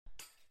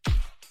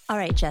All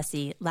right,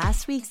 Jesse,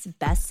 last week's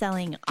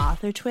best-selling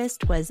author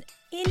twist was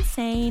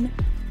insane.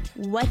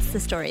 What's the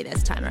story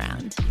this time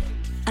around?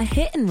 A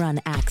hit-and-run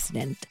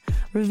accident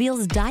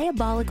reveals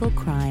diabolical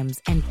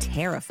crimes and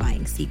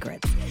terrifying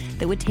secrets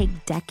that would take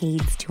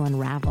decades to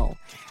unravel.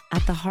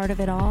 At the heart of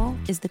it all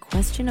is the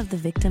question of the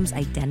victim's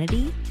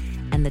identity,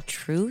 and the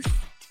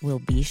truth will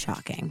be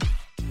shocking.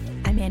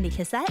 I'm Andy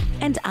Cassette.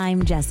 And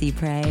I'm Jessie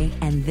Prey,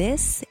 and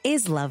this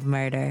is Love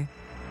Murder.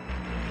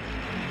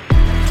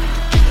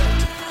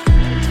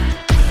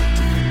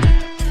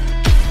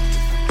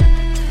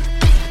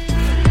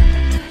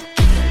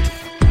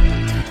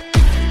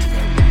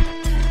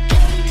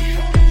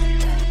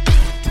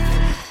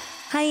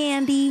 Hi,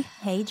 Andy.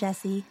 Hey,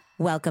 Jesse.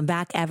 Welcome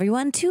back,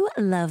 everyone, to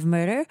Love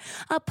Murder,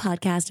 a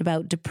podcast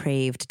about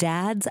depraved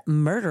dads,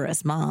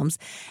 murderous moms,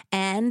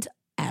 and,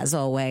 as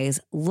always,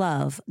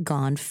 love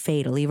gone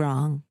fatally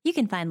wrong. You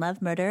can find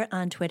Love Murder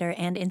on Twitter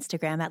and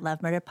Instagram at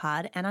Love Murder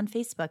Pod and on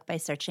Facebook by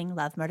searching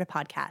Love Murder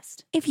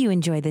Podcast. If you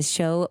enjoy this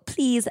show,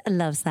 please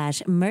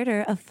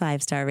love/murder a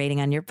 5-star rating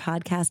on your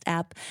podcast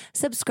app,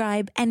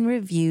 subscribe, and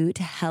review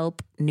to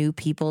help new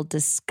people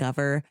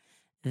discover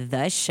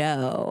the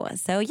show.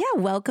 So yeah,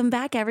 welcome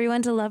back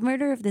everyone to Love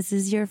Murder. If this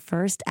is your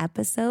first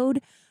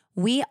episode,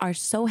 we are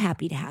so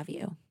happy to have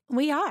you.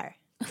 We are.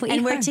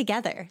 We're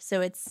together,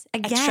 so it's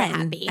Again, extra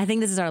happy. I think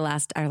this is our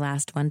last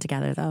one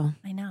together though.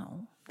 I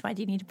know. Why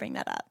do you need to bring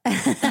that up?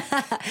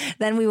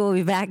 Then we will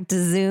be back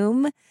to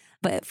Zoom.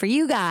 But for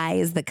you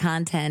guys, the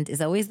content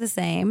is always the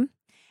same.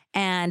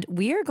 And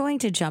we are going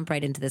to jump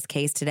right into this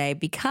case today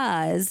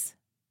because,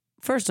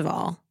 first of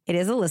all, it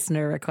is a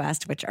listener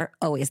request, which are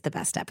always the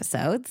best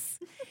episodes.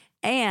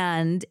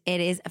 And it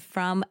is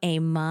from a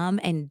mom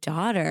and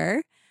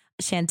daughter.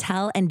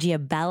 Chantel and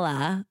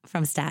Giabella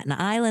from Staten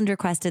Island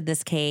requested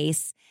this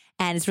case.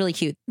 And it's really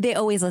cute. They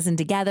always listen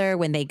together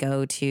when they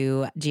go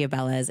to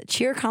Giabella's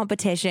cheer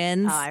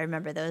competitions. Oh, I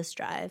remember those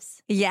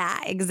drives. Yeah,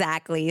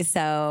 exactly.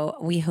 So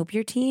we hope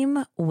your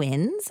team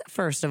wins,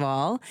 first of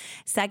all.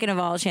 Second of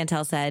all,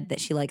 Chantel said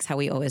that she likes how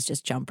we always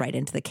just jump right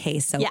into the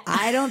case. So yeah.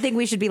 I don't think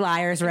we should be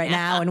liars right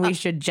now, and we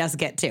should just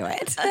get to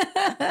it.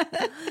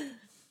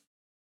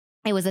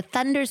 It was a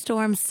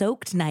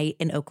thunderstorm-soaked night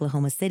in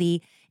Oklahoma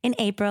City in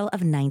April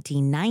of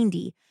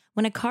 1990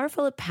 when a car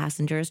full of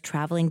passengers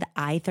traveling the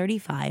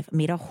I-35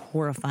 made a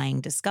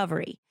horrifying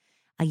discovery.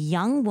 A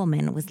young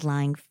woman was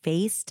lying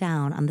face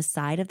down on the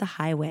side of the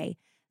highway,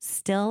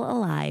 still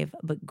alive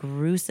but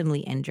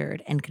gruesomely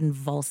injured and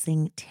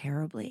convulsing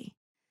terribly.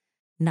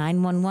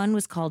 911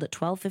 was called at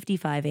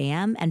 12:55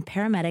 a.m. and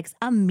paramedics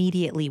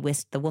immediately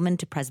whisked the woman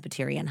to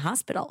Presbyterian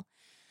Hospital.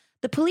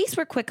 The police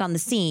were quick on the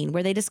scene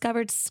where they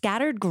discovered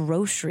scattered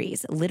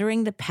groceries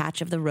littering the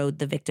patch of the road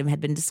the victim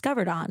had been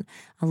discovered on,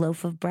 a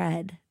loaf of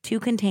bread, 2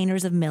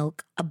 containers of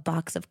milk, a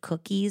box of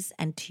cookies,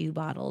 and 2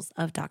 bottles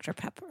of Dr.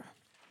 Pepper.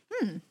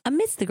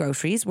 Amidst the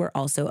groceries were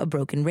also a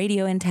broken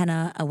radio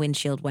antenna, a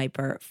windshield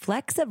wiper,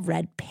 flecks of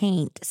red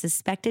paint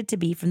suspected to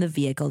be from the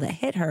vehicle that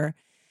hit her,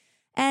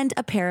 and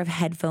a pair of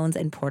headphones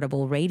and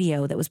portable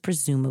radio that was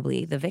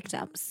presumably the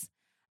victim's.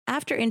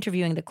 After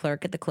interviewing the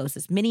clerk at the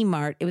closest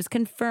mini-mart, it was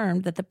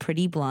confirmed that the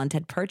pretty blonde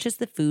had purchased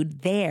the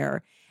food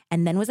there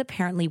and then was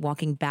apparently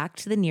walking back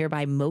to the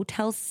nearby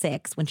Motel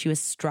 6 when she was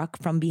struck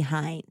from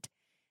behind.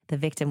 The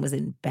victim was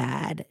in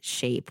bad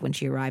shape when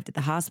she arrived at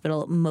the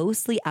hospital,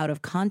 mostly out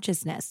of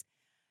consciousness.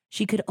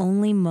 She could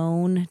only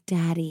moan,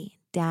 "Daddy,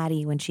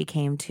 Daddy," when she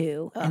came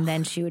to, and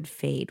then she would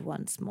fade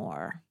once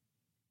more.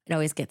 It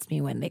always gets me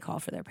when they call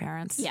for their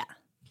parents. Yeah.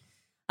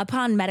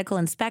 Upon medical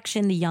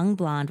inspection, the young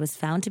blonde was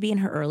found to be in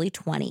her early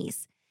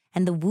 20s,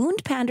 and the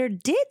wound pattern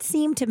did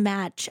seem to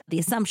match the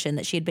assumption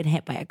that she had been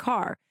hit by a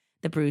car.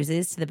 The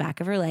bruises to the back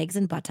of her legs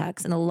and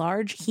buttocks and a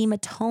large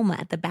hematoma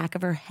at the back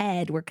of her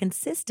head were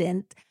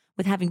consistent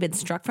with having been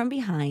struck from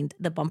behind,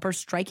 the bumper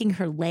striking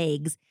her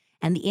legs,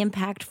 and the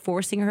impact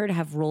forcing her to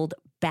have rolled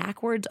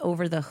backwards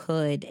over the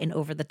hood and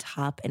over the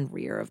top and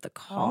rear of the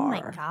car.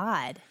 Oh, my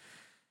God.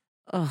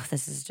 Oh,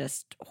 this is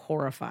just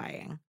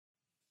horrifying.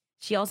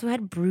 She also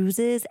had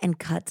bruises and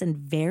cuts in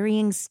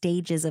varying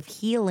stages of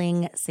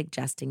healing,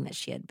 suggesting that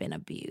she had been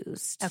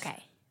abused.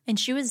 Okay. And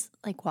she was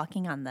like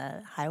walking on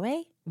the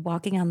highway?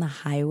 Walking on the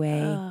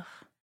highway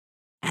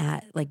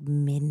at like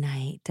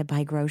midnight to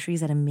buy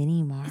groceries at a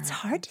mini mart. It's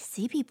hard to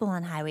see people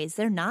on highways.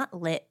 They're not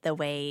lit the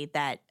way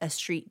that a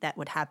street that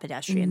would have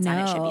pedestrians on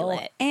it should be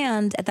lit.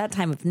 And at that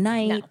time of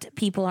night,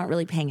 people aren't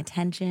really paying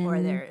attention.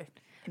 Or they're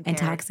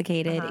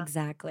intoxicated.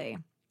 Exactly.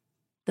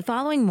 The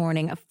following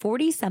morning, a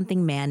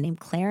 40-something man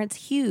named Clarence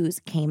Hughes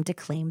came to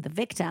claim the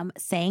victim,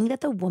 saying that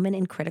the woman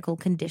in critical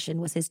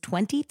condition was his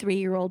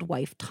 23-year-old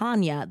wife,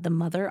 Tanya, the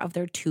mother of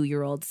their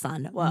 2-year-old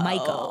son,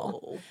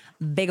 Michael.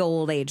 Big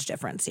old age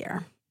difference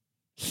here.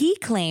 He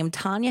claimed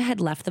Tanya had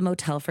left the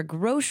motel for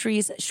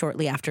groceries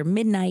shortly after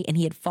midnight and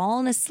he had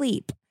fallen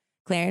asleep.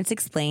 Clarence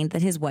explained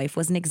that his wife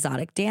was an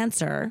exotic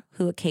dancer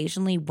who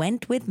occasionally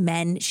went with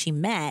men she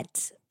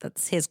met.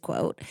 That's his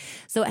quote.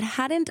 So it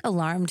hadn't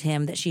alarmed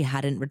him that she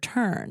hadn't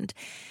returned.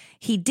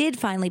 He did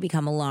finally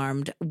become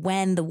alarmed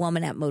when the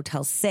woman at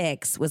Motel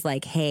 6 was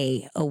like,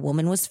 hey, a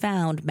woman was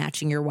found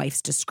matching your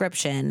wife's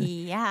description.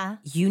 Yeah.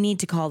 You need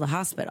to call the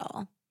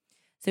hospital.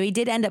 So he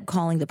did end up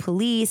calling the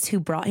police, who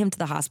brought him to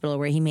the hospital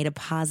where he made a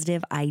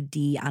positive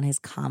ID on his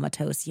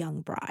comatose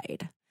young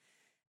bride.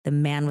 The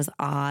man was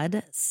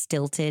odd,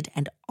 stilted,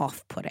 and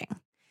off-putting.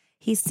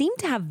 He seemed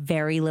to have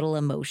very little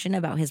emotion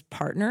about his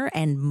partner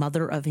and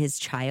mother of his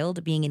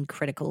child being in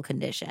critical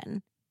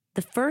condition.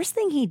 The first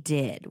thing he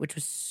did, which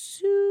was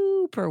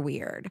super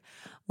weird,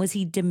 was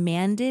he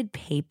demanded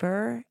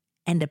paper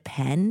and a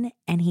pen,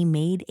 and he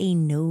made a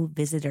no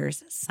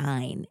visitors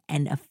sign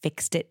and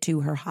affixed it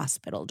to her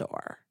hospital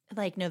door.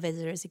 Like no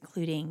visitors,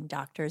 including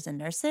doctors and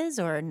nurses,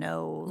 or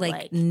no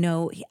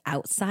no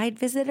outside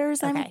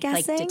visitors, okay, I'm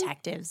guessing? Like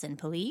detectives and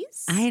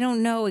police? I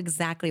don't know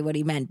exactly what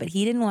he meant, but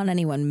he didn't want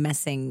anyone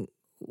messing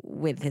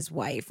with his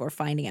wife or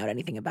finding out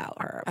anything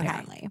about her,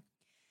 apparently. Okay.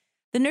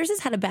 The nurses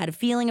had a bad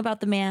feeling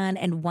about the man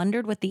and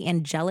wondered what the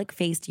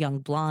angelic-faced young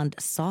blonde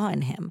saw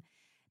in him.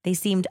 They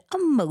seemed a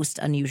most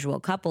unusual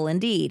couple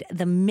indeed.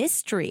 The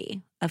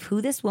mystery of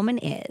who this woman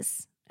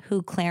is,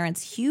 who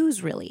Clarence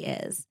Hughes really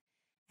is,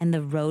 and the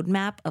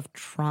roadmap of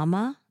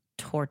trauma,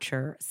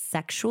 torture,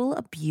 sexual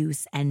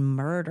abuse, and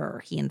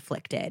murder he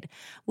inflicted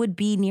would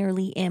be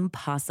nearly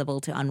impossible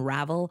to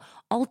unravel,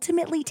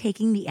 ultimately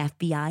taking the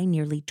FBI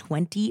nearly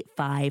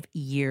 25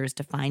 years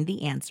to find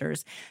the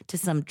answers to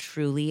some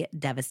truly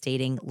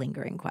devastating,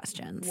 lingering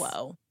questions.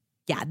 Whoa.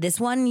 Yeah,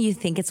 this one, you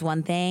think it's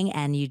one thing,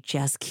 and you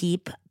just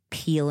keep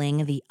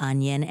peeling the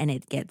onion, and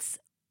it gets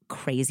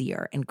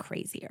crazier and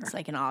crazier. It's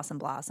like an awesome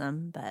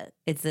blossom, but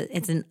it's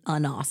an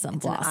unawesome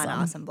blossom. An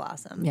unawesome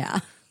blossom. Yeah.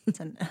 It's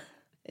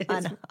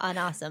an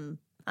unawesome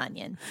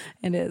onion.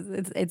 It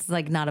is. It's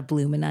like not a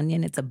bloomin'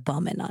 onion, it's a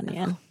bummin'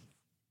 onion.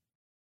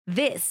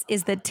 This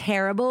is the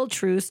terrible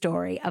true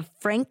story of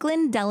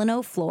Franklin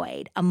Delano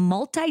Floyd, a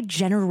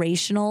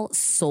multi-generational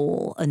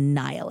soul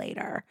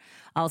annihilator.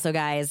 Also,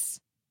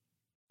 guys,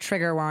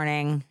 trigger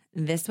warning.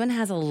 This one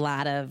has a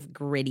lot of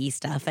gritty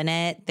stuff in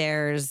it.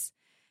 There's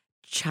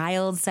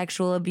child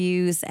sexual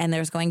abuse, and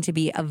there's going to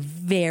be a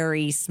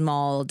very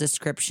small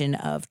description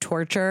of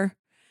torture.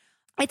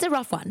 It's a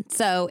rough one.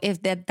 So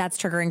if that's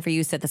triggering for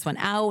you, sit this one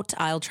out.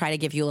 I'll try to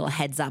give you a little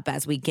heads up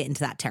as we get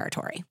into that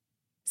territory.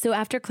 So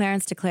after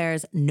Clarence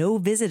declares no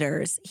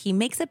visitors, he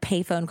makes a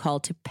payphone call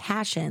to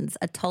Passions,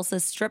 a Tulsa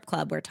strip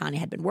club where Tanya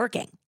had been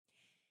working.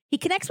 He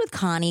connects with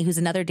Connie, who's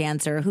another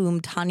dancer whom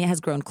Tanya has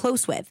grown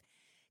close with.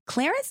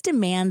 Clarence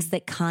demands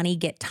that Connie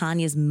get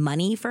Tanya's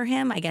money for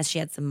him. I guess she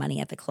had some money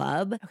at the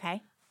club.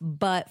 Okay.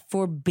 But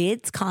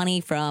forbids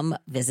Connie from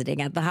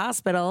visiting at the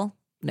hospital.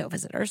 No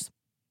visitors.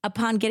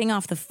 Upon getting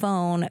off the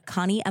phone,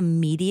 Connie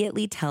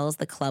immediately tells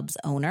the club's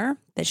owner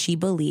that she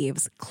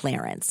believes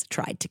Clarence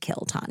tried to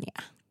kill Tanya.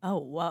 Oh,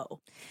 whoa.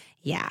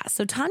 Yeah.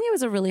 So Tanya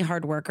was a really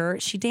hard worker.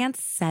 She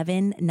danced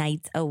 7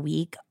 nights a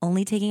week,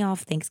 only taking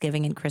off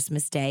Thanksgiving and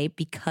Christmas Day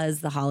because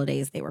the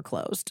holidays they were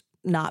closed,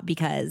 not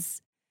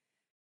because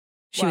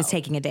she was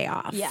taking a day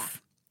off. Yeah.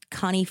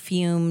 Connie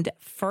fumed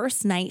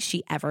first night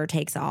she ever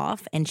takes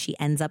off, and she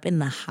ends up in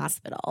the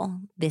hospital.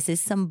 This is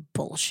some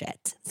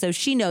bullshit. So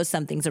she knows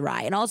something's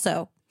awry. And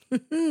also,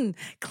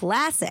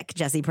 classic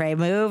Jessie Prey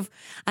move.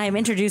 I am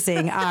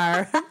introducing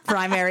our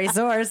primary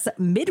source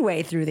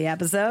midway through the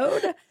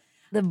episode.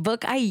 The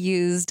book I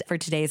used for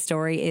today's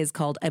story is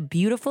called A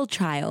Beautiful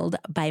Child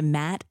by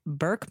Matt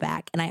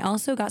Birkbeck. And I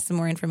also got some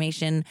more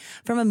information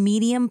from a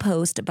Medium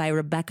post by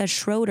Rebecca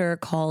Schroeder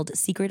called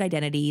Secret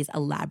Identities,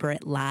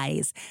 Elaborate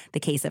Lies, the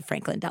case of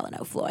Franklin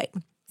Delano Floyd.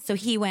 So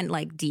he went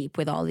like deep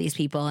with all these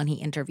people, and he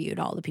interviewed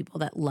all the people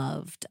that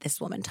loved this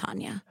woman,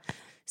 Tanya.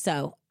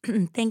 So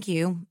thank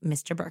you,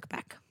 Mr.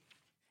 Birkbeck.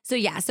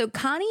 So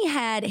Connie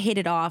had hit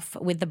it off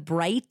with the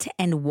bright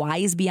and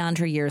wise beyond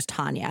her years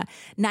Tanya.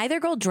 Neither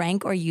girl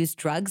drank or used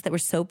drugs that were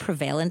so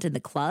prevalent in the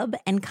club,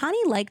 and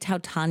Connie liked how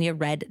Tanya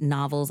read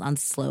novels on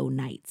slow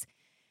nights.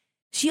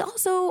 She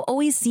also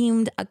always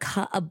seemed a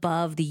cut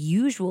above the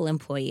usual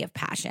employee of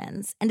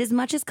Passions, and as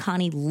much as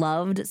Connie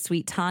loved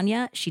sweet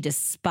Tanya, she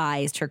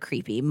despised her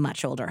creepy,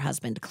 much older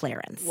husband,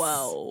 Clarence.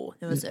 Whoa,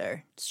 those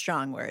are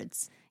strong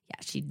words.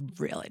 Yeah, she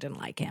really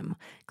didn't like him.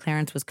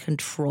 Clarence was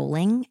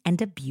controlling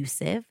and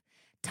abusive.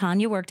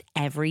 Tanya worked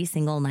every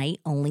single night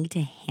only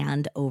to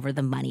hand over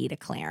the money to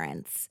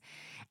Clarence.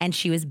 And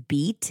she was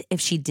beat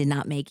if she did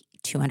not make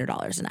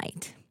 $200 a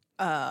night.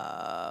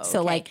 Oh,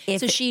 so okay.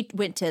 if so she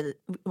went to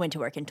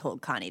work and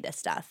told Connie this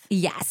stuff.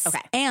 Yes. Okay.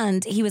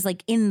 And he was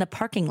like in the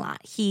parking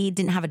lot. He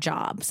didn't have a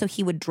job, so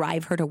he would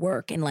drive her to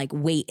work and like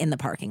wait in the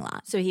parking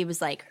lot. So he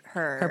was like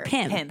her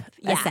pimp.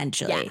 Yeah.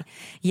 Essentially. Yeah.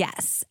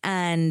 Yes.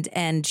 And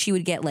she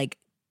would get like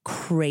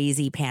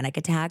crazy panic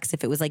attacks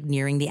if it was like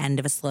nearing the end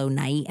of a slow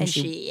night and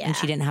she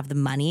didn't have the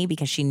money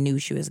because she knew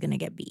she was going to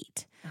get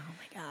beat. Oh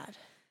my God.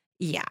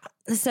 Yeah.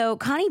 So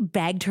Connie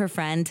begged her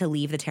friend to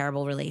leave the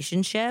terrible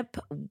relationship,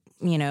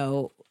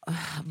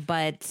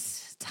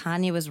 but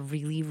Tanya was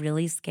really,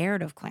 really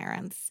scared of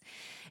Clarence.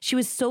 She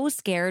was so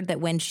scared that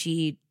when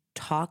she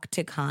talked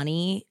to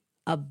Connie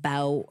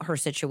about her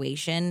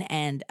situation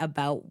and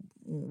about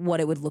what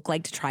it would look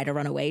like to try to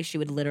run away, she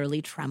would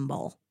literally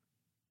tremble.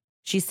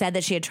 She said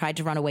that she had tried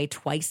to run away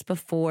twice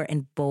before,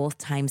 and both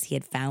times he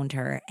had found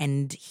her.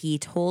 And he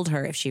told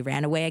her if she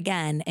ran away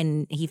again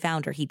and he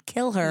found her, he'd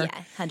kill her.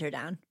 Yeah, hunt her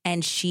down.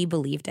 And she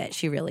believed it.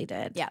 She really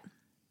did. Yeah.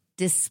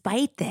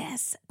 Despite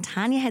this,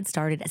 Tanya had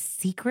started a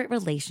secret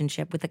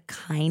relationship with a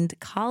kind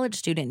college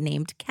student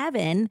named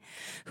Kevin,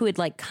 who had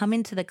like come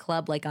into the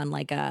club like on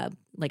like a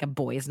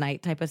boys'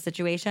 night type of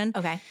situation.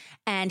 Okay.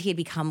 And he had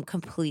become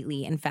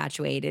completely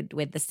infatuated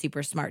with the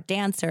super smart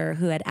dancer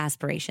who had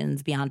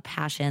aspirations beyond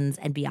passions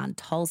and beyond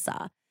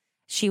Tulsa.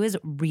 She was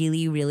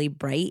really, really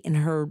bright, and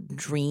her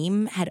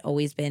dream had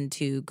always been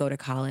to go to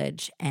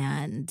college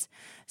and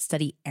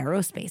study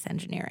aerospace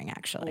engineering,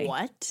 actually.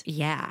 What?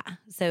 Yeah.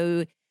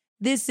 So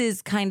this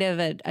is kind of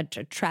a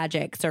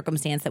tragic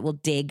circumstance that we'll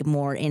dig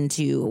more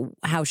into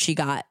how she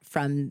got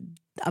from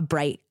a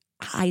bright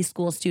high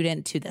school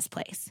student to this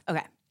place.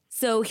 Okay.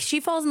 So she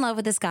falls in love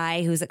with this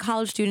guy who's a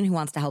college student who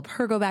wants to help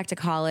her go back to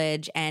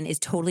college and is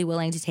totally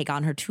willing to take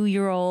on her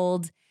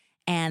 2-year-old.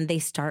 And they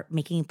start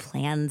making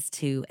plans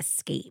to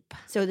escape.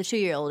 So the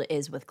 2-year-old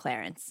is with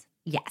Clarence.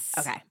 Yes.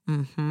 Okay.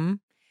 Mm-hmm.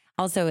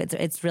 Also,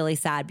 it's really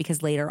sad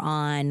because later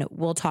on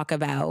we'll talk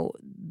about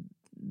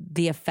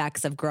the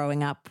effects of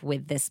growing up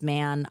with this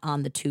man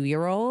on the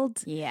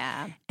 2-year-old.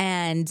 Yeah.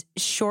 And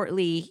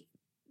shortly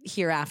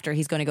hereafter,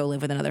 he's going to go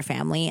live with another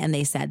family. And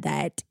they said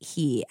that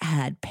he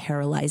had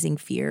paralyzing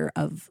fear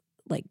of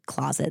like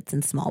closets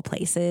and small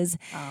places.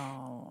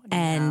 Oh,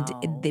 and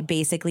no. They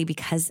basically,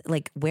 because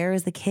like, where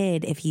is the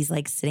kid if he's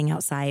like sitting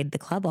outside the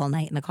club all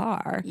night in the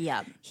car?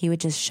 Yep. He would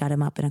just shut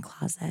him up in a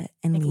closet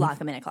and Like leave,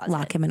 lock him in a closet.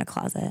 Lock him in a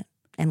closet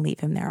and leave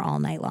him there all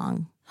night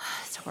long.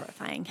 It's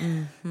horrifying.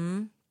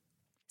 Mm-hmm.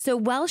 So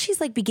while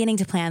she's like beginning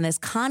to plan this,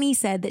 Connie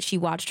said that she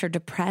watched her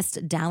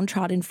depressed,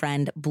 downtrodden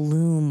friend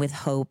bloom with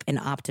hope and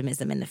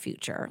optimism in the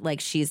future. Like,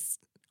 she's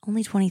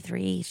only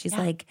 23. She's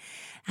like,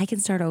 I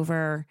can start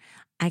over.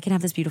 I can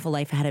have this beautiful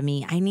life ahead of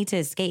me. I need to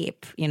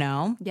escape, you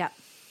know? Yeah.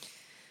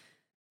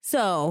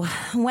 So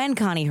when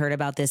Connie heard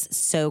about this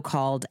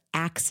so-called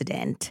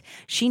accident,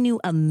 she knew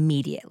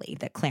immediately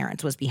that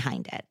Clarence was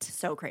behind it.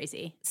 So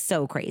crazy.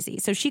 So crazy.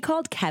 So she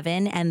called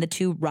Kevin, and the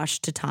two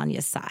rushed to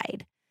Tanya's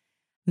side.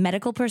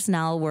 Medical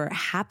personnel were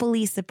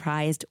happily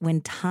surprised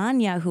when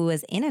Tanya, who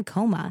was in a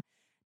coma,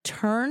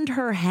 turned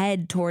her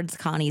head towards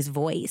Connie's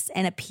voice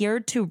and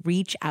appeared to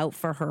reach out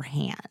for her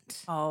hand.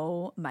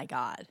 Oh my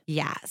God.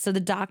 Yeah. So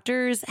the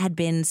doctors had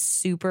been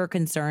super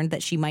concerned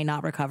that she might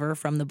not recover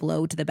from the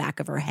blow to the back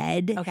of her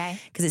head. Okay.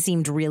 Because it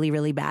seemed really,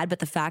 really bad. But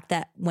the fact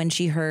that when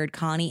she heard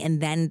Connie, and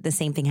then the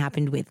same thing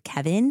happened with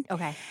Kevin,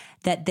 Okay.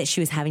 that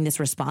she was having this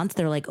response,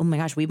 they're like, oh my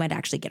gosh, we might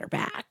actually get her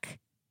back.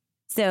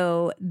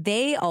 So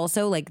they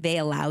also, like, they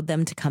allowed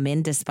them to come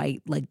in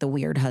despite, like, the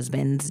weird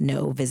husband's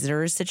no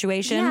visitors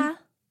situation. Yeah.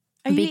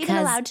 Are you even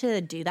allowed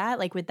to do that?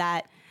 Like, with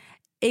that?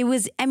 It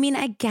was, I mean,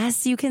 I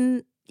guess you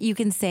can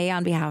say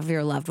on behalf of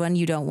your loved one,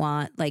 you don't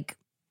want, like,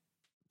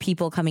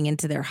 people coming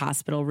into their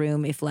hospital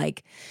room if,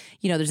 like,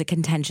 you know, there's a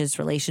contentious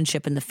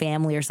relationship in the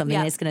family or something,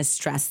 and it's going to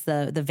stress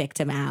the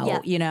victim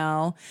out, you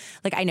know?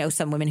 Like, I know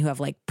some women who have,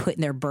 like, put in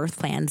their birth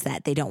plans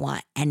that they don't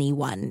want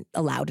anyone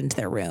allowed into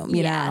their room,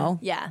 you know?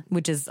 Yeah.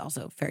 Which is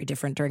also very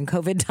different during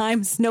COVID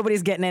times.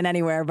 Nobody's getting in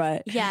anywhere,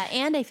 but. Yeah,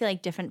 and I feel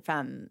like different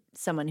from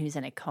someone who's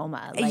in a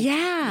coma. Like,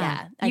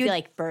 yeah. I feel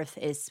like birth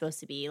is supposed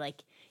to be,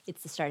 like,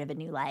 it's the start of a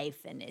new life,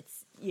 and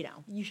it's, you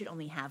know, you should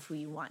only have who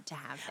you want to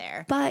have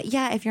there. But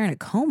yeah, if you're in a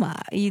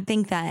coma, you'd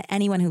think that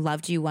anyone who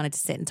loved you wanted to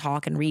sit and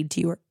talk and read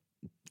to you, or,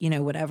 you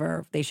know,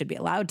 whatever, they should be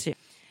allowed to.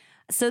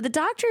 So the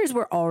doctors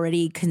were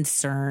already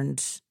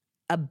concerned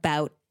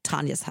about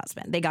Tanya's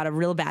husband. They got a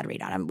real bad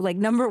read on him. Like,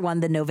 number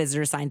one, the no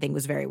visitor sign thing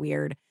was very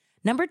weird.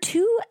 Number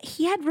two,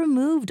 he had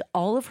removed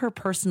all of her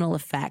personal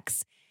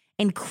effects,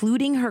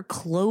 including her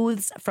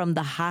clothes from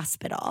the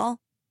hospital.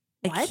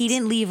 Like, what? He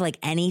didn't leave, like,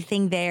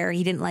 anything there.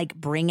 He didn't, like,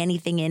 bring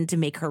anything in to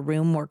make her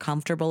room more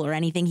comfortable or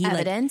anything. He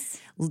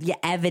Evidence?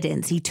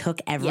 Evidence. He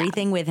took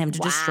everything with him to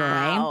destroy.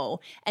 Wow.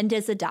 And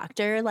does the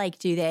doctor, like,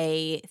 do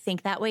they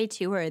think that way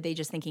too, or are they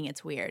just thinking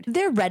it's weird?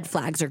 Their red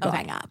flags are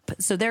going up,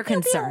 so they're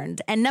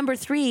concerned. And number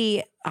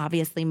three,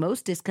 obviously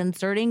most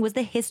disconcerting, was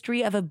the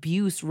history of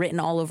abuse written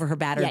all over her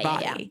battered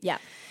body. Yeah.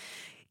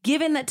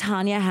 Given that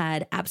Tanya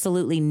had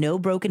absolutely no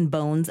broken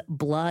bones,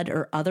 blood,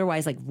 or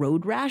otherwise, like,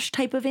 road rash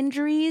type of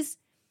injuries,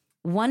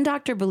 one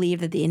doctor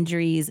believed that the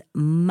injuries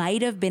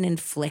might have been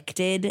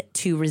inflicted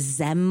to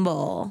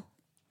resemble,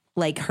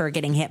 like, her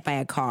getting hit by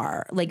a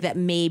car. Like, that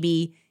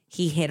maybe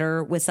he hit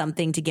her with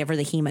something to give her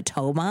the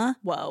hematoma.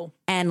 Whoa.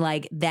 And,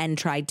 like, then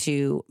tried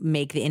to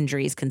make the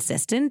injuries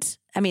consistent.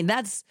 I mean,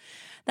 that's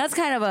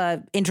kind of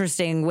a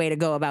interesting way to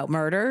go about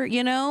murder,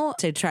 you know,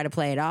 to try to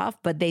play it off.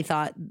 But they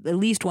thought, at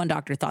least one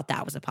doctor thought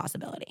that was a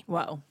possibility.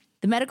 Whoa.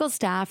 The medical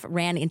staff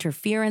ran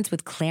interference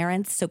with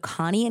Clarence, so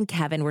Connie and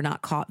Kevin were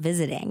not caught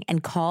visiting,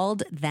 and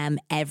called them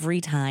every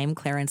time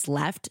Clarence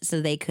left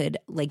so they could,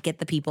 like, get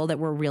the people that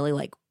were really,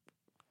 like,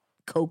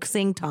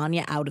 coaxing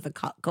Tanya out of the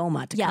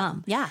coma to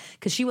come. Yeah.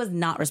 Because she was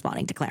not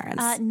responding to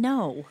Clarence.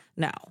 No.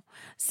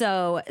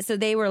 So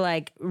they were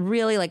like,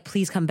 really like,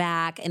 please come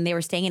back. And they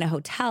were staying in a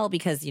hotel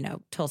because,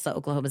 Tulsa,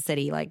 Oklahoma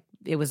City, like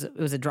it was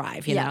a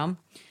drive, you know?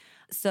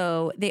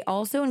 So they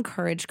also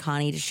encouraged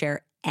Connie to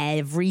share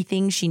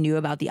everything she knew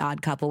about the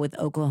odd couple with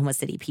Oklahoma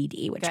City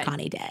PD, which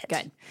Connie did.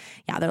 Good.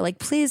 Yeah, they're like,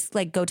 please,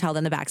 like, go tell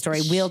them the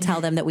backstory. We'll tell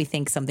them that we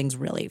think something's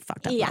really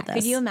fucked up about this.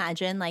 Could you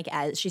imagine, like,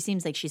 as she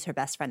seems like she's her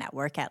best friend at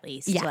work, at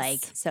least. Yes. Like,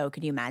 so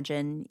could you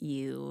imagine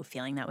you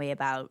feeling that way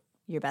about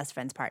your best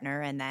friend's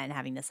partner and then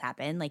having this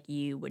happen? Like,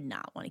 you would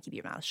not want to keep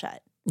your mouth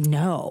shut.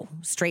 No,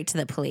 straight to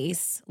the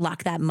police.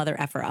 Lock that mother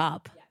effer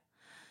up. Yeah.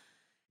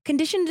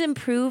 Conditions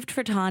improved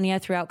for Tanya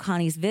throughout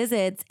Connie's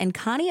visits, and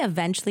Connie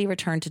eventually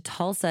returned to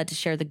Tulsa to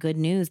share the good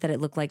news that it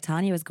looked like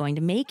Tanya was going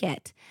to make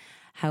it.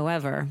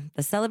 However,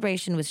 the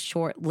celebration was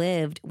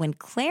short-lived when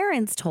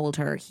Clarence told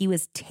her he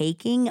was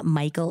taking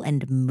Michael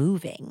and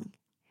moving.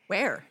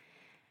 Where?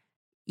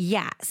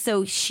 Yeah,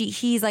 so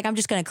he's like, I'm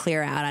just going to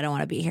clear out. I don't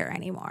want to be here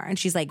anymore. And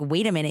she's like,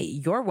 wait a minute,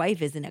 your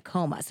wife is in a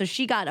coma. So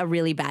she got a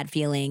really bad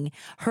feeling.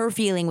 Her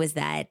feeling was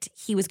that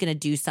he was going to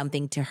do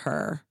something to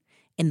her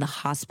in the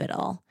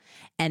hospital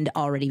and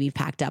already be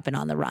packed up and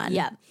on the run.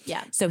 Yeah.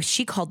 So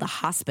she called the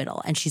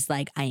hospital and she's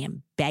like, I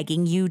am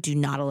begging you, do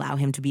not allow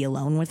him to be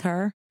alone with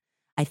her.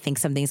 I think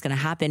something's going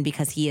to happen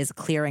because he is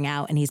clearing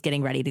out and he's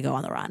getting ready to go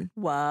on the run.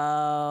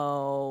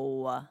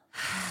 Whoa.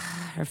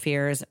 Her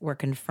fears were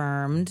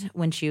confirmed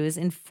when she was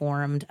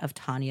informed of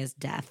Tanya's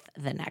death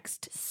the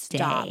next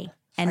day.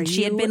 And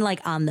she had been like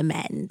on the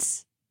mend.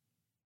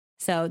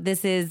 So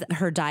this is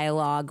her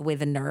dialogue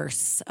with a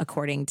nurse,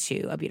 according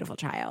to A Beautiful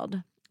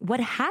Child. What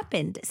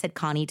happened? Said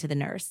Connie to the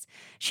nurse.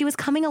 She was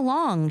coming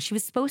along. She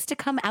was supposed to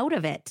come out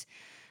of it.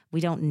 We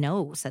don't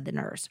know, said the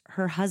nurse.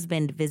 Her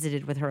husband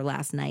visited with her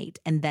last night,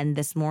 and then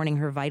this morning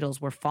her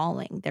vitals were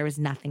falling. There was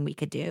nothing we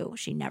could do.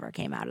 She never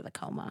came out of the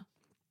coma.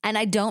 And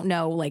I don't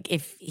know, like,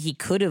 if he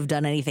could have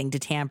done anything to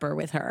tamper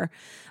with her,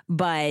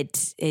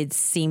 but it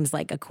seems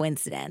like a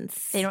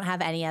coincidence. They don't have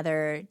any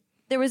other...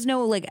 There was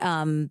no, like,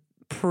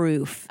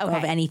 proof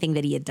of anything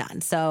that he had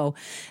done. So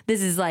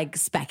this is like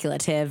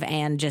speculative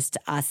and just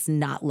us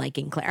not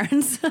liking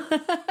Clarence.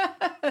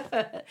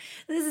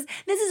 This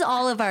is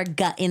all of our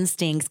gut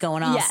instincts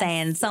going on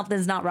saying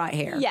something's not right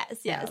here.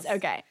 Yes.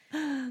 Okay.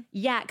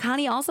 Yeah,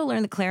 Connie also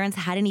learned that Clarence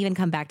hadn't even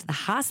come back to the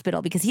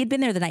hospital because he had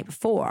been there the night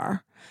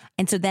before.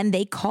 And so then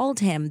they called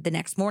him the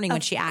next morning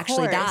when she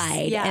actually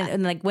died. Yeah.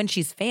 And like when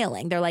she's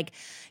failing, they're like,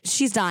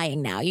 she's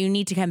dying now. You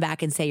need to come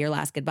back and say your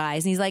last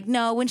goodbyes. And he's like,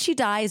 no, when she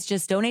dies,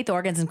 just donate the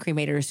organs and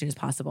cremate her as soon as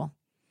possible.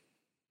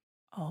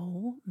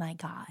 Oh my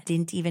God.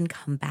 Didn't even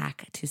come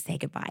back to say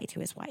goodbye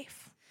to his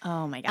wife.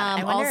 Oh my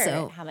God. I wonder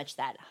also how much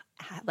that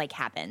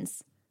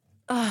happens.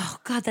 Oh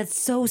God, that's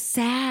so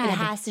sad. It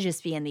has to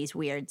just be in these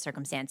weird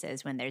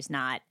circumstances when there's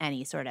not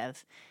any sort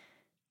of,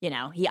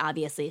 he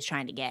obviously is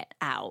trying to get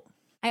out.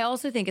 I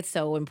also think it's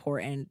so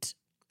important.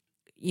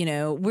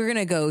 We're going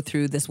to go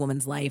through this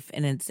woman's life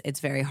and it's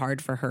very hard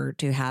for her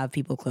to have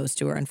people close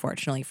to her,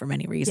 unfortunately, for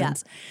many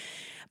reasons. Yeah.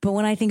 But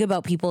when I think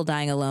about people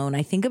dying alone,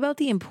 I think about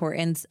the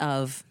importance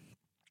of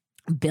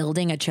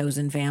building a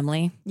chosen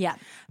family. Yeah.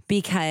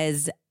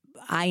 Because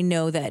I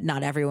know that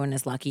not everyone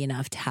is lucky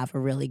enough to have a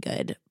really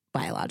good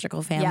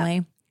biological family.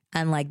 Yeah.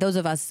 And like those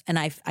of us, and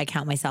I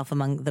count myself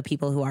among the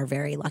people who are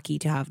very lucky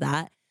to have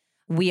that.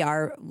 We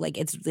are like,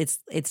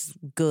 it's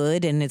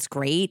good and it's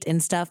great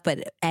and stuff,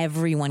 but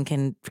everyone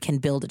can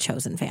build a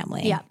chosen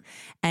family. Yeah.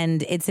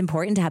 And it's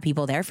important to have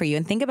people there for you.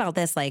 And think about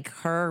this, like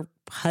her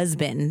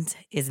husband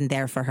isn't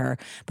there for her,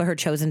 but her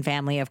chosen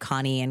family of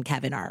Connie and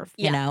Kevin are,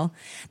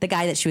 the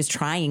guy that she was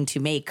trying to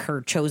make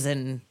her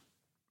chosen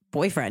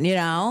boyfriend,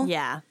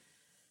 Yeah.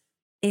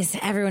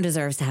 Everyone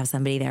deserves to have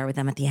somebody there with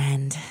them at the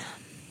end.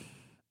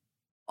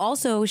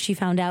 Also, she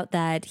found out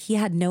that he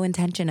had no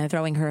intention of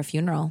throwing her a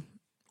funeral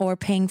or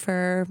paying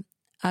for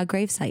a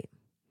gravesite.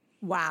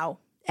 Wow.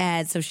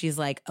 And so she's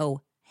like,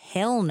 oh,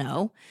 hell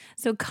no.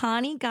 So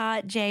Connie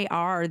got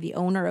JR, the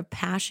owner of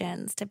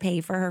Passions, to pay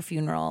for her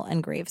funeral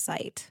and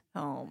gravesite.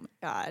 Oh, my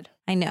God.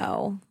 I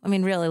know. I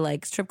mean, really,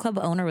 like, strip club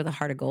owner with a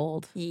heart of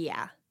gold.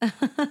 Yeah.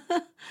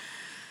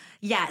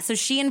 Yeah, so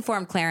she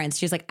informed Clarence.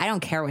 She was like, I don't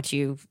care what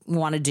you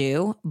want to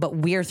do, but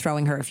we're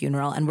throwing her a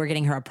funeral and we're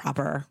getting her a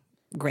proper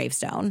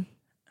gravestone.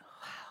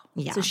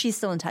 Yeah. So she's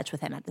still in touch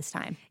with him at this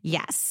time.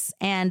 Yes.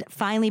 And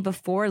finally,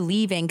 before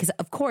leaving, because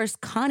of course,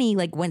 Connie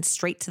went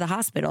straight to the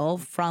hospital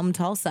from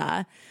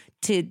Tulsa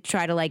to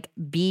try to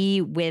be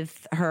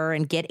with her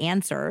and get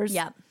answers.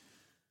 Yep.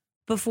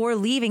 Before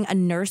leaving, a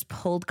nurse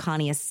pulled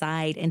Connie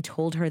aside and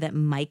told her that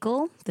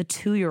Michael, the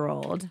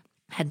 2-year-old,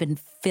 had been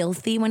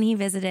filthy when he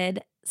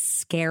visited,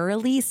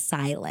 scarily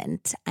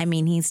silent. I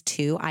mean, he's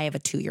 2. I have a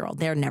 2-year-old.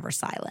 They're never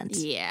silent.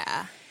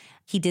 Yeah.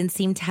 He didn't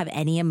seem to have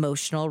any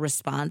emotional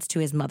response to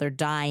his mother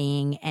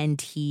dying, and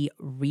he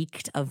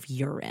reeked of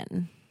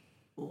urine.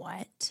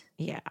 What?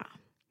 Yeah.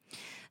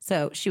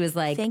 So she was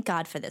like, thank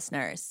God for this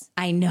nurse.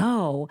 I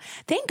know.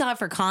 Thank God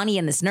for Connie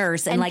and this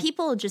nurse. And like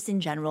people just in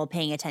general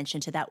paying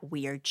attention to that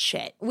weird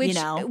shit,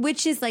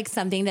 which is like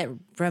something that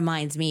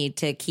reminds me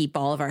to keep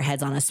all of our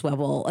heads on a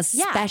swivel,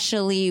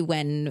 especially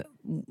when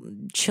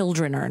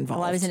children are involved.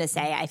 Well, I was going to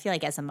say, I feel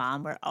like as a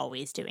mom, we're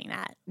always doing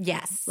that.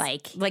 Yes.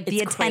 Like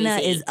the antenna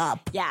is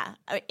up. Yeah.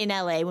 In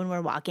LA, when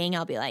we're walking,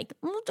 I'll be like,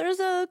 there's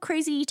a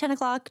crazy 10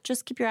 o'clock.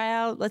 Just keep your eye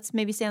out. Let's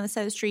maybe stay on the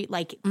side of the street.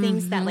 Like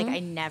things that like I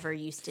never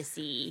used to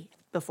see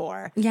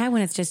before. Yeah,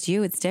 when it's just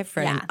you, it's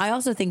different. Yeah. I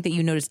also think that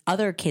you notice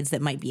other kids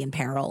that might be in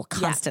peril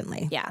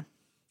constantly. Yeah.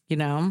 You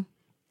know?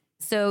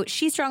 So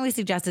she strongly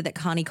suggested that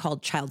Connie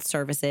called child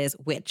services,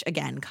 which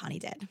again, Connie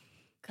did.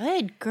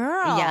 Good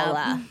girl.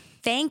 Yeah.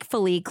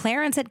 Thankfully,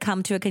 Clarence had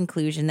come to a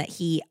conclusion that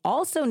he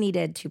also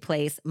needed to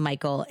place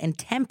Michael in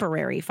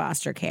temporary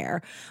foster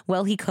care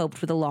while he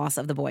coped with the loss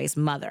of the boy's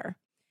mother.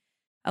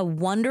 A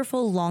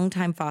wonderful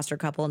longtime foster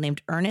couple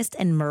named Ernest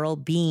and Merle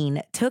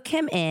Bean took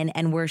him in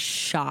and were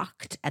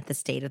shocked at the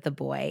state of the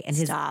boy and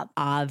his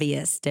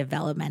obvious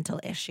developmental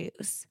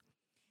issues.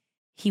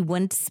 He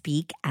wouldn't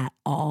speak at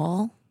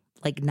all,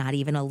 like not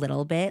even a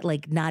little bit,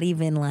 like not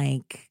even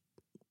like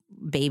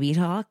baby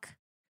talk.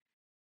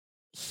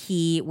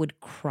 He would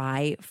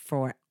cry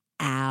for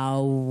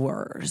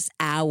hours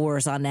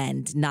on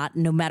end.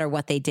 No matter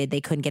what they did, they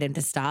couldn't get him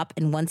to stop.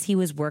 And once he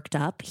was worked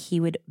up, he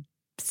would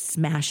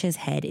smash his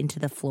head into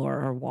the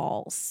floor or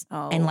walls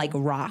and like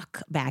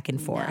rock back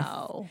and forth.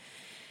 No.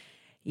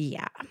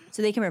 Yeah.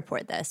 So they can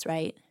report this,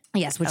 right?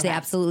 Yes, which they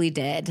absolutely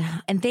did.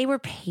 And they were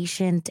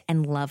patient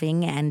and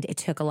loving, and it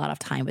took a lot of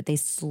time, but they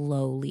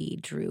slowly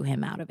drew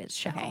him out of his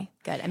shell. Okay,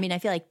 good. I mean, I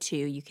feel like too,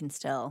 you can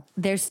still.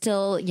 There's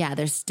still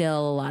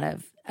a lot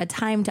of a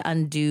time to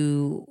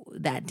undo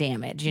that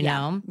damage, you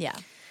know? Yeah.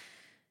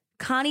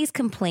 Connie's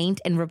complaint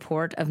and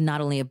report of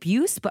not only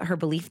abuse, but her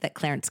belief that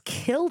Clarence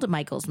killed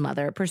Michael's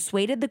mother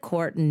persuaded the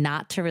court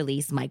not to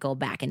release Michael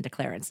back into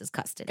Clarence's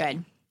custody.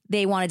 Good.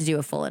 They wanted to do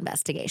a full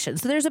investigation.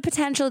 So there's a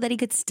potential that he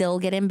could still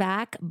get him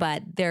back,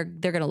 but they're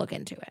going to look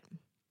into it.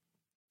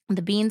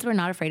 The Beans were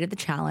not afraid of the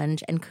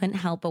challenge and couldn't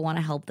help but want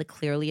to help the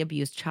clearly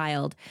abused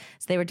child.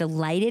 So they were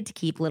delighted to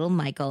keep little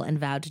Michael and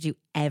vowed to do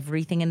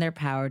everything in their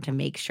power to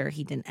make sure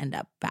he didn't end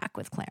up back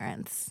with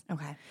Clarence.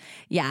 Okay.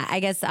 Yeah, I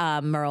guess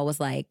Merle was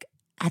like,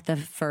 at the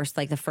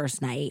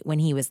first night when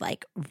he was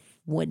like,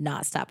 would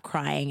not stop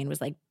crying and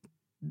was like,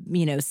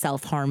 you know,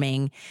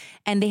 self-harming.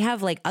 And they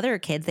have like other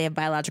kids, they have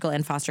biological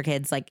and foster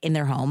kids like in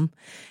their home.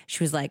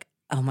 She was like,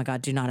 oh my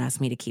God, do not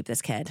ask me to keep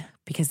this kid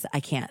because I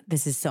can't,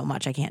 this is so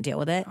much, I can't deal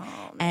with it.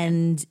 Oh,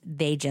 and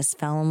they just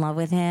fell in love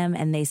with him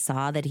and they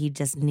saw that he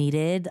just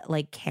needed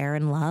like care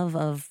and love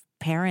of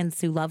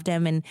parents who loved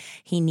him, and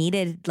he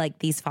needed like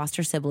these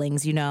foster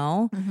siblings, you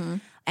know? Mm-hmm.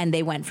 And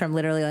they went from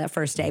literally that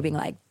first day being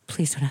like,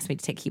 please don't ask me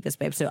to keep this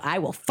babe, so I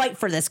will fight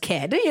for this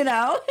kid, you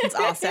know? It's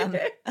awesome.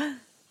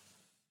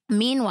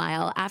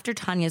 Meanwhile, after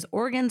Tanya's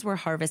organs were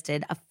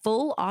harvested, a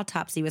full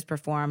autopsy was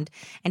performed,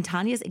 and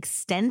Tanya's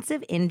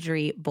extensive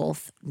injury,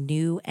 both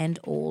new and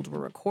old,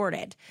 were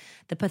recorded.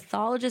 The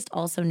pathologist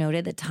also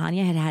noted that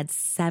Tanya had had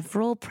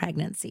several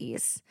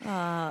pregnancies.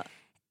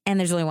 And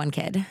there's only one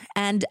kid,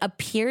 and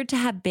appeared to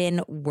have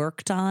been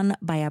worked on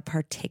by a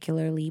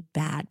particularly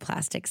bad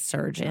plastic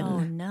surgeon. Oh,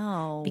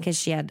 no. Because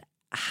she had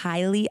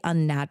highly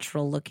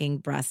unnatural looking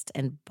breast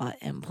and butt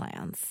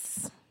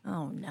implants.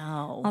 Oh,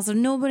 no. Also,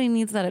 nobody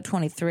needs that at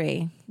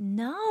 23.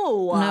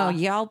 No,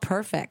 y'all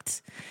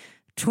perfect.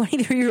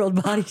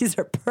 23-year-old bodies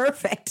are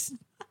perfect.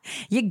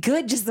 You're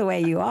good just the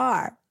way you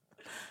are.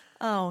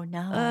 Oh,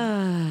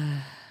 no.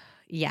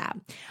 Yeah.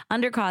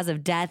 Under cause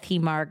of death, he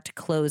marked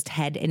closed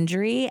head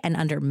injury, and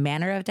under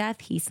manner of death,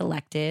 he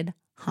selected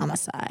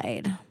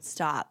homicide.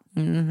 Stop.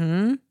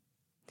 Mm-hmm.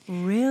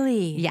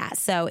 Really? Yeah.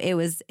 So it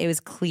was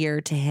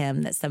clear to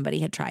him that somebody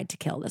had tried to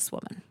kill this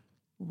woman.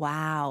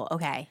 Wow.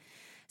 Okay.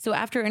 So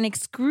after an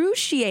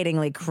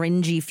excruciatingly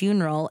cringy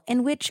funeral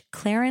in which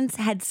Clarence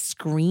had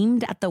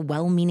screamed at the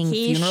well-meaning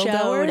funeral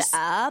goers. He showed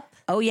up?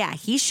 Oh, yeah.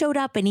 He showed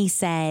up and he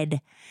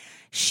said,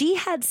 she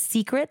had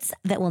secrets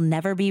that will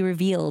never be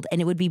revealed, and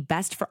it would be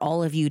best for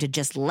all of you to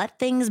just let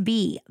things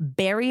be.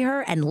 Bury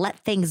her and let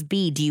things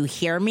be. Do you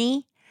hear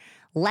me?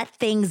 Let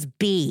things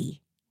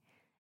be.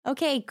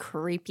 Okay,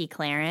 creepy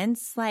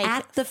Clarence. Like,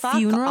 at the fuck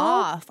funeral?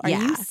 off. Are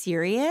you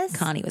serious?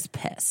 Connie was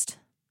pissed.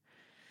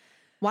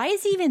 Why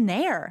is he even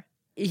there?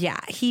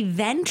 Yeah. He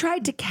then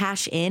tried to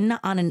cash in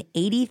on an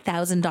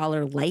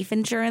 $80,000 life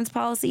insurance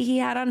policy he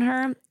had on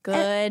her.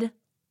 Good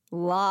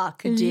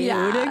luck, dude.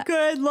 Yeah.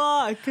 Good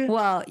luck.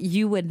 Well,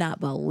 you would not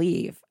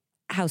believe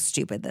how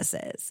stupid this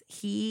is.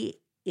 He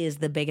is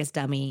the biggest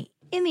dummy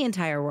in the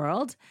entire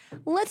world.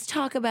 Let's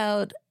talk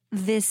about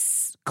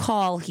this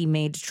call he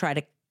made to try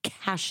to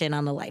cash in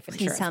on the life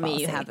insurance Please tell policy.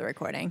 me you have the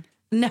recording.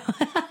 No.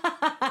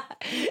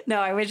 No,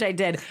 I wish I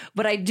did.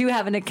 But I do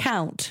have an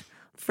account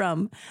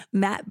from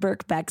Matt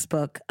Birkbeck's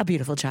book, A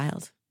Beautiful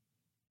Child.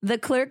 The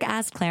clerk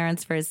asked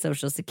Clarence for his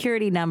social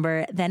security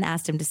number, then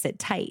asked him to sit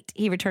tight.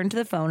 He returned to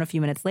the phone a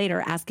few minutes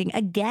later, asking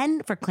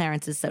again for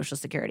Clarence's social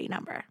security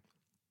number.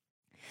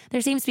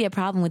 There seems to be a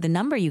problem with the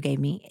number you gave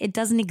me. It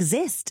doesn't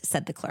exist,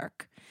 said the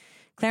clerk.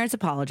 Clarence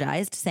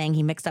apologized, saying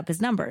he mixed up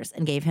his numbers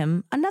and gave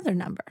him another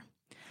number.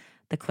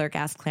 The clerk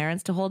asked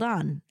Clarence to hold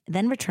on,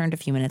 then returned a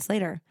few minutes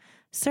later.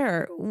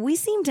 Sir, we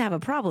seem to have a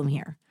problem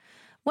here.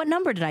 What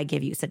number did I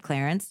give you? Said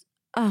Clarence.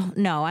 Oh,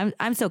 no,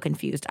 I'm so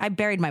confused. I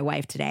buried my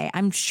wife today.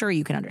 I'm sure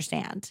you can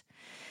understand.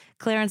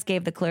 Clarence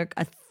gave the clerk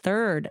a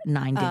third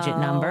 9-digit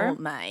number.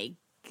 Oh, my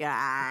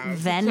God.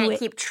 Then he can't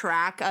keep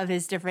track of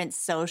his different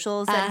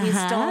socials that he's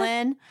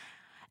stolen.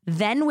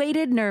 Then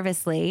waited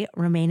nervously,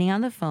 remaining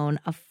on the phone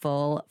a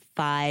full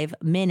 5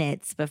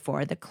 minutes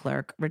before the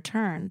clerk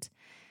returned.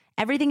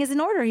 Everything is in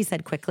order, he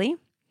said quickly.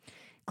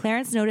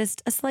 Clarence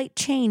noticed a slight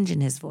change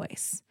in his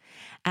voice.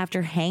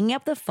 After hanging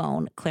up the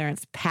phone,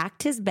 Clarence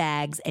packed his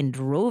bags and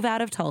drove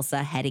out of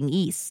Tulsa, heading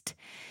east.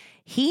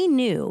 He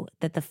knew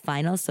that the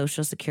final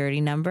Social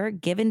Security number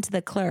given to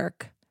the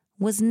clerk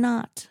was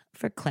not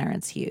for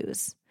Clarence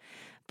Hughes,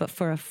 but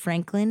for a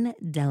Franklin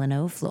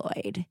Delano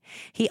Floyd.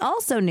 He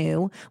also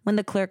knew when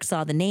the clerk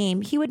saw the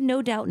name, he would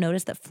no doubt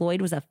notice that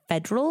Floyd was a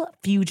federal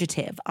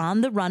fugitive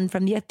on the run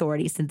from the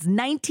authorities since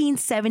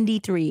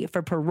 1973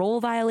 for parole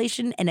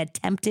violation and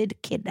attempted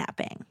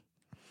kidnapping.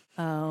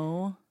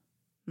 Oh,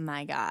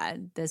 my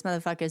God. This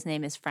motherfucker's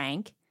name is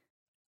Frank.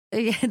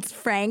 It's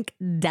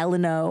Franklin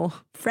Delano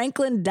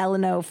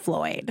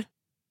Floyd.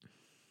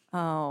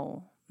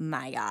 Oh,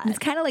 my God. It's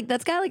kind of like,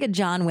 that's kind of like a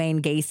John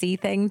Wayne Gacy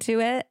thing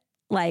to it.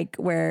 Like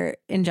where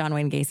in John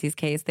Wayne Gacy's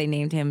case, they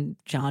named him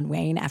John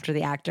Wayne after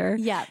the actor.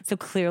 Yeah. So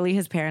clearly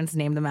his parents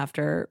named them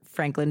after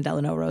Franklin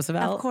Delano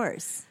Roosevelt. Of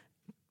course.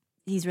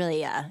 He's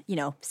really,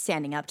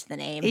 standing up to the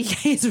name.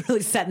 He's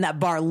really setting that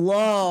bar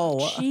low.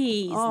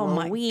 Jeez,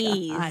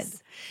 Louise. My God.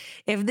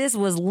 If this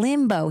was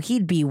Limbo,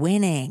 he'd be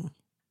winning.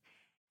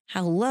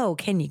 How low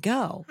can you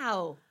go?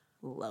 How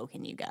low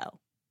can you go?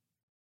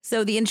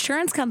 So the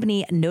insurance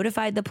company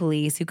notified the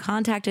police, who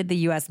contacted the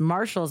U.S.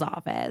 Marshal's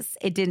office.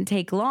 It didn't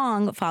take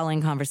long,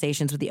 following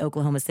conversations with the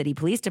Oklahoma City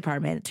Police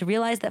Department, to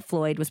realize that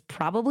Floyd was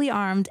probably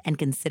armed and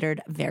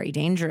considered very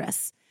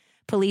dangerous.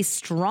 Police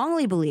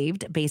strongly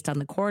believed, based on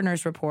the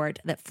coroner's report,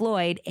 that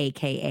Floyd,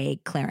 a.k.a.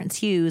 Clarence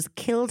Hughes,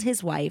 killed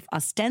his wife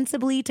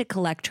ostensibly to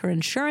collect her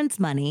insurance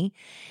money,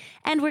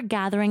 and were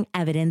gathering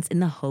evidence in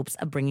the hopes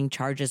of bringing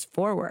charges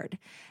forward.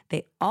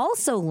 They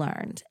also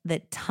learned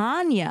that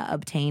Tanya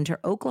obtained her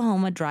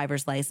Oklahoma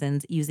driver's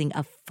license using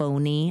a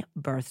phony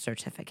birth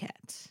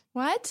certificate.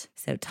 What?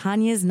 So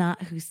Tanya's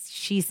not who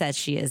she says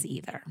she is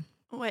either.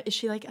 What, is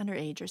she like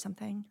underage or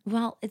something?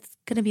 Well, it's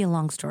going to be a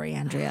long story,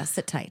 Andrea.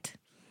 Sit tight.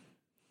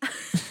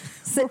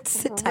 sit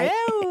tight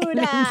Rude. and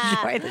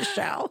enjoy the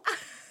show.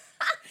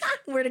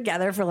 We're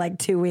together for like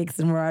 2 weeks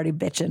and we're already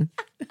bitching.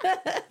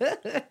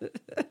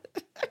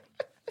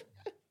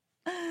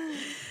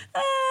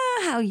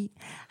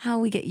 How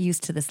we get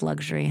used to this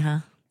luxury, huh?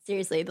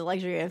 Seriously, the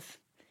luxury of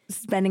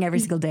spending every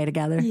single day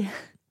together. Yeah.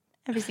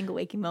 Every single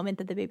waking moment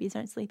that the babies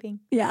aren't sleeping.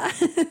 Yeah.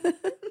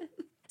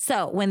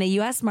 So when the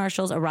U.S.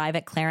 Marshals arrive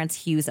at Clarence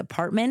Hughes'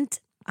 apartment,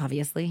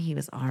 obviously he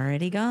was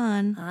already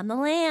gone. On the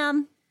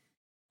lam.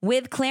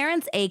 With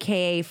Clarence,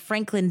 a.k.a.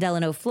 Franklin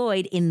Delano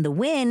Floyd, in the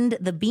wind,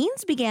 the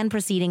Beans began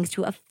proceedings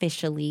to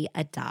officially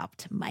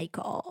adopt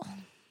Michael.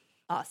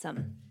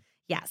 Awesome.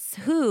 Yes,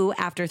 who,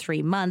 after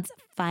 3 months,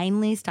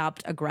 finally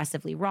stopped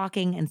aggressively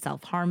rocking and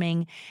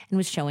self-harming and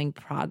was showing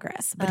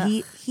progress. But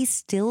he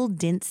still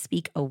didn't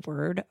speak a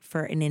word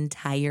for an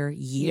entire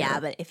year. Yeah,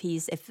 but if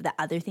the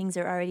other things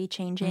are already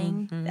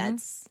changing,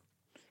 that's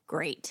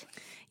great.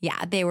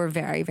 Yeah, they were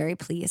very, very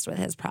pleased with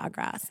his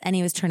progress, and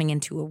he was turning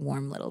into a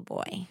warm little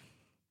boy.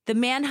 The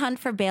manhunt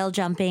for bail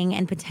jumping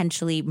and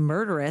potentially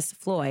murderous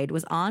Floyd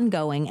was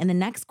ongoing, and the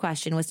next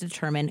question was to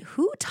determine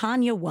who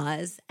Tanya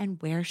was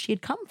and where she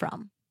had come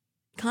from.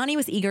 Connie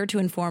was eager to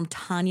inform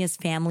Tanya's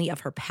family of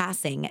her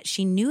passing.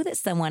 She knew that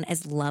someone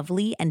as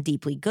lovely and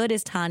deeply good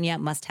as Tanya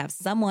must have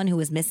someone who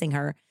was missing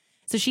her,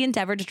 so she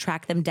endeavored to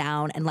track them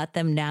down and let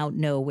them now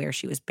know where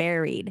she was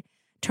buried.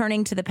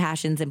 Turning to the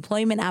Passions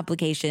employment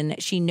application,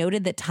 she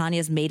noted that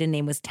Tanya's maiden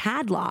name was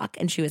Tadlock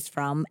and she was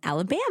from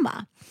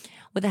Alabama.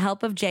 With the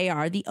help of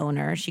JR, the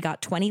owner, she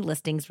got 20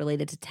 listings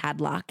related to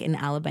Tadlock in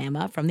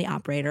Alabama from the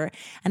operator,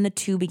 and the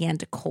two began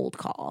to cold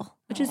call,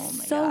 which is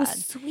so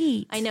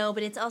sweet. I know,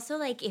 but it's also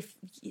like if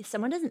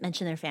someone doesn't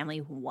mention their family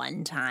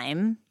one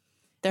time,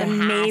 there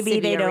then has maybe to be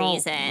they a don't.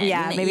 reason.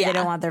 Yeah, maybe they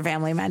don't want their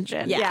family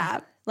mentioned.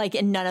 Yeah. Like,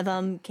 and none of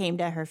them came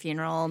to her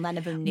funeral. None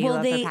of them knew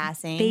of her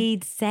passing.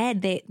 They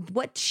said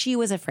what she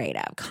was afraid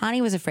of.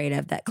 Connie was afraid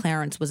of that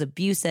Clarence was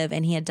abusive,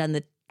 and he had done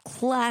the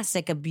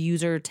classic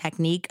abuser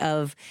technique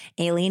of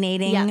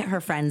alienating her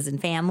friends and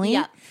family.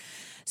 Yeah.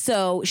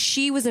 So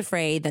she was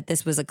afraid that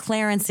this was a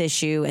Clarence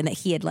issue and that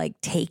he had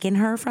like taken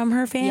her from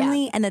her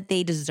family and that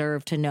they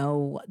deserved to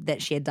know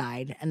that she had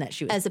died and that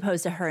she was. As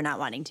opposed to her not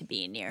wanting to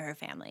be near her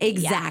family.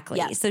 Exactly.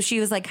 Yeah. So she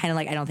was like, kind of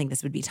like, I don't think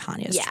this would be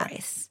Tanya's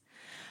choice.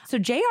 So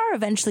JR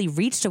eventually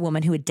reached a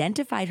woman who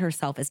identified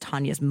herself as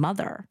Tanya's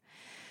mother.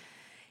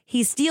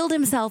 He steeled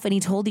himself and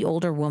he told the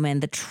older woman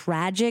the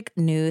tragic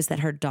news that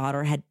her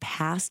daughter had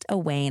passed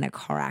away in a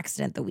car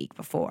accident the week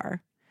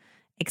before.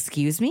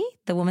 Excuse me,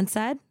 the woman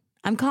said.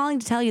 I'm calling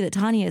to tell you that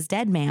Tanya is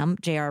dead, ma'am,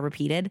 JR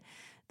repeated.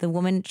 The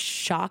woman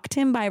shocked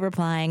him by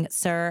replying,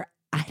 Sir,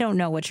 I don't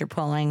know what you're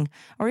pulling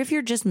or if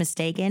you're just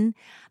mistaken,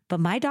 but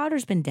my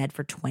daughter's been dead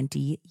for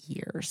 20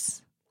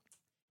 years.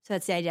 So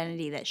that's the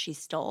identity that she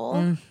stole?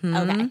 Mm-hmm.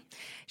 Okay.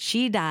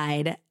 She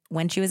died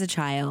when she was a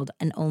child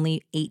and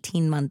only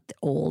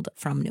 18-month-old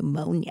from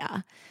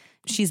pneumonia.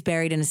 She's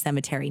buried in a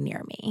cemetery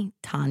near me,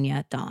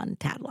 Tanya Dawn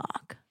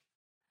Tadlock.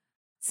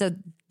 So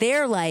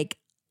they're like,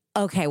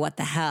 okay, what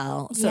the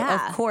hell? So,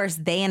 of course,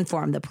 they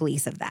informed the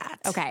police of that.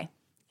 Okay.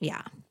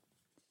 Yeah.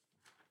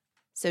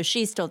 So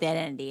she stole the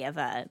identity of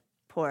a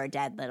poor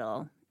dead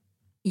little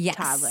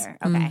toddler.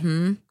 Okay.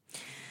 Mm-hmm.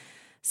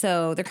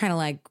 So they're kind of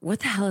like, what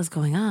the hell is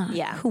going on?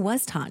 Yeah. Who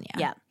was Tanya?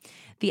 Yeah.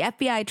 The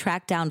FBI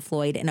tracked down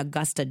Floyd in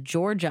Augusta,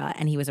 Georgia,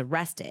 and he was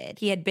arrested.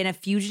 He had been a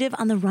fugitive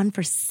on the run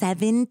for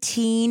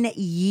 17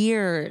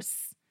 years.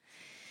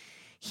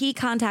 He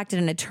contacted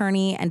an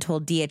attorney and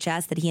told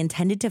DHS that he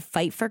intended to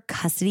fight for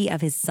custody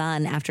of his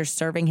son after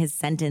serving his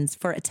sentence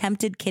for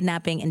attempted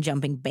kidnapping and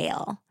jumping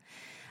bail.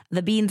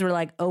 The Beans were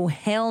like, oh,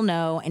 hell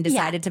no, and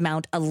decided to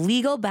mount a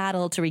legal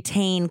battle to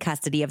retain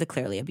custody of the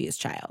clearly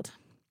abused child.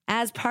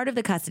 As part of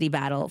the custody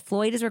battle,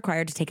 Floyd is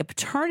required to take a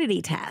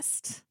paternity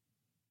test.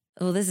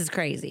 Well, this is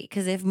crazy,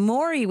 because if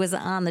Maury was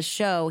on the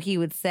show, he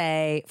would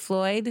say,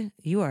 Floyd,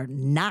 you are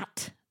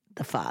not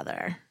the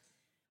father.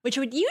 Which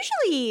would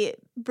usually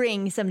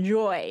bring some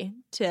joy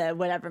to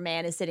whatever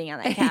man is sitting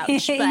on that couch.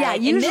 But yeah,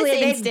 usually they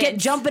get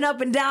instance, jumping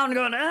up and down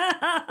going,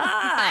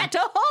 I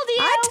told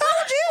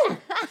you.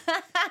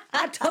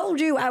 I told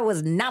you I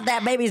was not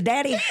that baby's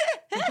daddy.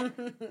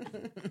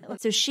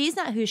 So she's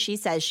not who she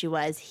says she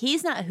was.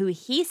 He's not who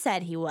he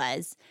said he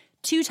was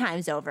 2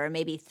 times over,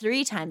 maybe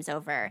 3 times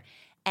over.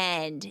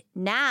 And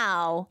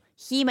now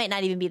he might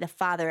not even be the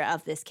father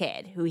of this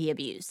kid who he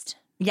abused.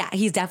 Yeah,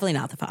 he's definitely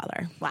not the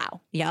father.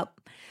 Wow. Yep.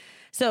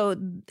 So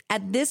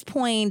at this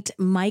point,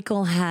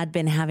 Michael had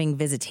been having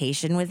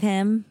visitation with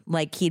him.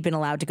 Like he'd been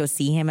allowed to go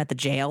see him at the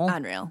jail.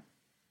 Unreal.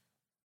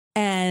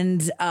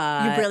 And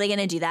you're really going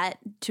to do that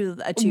to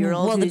a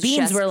 2-year-old? Well, the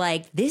Beans were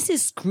like, this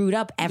is screwed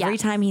up. Every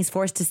time he's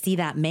forced to see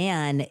that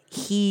man,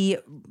 he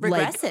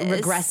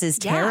regresses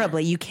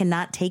terribly. You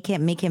cannot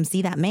make him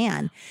see that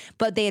man.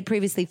 But they had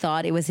previously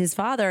thought it was his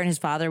father, and his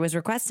father was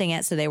requesting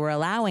it, so they were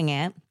allowing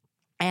it.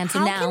 And so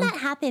How now, can that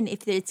happen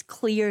if it's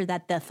clear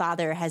that the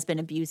father has been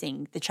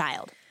abusing the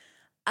child?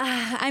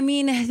 I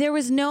mean, there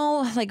was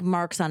no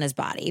marks on his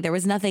body. There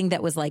was nothing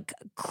that was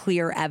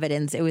clear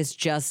evidence. It was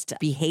just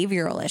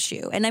behavioral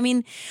issue. And I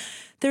mean,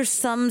 there's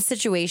some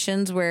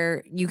situations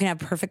where you can have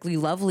perfectly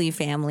lovely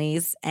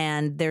families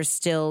and there's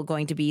still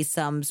going to be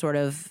some sort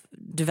of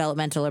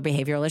developmental or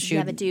behavioral issue.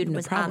 Yeah, but dude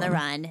was on the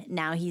run.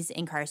 Now he's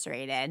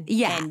incarcerated.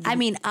 Yeah. I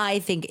mean, I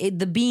think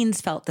the Beans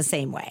felt the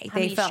same way.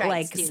 They felt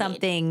like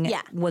something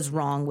was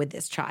wrong with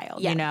this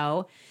child, you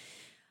know?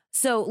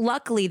 So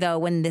luckily, though,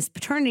 when this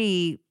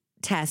paternity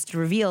test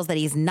reveals that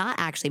he's not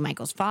actually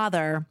Michael's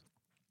father,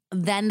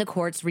 then the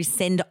courts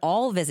rescind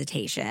all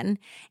visitation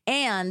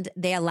and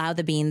they allow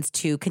the Beans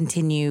to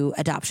continue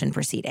adoption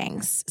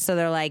proceedings. So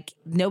they're like,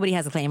 nobody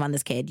has a claim on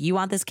this kid. You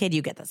want this kid,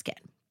 you get this kid.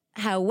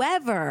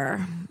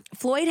 However,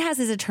 Floyd has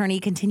his attorney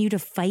continue to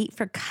fight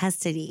for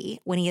custody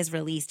when he is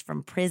released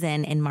from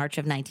prison in March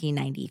of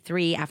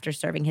 1993 after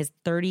serving his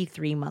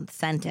 33-month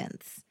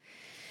sentence.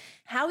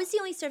 How is he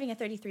only serving a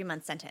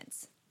 33-month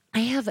sentence? I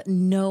have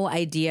no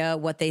idea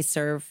what they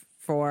serve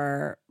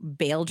for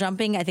bail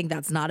jumping. I think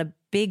that's not a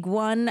big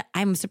one.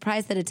 I'm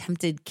surprised that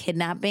attempted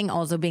kidnapping,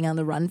 also being on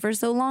the run for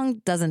so long,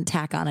 doesn't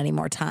tack on any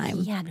more time.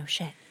 Yeah, no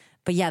shit.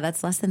 But yeah,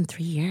 that's less than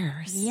 3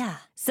 years. Yeah.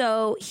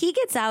 So he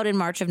gets out in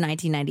March of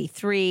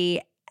 1993.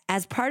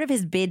 As part of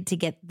his bid to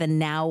get the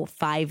now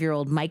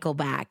 5-year-old Michael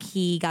back,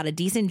 he got a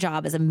decent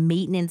job as a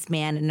maintenance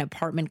man in an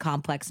apartment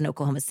complex in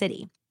Oklahoma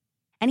City.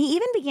 And he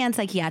even began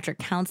psychiatric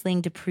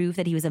counseling to prove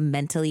that he was a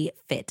mentally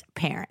fit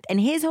parent.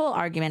 And his whole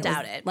argument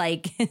was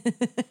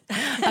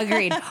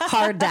agreed,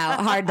 hard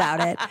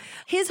doubt it.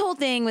 His whole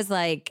thing was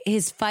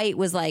his fight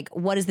was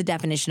what is the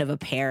definition of a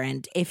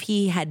parent? If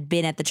he had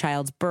been at the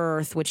child's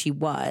birth, which he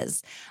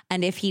was,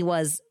 and if he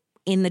was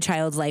in the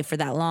child's life for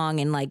that long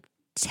and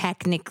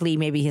technically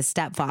maybe his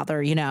stepfather,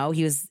 he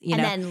was, and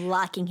then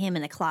locking him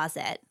in a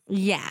closet.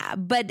 Yeah.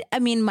 But I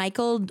mean,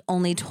 Michael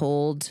only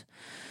told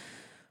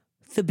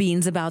the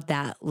Beans about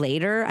that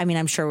later. I mean,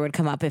 I'm sure it would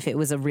come up if it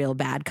was a real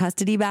bad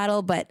custody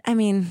battle, but I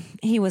mean,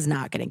 he was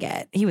not going to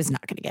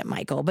get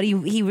Michael, but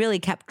he really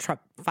kept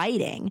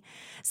fighting.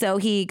 So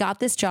he got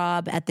this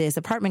job at this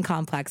apartment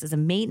complex as a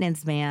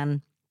maintenance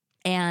man,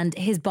 and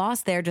his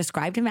boss there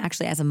described him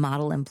actually as a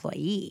model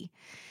employee.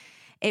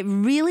 It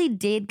really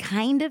did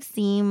kind of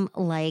seem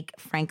like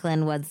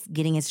Franklin was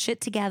getting his shit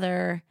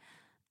together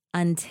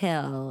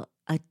until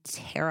a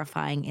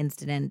terrifying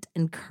incident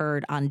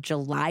occurred on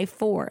July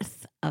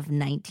 4th of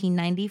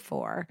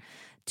 1994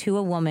 to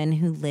a woman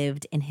who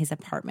lived in his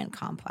apartment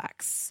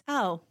complex.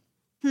 Oh.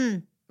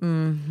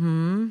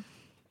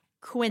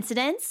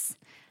 Coincidence?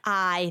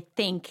 I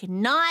think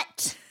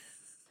not.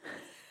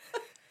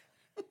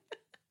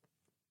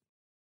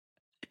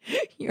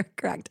 You're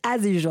correct.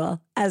 As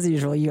usual. As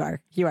usual, you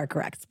are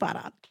correct. Spot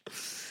on.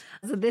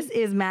 So this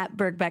is Matt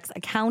Bergbeck's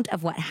account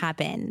of what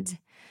happened.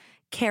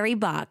 Carrie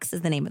Box is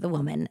the name of the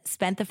woman,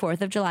 spent the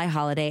 4th of July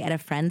holiday at a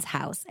friend's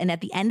house, and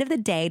at the end of the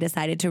day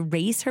decided to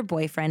race her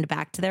boyfriend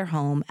back to their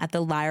home at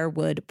the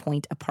Lyrewood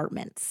Point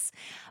Apartments.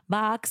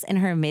 Box, in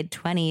her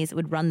mid-20s,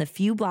 would run the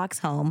few blocks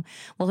home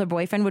while her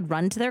boyfriend would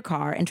run to their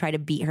car and try to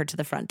beat her to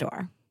the front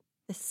door.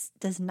 This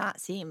does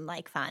not seem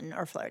like fun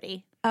or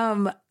flirty.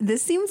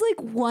 This seems like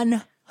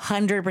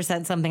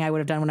 100% something I would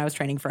have done when I was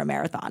training for a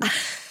marathon.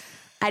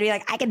 I'd be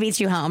like, I can beat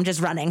you home just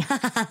running.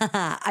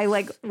 I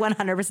like 100%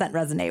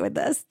 resonate with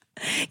this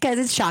because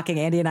it's shocking.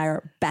 Andy and I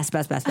are best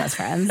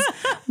friends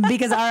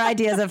because our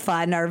ideas of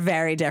fun are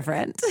very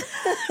different.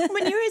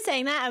 When you were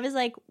saying that, I was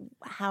like,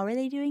 how are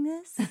they doing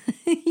this?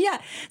 Yeah.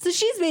 So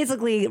she's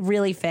basically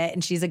really fit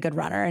and she's a good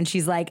runner. And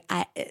she's like,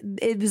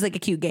 it was like a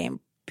cute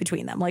game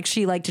between them. Like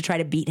she liked to try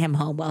to beat him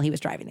home while he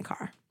was driving the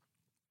car.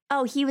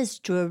 Oh, he was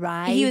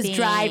driving. He was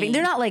driving.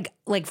 They're not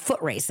like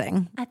foot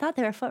racing. I thought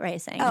they were foot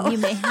racing. Oh.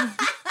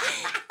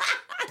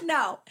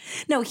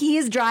 No, he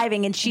is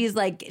driving and she's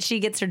like, she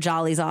gets her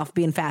jollies off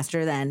being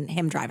faster than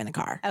him driving the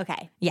car.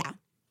 Okay. Yeah.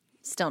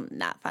 Still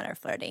not fun or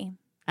flirty.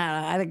 I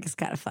don't know. I think it's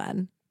kind of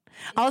fun.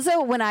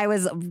 Also, when I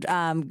was,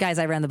 guys,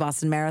 I ran the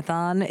Boston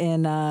Marathon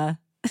in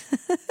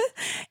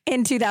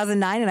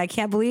 2009, and I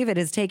can't believe it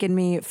has taken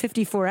me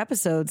 54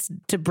 episodes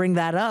to bring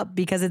that up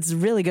because it's a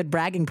really good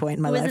bragging point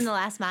in my life. Who was in the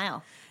last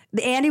mile?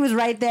 Andy was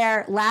right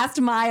there, last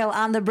mile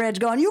on the bridge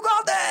going, you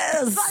got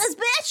this! Got this,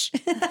 bitch!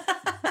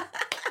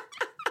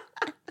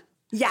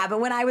 Yeah, but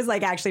when I was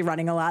like actually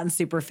running a lot and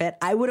super fit,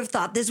 I would have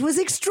thought this was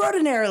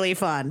extraordinarily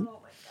fun. Oh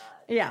my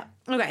God. Yeah.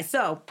 Okay,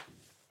 so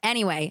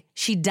anyway,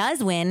 she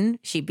does win.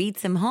 She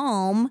beats him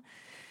home.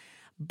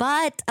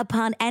 But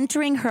upon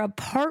entering her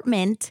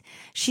apartment,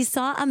 she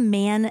saw a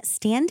man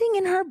standing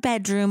in her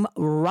bedroom,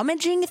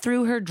 rummaging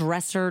through her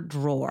dresser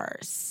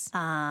drawers.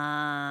 What?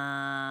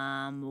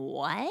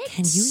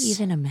 Can you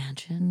even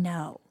imagine?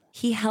 No.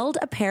 He held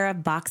a pair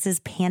of Box's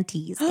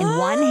panties in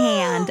one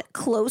hand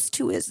close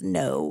to his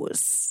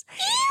nose.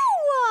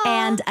 Ew!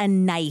 And a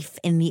knife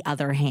in the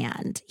other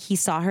hand. He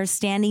saw her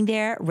standing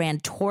there, ran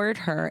toward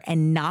her,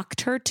 and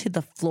knocked her to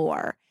the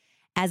floor.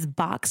 As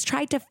Box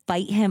tried to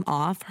fight him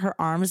off, her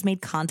arms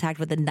made contact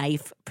with the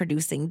knife,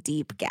 producing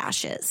deep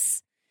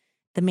gashes.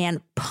 The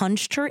man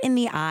punched her in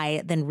the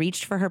eye, then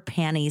reached for her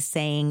panties,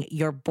 saying,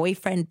 "Your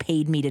boyfriend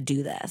paid me to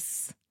do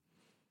this."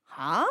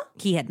 Huh?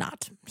 He had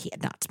not.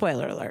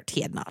 Spoiler alert,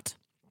 he had not.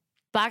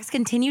 Box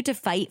continued to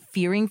fight,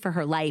 fearing for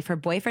her life. Her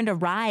boyfriend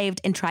arrived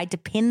and tried to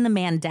pin the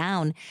man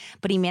down,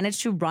 but he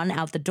managed to run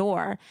out the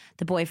door.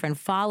 The boyfriend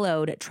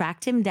followed,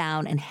 tracked him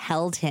down, and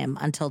held him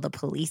until the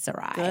police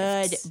arrived.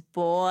 Good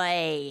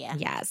boy.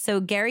 Yeah,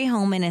 so Gary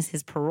Holman is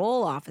his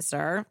parole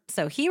officer.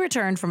 So he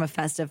returned from a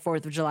festive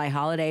 4th of July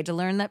holiday to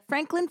learn that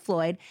Franklin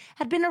Floyd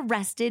had been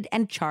arrested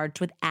and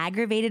charged with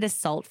aggravated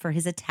assault for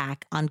his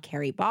attack on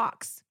Carrie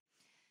Box.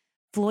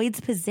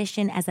 Floyd's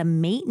position as a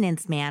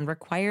maintenance man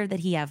required that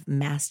he have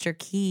master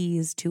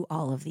keys to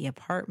all of the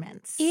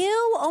apartments.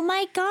 Ew, oh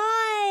my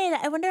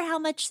God. I wonder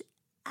how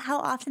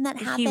often that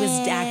happens. He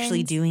was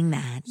actually doing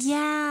that.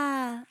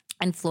 Yeah.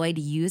 And Floyd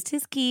used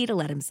his key to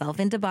let himself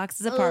into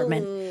Box's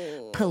apartment.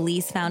 Ooh.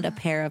 Police found a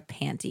pair of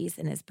panties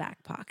in his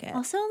back pocket.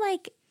 Also,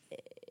 like,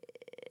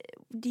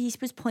 he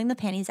was pulling the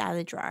panties out of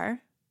the drawer.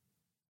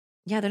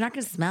 Yeah, they're not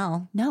going to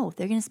smell. No,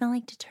 they're going to smell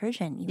like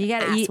detergent. You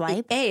got to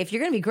wipe. Hey, if you're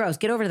going to be gross,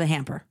 get over to the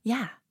hamper.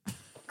 Yeah.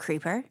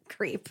 Creeper.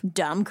 Creep.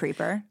 Dumb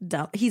creeper.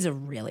 Dumb. He's a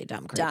really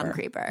dumb creeper. Dumb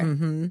creeper.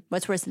 Mm-hmm.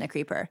 What's worse than a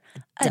creeper?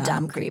 A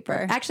dumb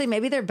creeper. Actually,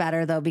 maybe they're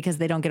better, though, because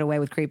they don't get away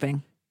with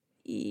creeping.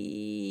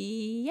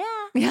 Yeah.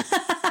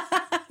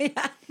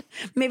 Yeah.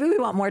 Maybe we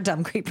want more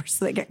dumb creepers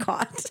so they get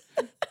caught.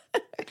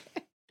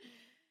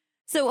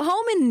 So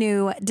Holman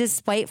knew,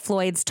 despite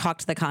Floyd's talk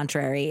to the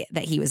contrary,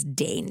 that he was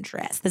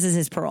dangerous. This is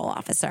his parole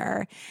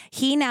officer.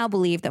 He now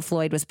believed that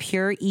Floyd was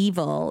pure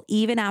evil,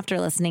 even after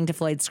listening to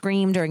Floyd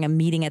scream during a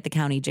meeting at the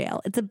county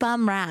jail. "It's a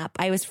bum rap.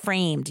 I was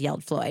framed,"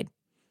 yelled Floyd.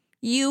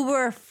 You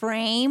were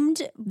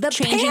framed?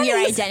 Changing your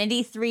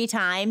identity 3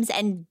 times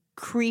and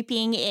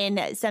creeping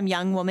in some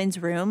young woman's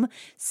room,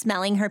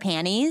 smelling her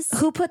panties?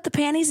 Who put the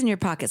panties in your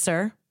pocket,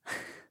 sir?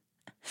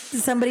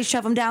 Did somebody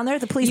shove them down there?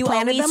 The police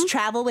planted them? You always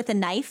travel with a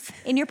knife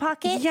in your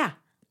pocket? Yeah.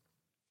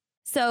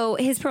 So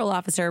his parole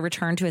officer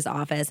returned to his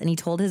office and he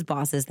told his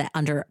bosses that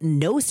under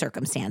no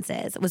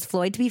circumstances was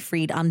Floyd to be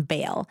freed on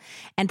bail,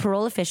 and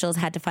parole officials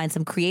had to find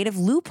some creative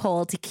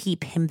loophole to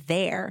keep him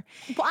there.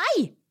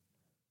 Why?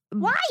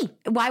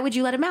 Why would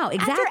you let him out?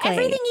 Exactly. After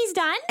everything he's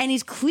done? And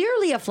he's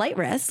clearly a flight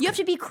risk. You have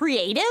to be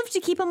creative to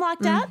keep him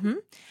locked up?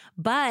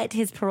 But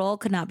his parole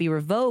could not be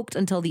revoked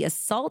until the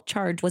assault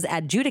charge was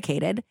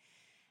adjudicated.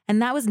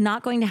 And that was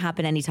not going to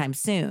happen anytime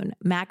soon.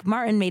 Mac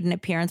Martin made an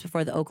appearance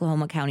before the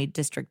Oklahoma County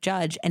District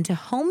Judge, and to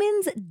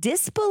Holman's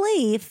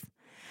disbelief,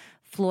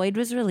 Floyd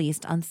was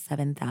released on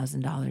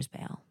 $7,000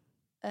 bail.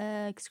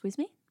 Excuse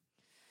me?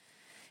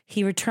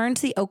 He returned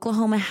to the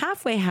Oklahoma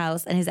halfway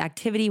house and his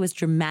activity was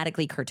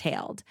dramatically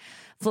curtailed.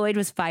 Floyd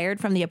was fired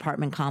from the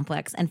apartment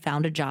complex and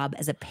found a job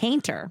as a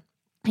painter.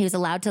 He was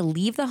allowed to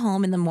leave the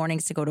home in the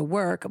mornings to go to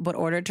work, but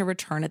ordered to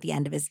return at the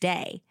end of his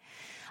day.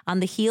 On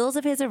the heels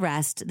of his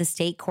arrest, the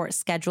state court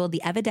scheduled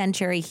the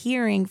evidentiary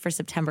hearing for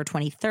September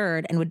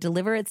 23rd and would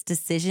deliver its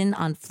decision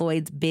on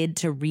Floyd's bid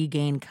to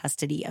regain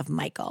custody of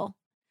Michael.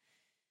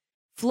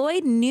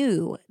 Floyd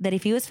knew that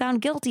if he was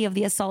found guilty of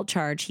the assault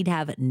charge, he'd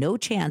have no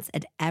chance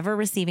at ever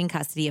receiving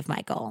custody of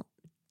Michael.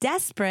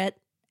 Desperate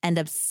and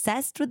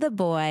obsessed with the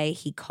boy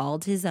he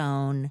called his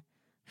own,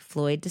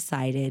 Floyd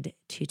decided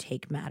to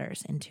take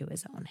matters into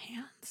his own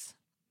hands.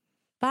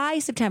 By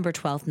September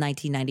 12th,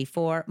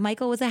 1994,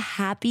 Michael was a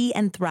happy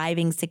and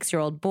thriving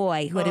 6-year-old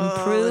boy who had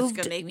improved. It's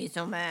going to make me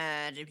so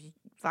mad if he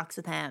fucks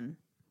with him.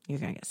 You're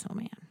going to get so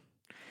mad.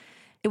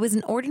 It was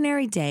an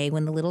ordinary day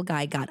when the little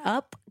guy got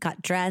up,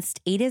 got dressed,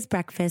 ate his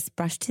breakfast,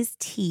 brushed his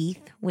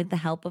teeth with the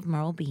help of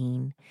Merle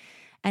Bean,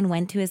 and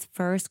went to his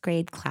first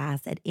grade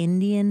class at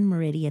Indian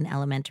Meridian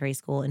Elementary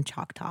School in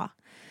Choctaw.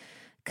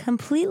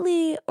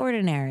 Completely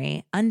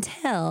ordinary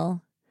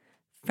until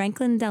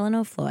Franklin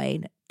Delano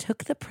Floyd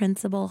took the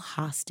principal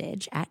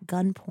hostage at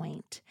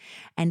gunpoint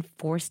and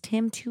forced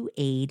him to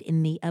aid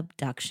in the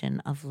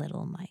abduction of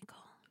little Michael.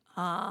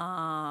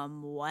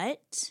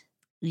 What?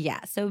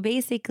 Yeah, so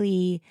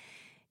basically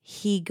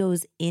he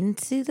goes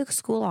into the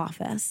school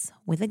office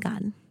with a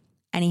gun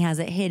and he has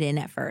it hidden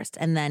at first.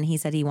 And then he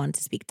said he wanted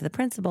to speak to the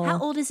principal. How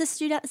old is this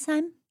dude at this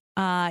time?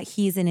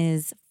 He's in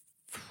his,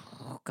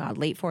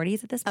 late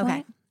 40s at this point.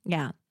 Okay.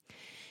 Yeah.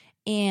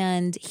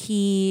 And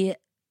he,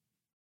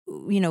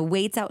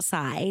 waits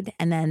outside.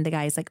 And then the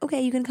guy's like,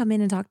 okay, you can come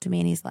in and talk to me.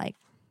 And he's like,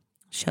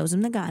 shows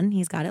him the gun.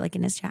 He's got it like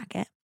in his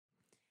jacket.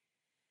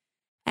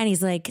 And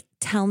he's like,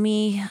 tell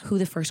me who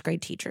the first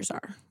grade teachers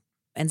are.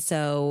 And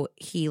so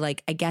he I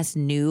guess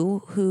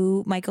knew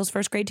who Michael's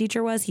first grade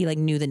teacher was. He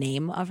knew the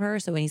name of her.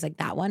 So when he's like,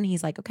 that one,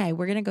 he's like, okay,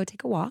 we're going to go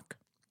take a walk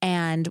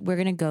and we're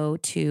going to go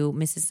to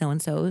Mrs.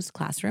 So-and-so's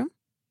classroom.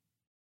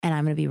 And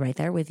I'm going to be right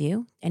there with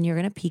you. And you're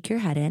going to peek your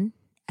head in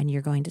and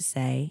you're going to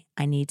say,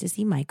 I need to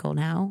see Michael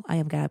now. I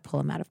am going to pull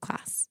him out of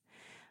class.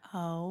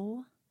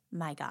 Oh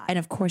my God. And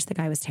of course the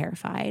guy was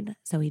terrified.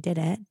 So he did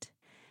it.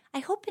 I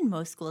hope in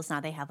most schools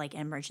now they have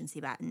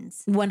emergency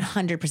buttons.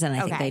 100%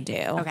 I think they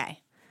do. Okay.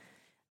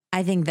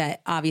 I think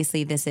that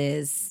obviously this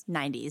is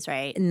 90s,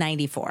 right?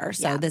 94.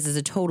 So this is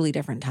a totally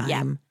different time.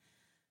 Yeah.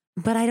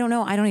 But I don't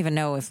know. I don't even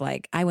know if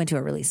I went to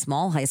a really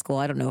small high school.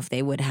 I don't know if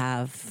they would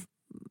have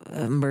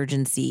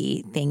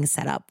emergency things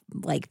set up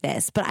like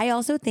this. But I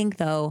also think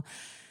though,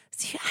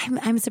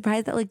 I'm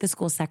surprised that the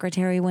school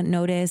secretary wouldn't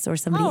notice or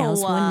somebody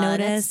else wouldn't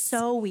notice. That's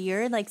so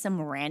weird.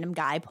 Some random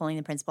guy pulling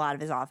the principal out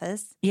of his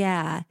office.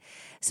 Yeah.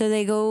 So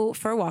they go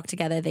for a walk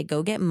together. They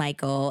go get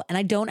Michael. And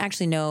I don't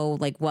actually know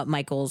what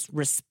Michael's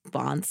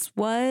response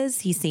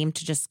was. He seemed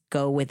to just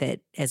go with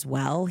it as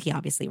well. He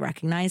obviously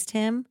recognized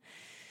him.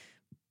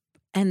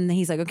 And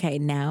he's like, okay,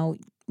 now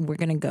we're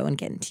going to go and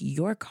get into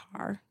your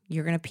car.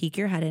 You're going to peek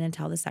your head in and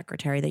tell the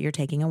secretary that you're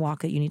taking a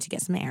walk, that you need to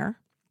get some air.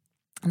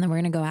 And then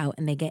we're going to go out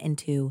and they get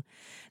into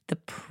the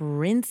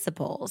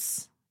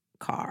principal's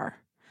car.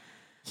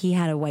 He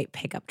had a white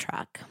pickup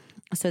truck.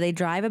 So they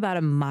drive about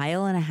 1.5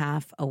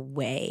 miles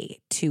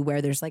away to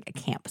where there's a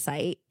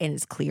campsite, and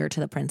it's clear to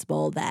the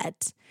principal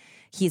that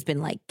he's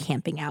been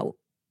camping out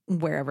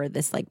wherever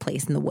this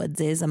place in the woods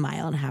is, 1.5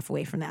 miles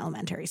away from the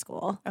elementary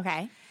school.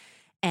 Okay.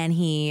 And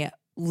he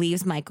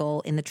leaves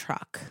Michael in the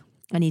truck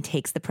and he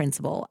takes the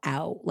principal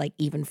out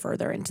even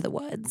further into the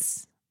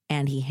woods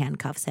and he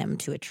handcuffs him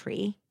to a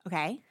tree.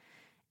 Okay.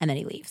 And then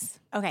he leaves.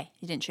 Okay.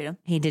 He didn't shoot him?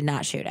 He did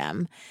not shoot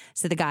him.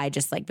 So the guy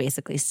just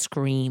basically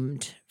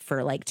screamed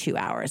for 2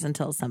 hours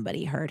until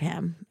somebody heard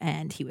him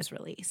and he was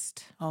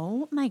released.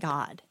 Oh my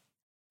God.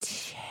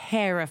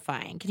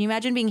 Terrifying. Can you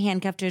imagine being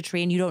handcuffed to a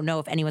tree and you don't know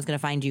if anyone's going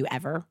to find you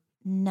ever?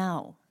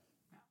 No.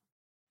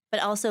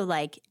 But also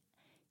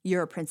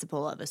you're a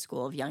principal of a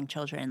school of young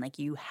children.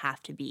 You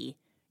have to be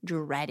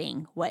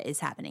dreading what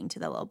is happening to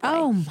the little boy.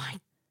 Oh my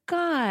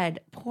God.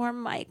 Poor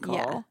Michael.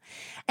 Yeah.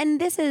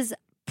 And this is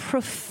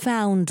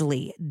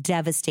profoundly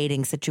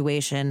devastating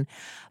situation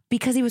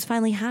because he was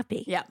finally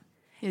happy. Yeah.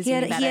 He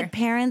had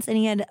parents and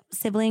he had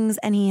siblings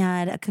and he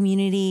had a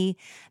community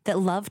that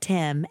loved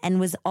him and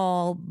was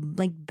all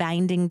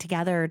binding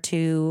together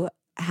to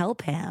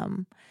help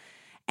him.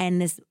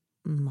 And this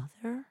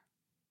motherfucker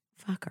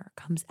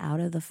comes out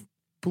of the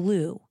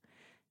blue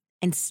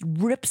and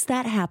rips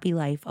that happy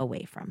life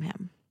away from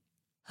him.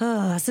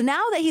 So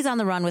now that he's on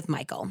the run with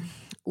Michael,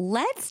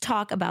 let's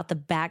talk about the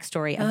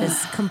backstory of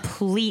this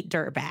complete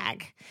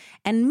dirtbag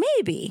and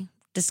maybe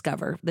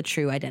discover the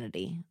true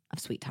identity of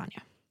Sweet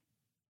Tanya.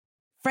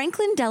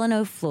 Franklin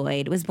Delano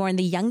Floyd was born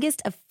the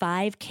youngest of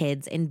 5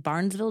 kids in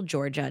Barnesville,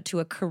 Georgia, to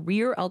a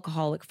career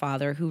alcoholic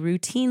father who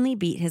routinely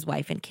beat his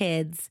wife and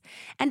kids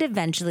and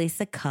eventually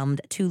succumbed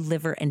to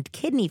liver and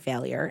kidney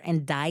failure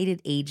and died at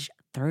age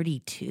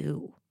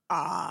 32.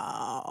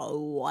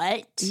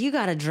 What? You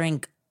got to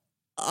drink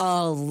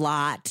a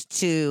lot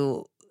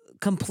to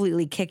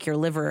completely kick your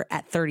liver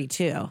at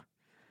 32.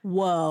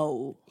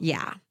 Whoa.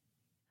 Yeah.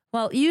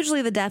 Well,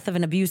 usually the death of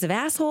an abusive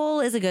asshole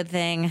is a good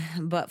thing,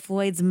 but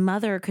Floyd's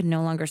mother could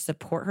no longer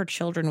support her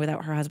children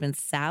without her husband's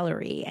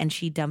salary, and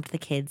she dumped the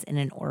kids in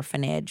an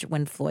orphanage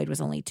when Floyd was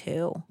only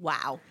 2.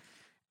 Wow.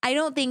 I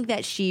don't think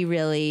that she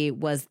really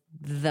was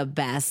the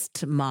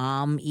best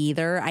mom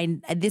either.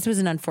 This was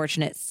an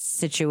unfortunate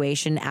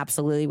situation,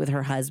 absolutely, with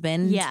her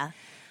husband. Yeah.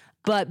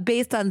 But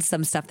based on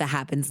some stuff that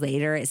happens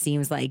later, it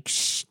seems like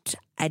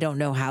I don't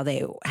know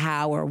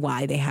how or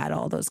why they had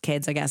all those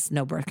kids. I guess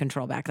no birth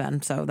control back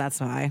then, so that's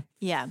why.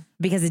 Yeah.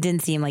 Because it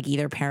didn't seem like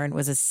either parent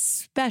was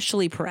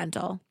especially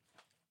parental.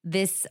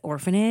 This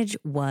orphanage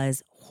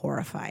was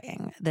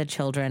horrifying. The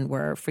children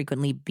were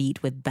frequently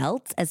beat with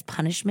belts as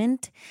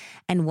punishment.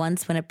 And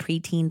once when a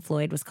preteen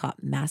Floyd was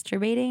caught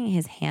masturbating,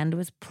 his hand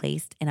was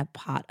placed in a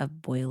pot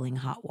of boiling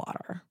hot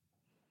water.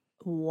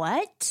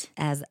 What?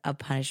 As a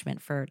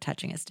punishment for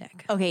touching a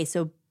stick. Okay,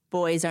 so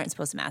boys aren't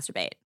supposed to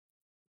masturbate.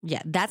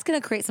 Yeah, that's going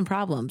to create some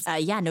problems.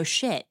 Yeah, no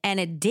shit. And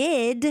it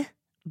did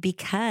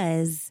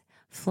because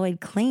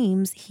Floyd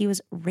claims he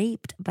was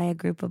raped by a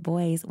group of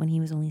boys when he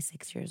was only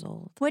 6 years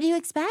old. What do you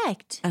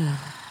expect?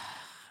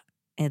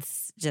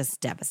 It's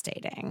just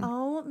devastating.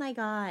 Oh my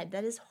God,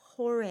 that is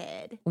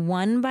horrid.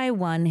 One by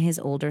one, his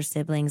older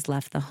siblings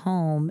left the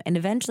home, and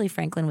eventually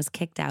Franklin was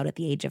kicked out at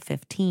the age of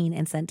 15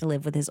 and sent to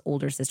live with his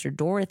older sister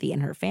Dorothy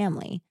and her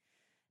family.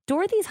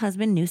 Dorothy's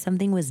husband knew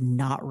something was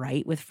not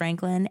right with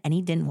Franklin, and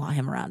he didn't want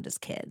him around his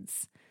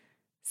kids.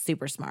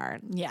 Super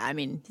smart. Yeah, I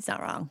mean, he's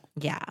not wrong.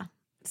 Yeah.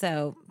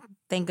 So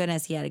thank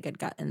goodness he had a good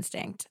gut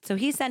instinct. So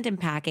he sent him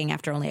packing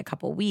after only a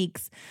couple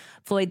weeks.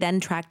 Floyd then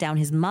tracked down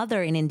his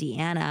mother in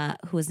Indiana,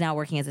 who was now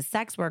working as a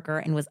sex worker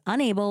and was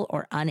unable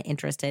or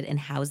uninterested in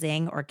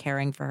housing or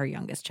caring for her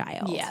youngest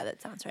child. Yeah,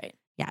 that sounds right.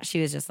 Yeah,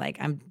 she was just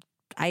like,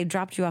 I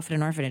dropped you off at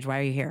an orphanage. Why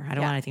are you here? I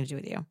don't want anything to do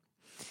with you.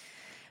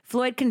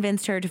 Floyd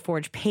convinced her to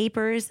forge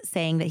papers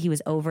saying that he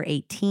was over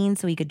 18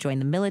 so he could join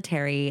the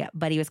military,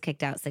 but he was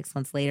kicked out 6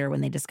 months later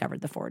when they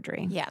discovered the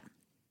forgery. Yeah.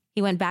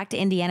 He went back to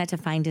Indiana to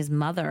find his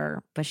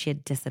mother, but she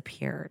had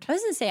disappeared. I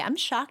was going to say, I'm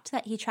shocked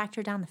that he tracked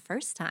her down the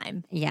first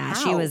time. Yeah,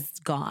 she was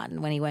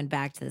gone when he went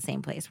back to the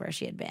same place where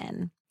she had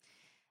been.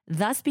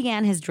 Thus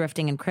began his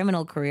drifting and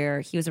criminal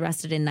career. He was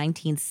arrested in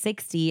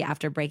 1960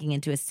 after breaking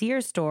into a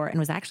Sears store and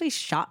was actually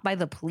shot by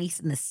the police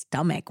in the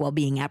stomach while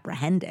being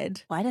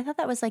apprehended. Why? I thought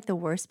that was like the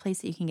worst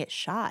place that you can get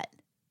shot.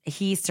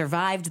 He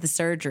survived the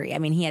surgery. I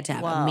mean, he had to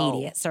have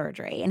immediate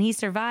surgery, and he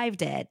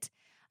survived it.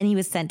 And he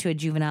was sent to a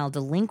juvenile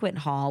delinquent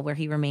hall where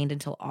he remained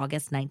until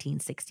August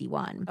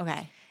 1961.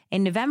 Okay.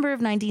 In November of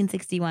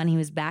 1961, he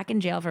was back in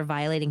jail for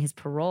violating his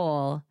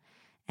parole.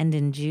 And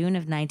in June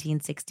of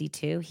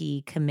 1962,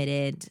 he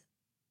committed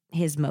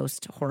his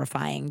most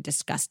horrifying,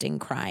 disgusting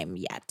crime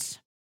yet.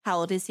 How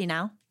old is he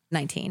now?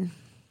 19.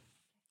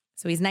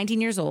 So he's 19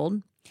 years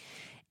old.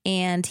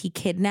 And he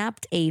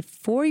kidnapped a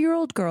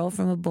 4-year-old girl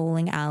from a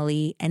bowling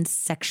alley and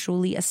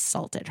sexually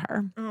assaulted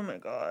her. Oh, my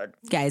God.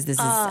 Guys, this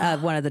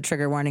is one of the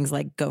trigger warnings.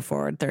 Like, go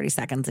forward 30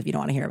 seconds if you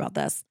don't want to hear about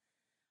this.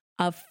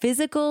 A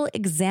physical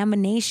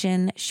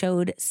examination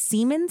showed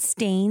semen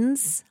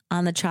stains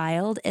on the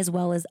child as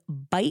well as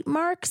bite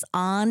marks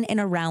on and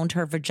around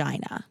her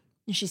vagina.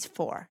 And she's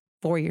 4.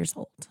 4 years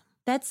old.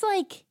 That's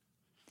like,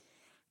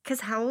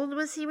 because how old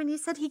was he when you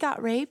said he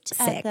got raped?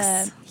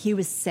 6. He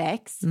was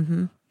 6?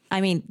 Mm-hmm. I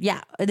mean,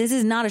 yeah, this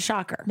is not a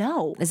shocker.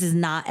 No. This is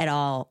not at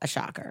all a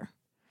shocker.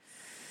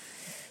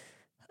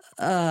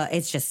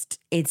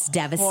 It's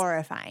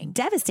horrifying.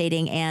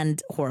 Devastating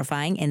and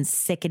horrifying and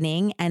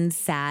sickening and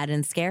sad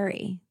and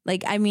scary.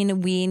 Like, I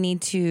mean, we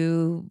need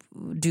to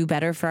do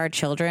better for our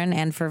children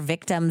and for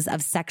victims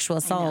of sexual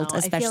assault,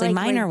 especially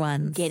minor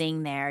ones.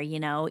 Getting there,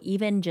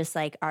 even just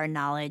like our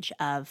knowledge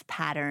of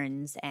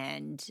patterns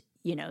and,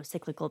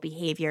 cyclical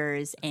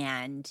behaviors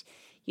and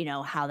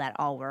how that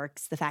all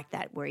works. The fact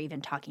that we're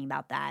even talking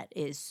about that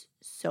is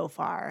so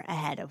far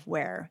ahead of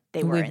where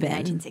they were in the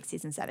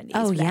 1960s and 70s.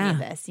 Oh, yeah. Any of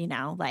this,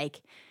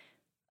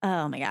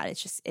 oh my God,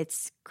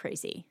 it's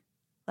crazy.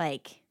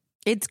 Like,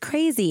 it's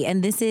crazy.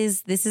 And this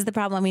is the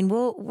problem. I mean,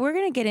 we're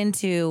going to get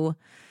into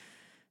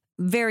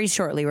very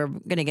shortly. We're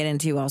going to get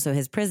into also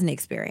his prison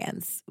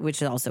experience,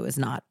 which also is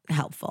not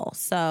helpful.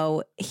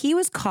 So he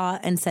was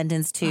caught and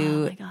sentenced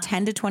to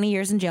 10 to 20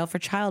 years in jail for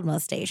child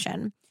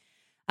molestation.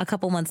 A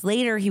couple months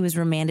later, he was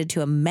remanded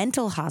to a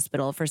mental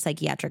hospital for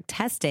psychiatric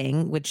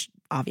testing, which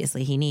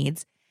obviously he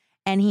needs.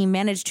 And he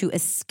managed to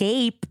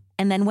escape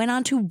and then went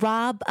on to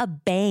rob a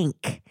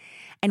bank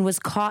and was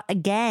caught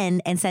again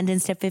and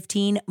sentenced to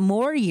 15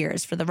 more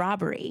years for the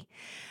robbery.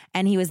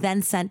 And he was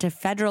then sent to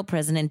federal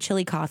prison in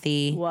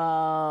Chillicothe,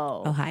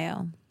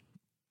 Ohio.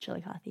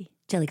 Chillicothe.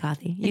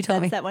 You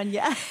told me that one,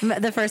 yeah.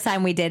 The first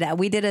time we did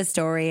a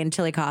story in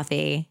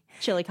Chillicothe.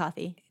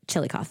 Chillicothe.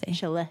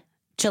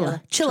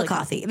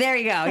 There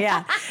you go.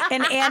 Yeah.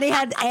 And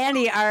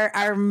Andy,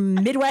 our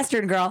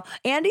Midwestern girl.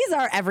 Andy's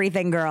our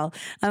everything girl.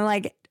 I'm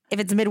like, if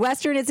it's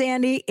Midwestern, it's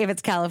Andy. If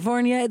it's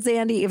California, it's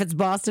Andy. If it's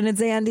Boston,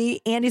 it's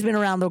Andy. Andy's been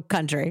around the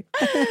country.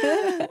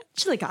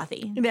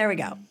 Chillicothe. There we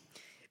go.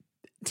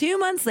 2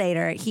 months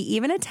later, he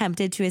even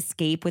attempted to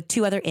escape with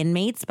 2 other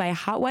inmates by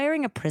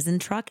hotwiring a prison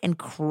truck and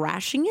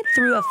crashing it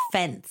through a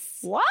fence.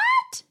 What?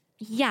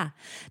 Yeah.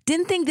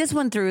 Didn't think this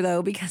one through,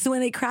 though, because when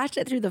they crashed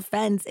it through the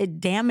fence,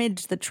 it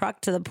damaged the truck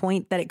to the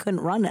point that it couldn't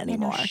run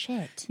anymore. No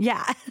shit.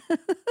 Yeah.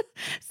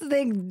 So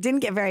they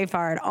didn't get very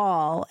far at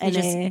all. And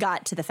they just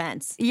got to the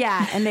fence.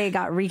 Yeah. And they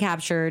got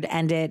recaptured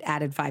and it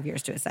added 5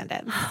 years to his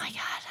sentence. Oh, my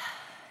God.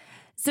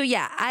 So,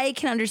 yeah, I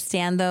can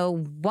understand,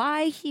 though,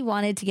 why he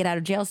wanted to get out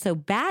of jail so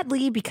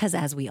badly, because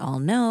as we all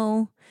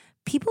know,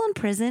 people in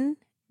prison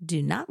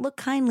do not look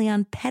kindly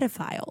on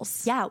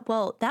pedophiles. Yeah,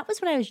 well, that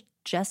was what I was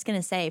just going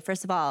to say.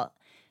 First of all,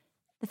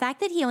 the fact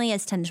that he only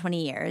has 10 to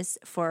 20 years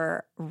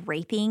for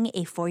raping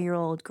a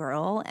 4-year-old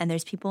girl and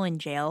there's people in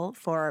jail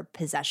for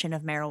possession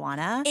of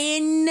marijuana.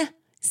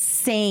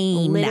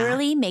 Insane.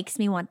 Literally makes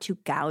me want to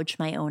gouge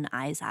my own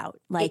eyes out.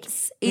 Like,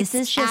 This is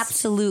is just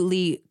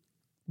absolutely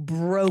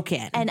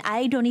broken. And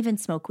I don't even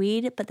smoke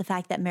weed, but the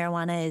fact that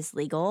marijuana is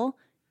legal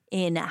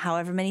in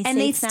however many states and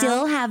they now,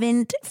 still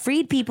haven't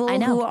freed people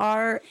who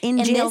are in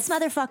and jail. this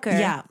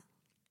motherfucker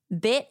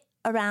bit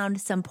around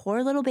some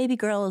poor little baby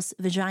girl's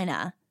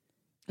vagina.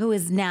 Who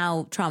is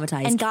now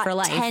traumatized and got for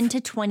life. 10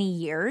 to 20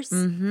 years.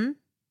 Mm-hmm.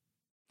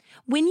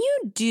 When you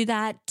do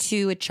that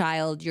to a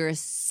child, you're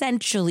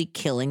essentially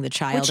killing the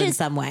child in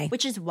some way.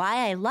 Which is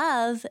why I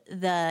love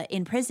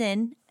in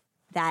prison,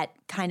 that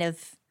kind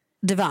of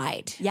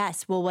divide.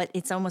 Yes. Well,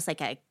 it's almost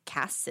like a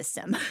caste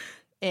system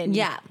in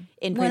prison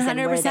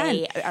 100%. where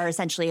they are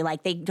essentially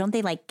like, they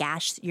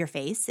gash your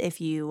face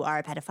if you are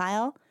a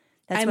pedophile.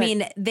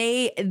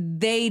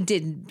 They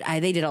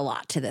did a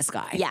lot to this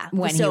guy. Yeah,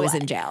 when he was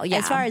in jail. Yeah,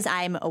 as far as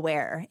I'm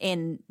aware,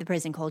 in the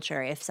prison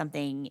culture,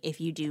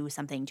 if you do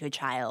something to a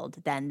child,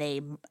 then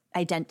they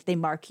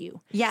mark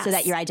you, so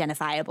that you're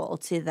identifiable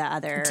to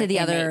the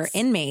other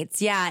inmates.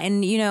 Yeah,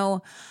 and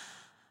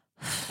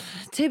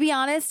to be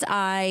honest,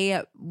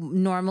 I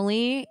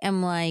normally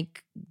am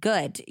like,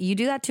 good, you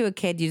do that to a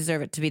kid, you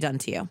deserve it to be done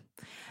to you.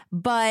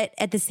 But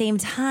at the same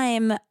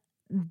time,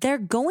 they're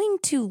going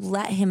to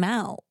let him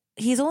out.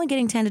 He's only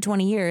getting 10 to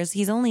 20 years.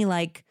 He's only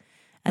like,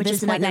 at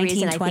this point, 19,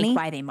 reason 20. I think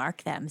why they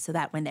mark them, so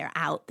that when they're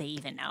out, they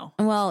even know.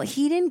 Well,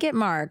 he didn't get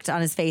marked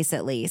on his face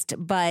at least,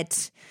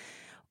 but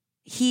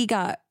he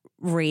got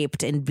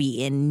raped and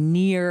beaten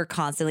near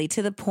constantly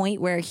to the point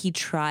where he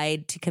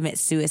tried to commit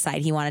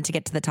suicide. He wanted to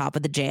get to the top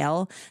of the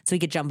jail so he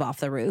could jump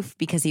off the roof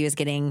because he was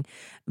getting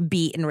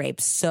beat and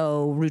raped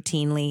so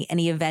routinely.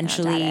 And he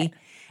eventually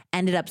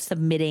ended up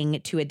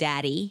submitting to a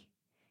daddy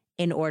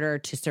in order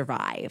to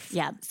survive.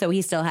 Yeah. So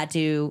he still had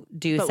to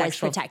do but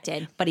sexual. Was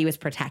protected. But he was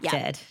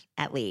protected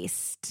at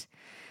least.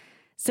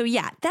 So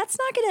yeah, that's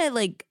not going to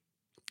like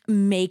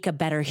make a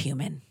better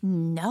human.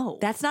 No.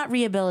 That's not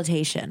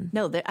rehabilitation.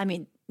 No, no.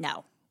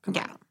 Come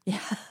on.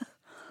 Yeah.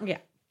 Yeah.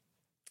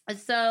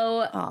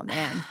 So. Oh,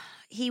 man.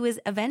 He was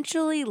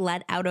eventually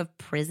let out of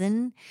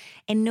prison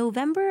in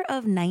November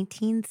of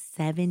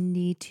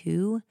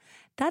 1972.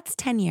 That's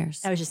 10 years.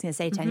 I was just going to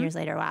say 10 years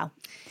later. Wow.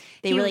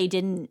 They really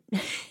didn't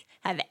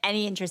have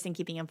any interest in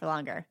keeping him for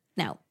longer.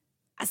 No.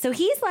 So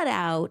he's let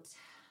out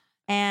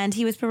and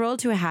he was paroled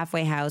to a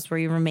halfway house where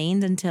he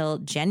remained until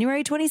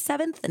January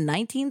 27th,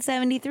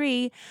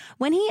 1973,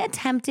 when he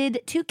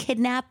attempted to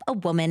kidnap a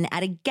woman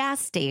at a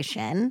gas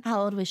station.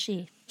 How old was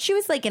she? She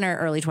was like in her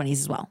early 20s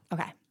as well.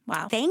 Okay.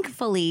 Wow.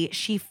 Thankfully,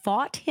 she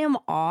fought him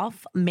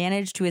off,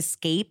 managed to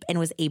escape, and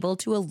was able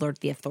to alert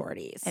the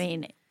authorities. I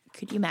mean,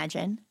 could you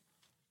imagine?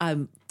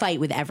 Fight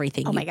with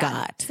everything you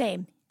got.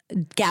 Same.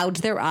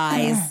 Gouge their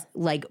eyes,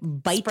 like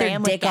bite Spray their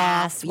them dick with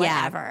gas, off.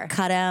 whatever. Yeah,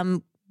 cut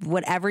them,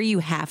 whatever you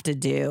have to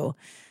do.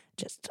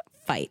 Just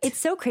fight. It's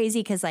so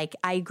crazy because like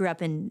I grew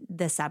up in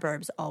the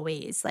suburbs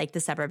always, like the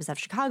suburbs of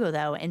Chicago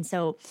though. And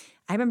so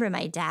I remember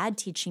my dad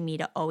teaching me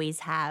to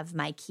always have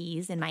my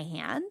keys in my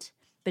hand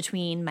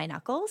between my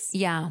knuckles.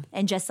 Yeah.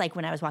 And just like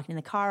when I was walking in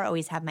the car,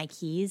 always have my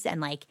keys. And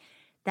like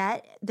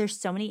that, there's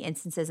so many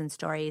instances and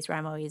stories where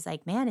I'm always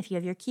like, man, if you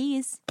have your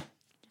keys,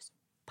 just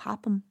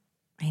pop them.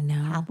 I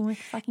know. Pop them with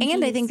fucking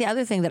And keys. I think the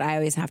other thing that I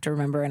always have to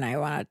remember, and I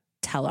want to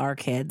tell our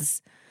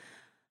kids,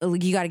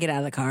 you got to get out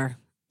of the car.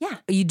 Yeah.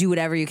 You do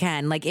whatever you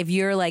can. Like if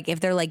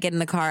they're like, get in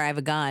the car, I have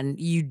a gun.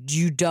 You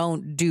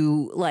don't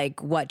do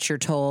like what you're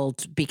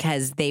told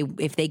because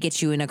if they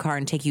get you in a car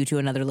and take you to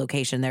another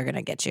location, they're going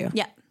to get you.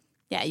 Yeah.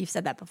 Yeah. You've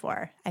said that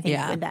before. I think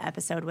in the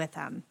episode with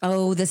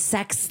the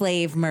sex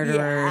slave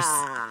murderers.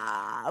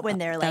 Yeah. When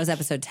they're like. That was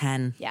episode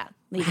 10. Yeah.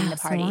 Leaving the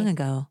party. So long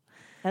ago.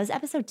 That was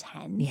episode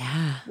 10?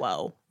 Yeah.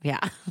 Whoa.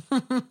 Yeah.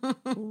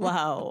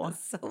 Whoa.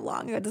 So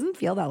long ago. It doesn't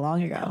feel that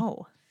long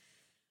ago.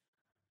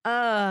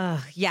 No.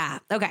 Yeah.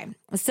 Okay.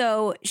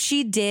 So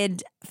she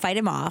did fight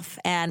him off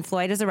and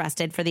Floyd was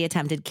arrested for the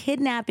attempted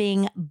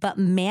kidnapping, but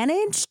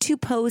managed to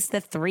post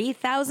the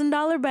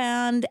 $3,000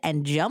 bond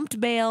and jumped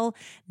bail,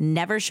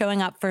 never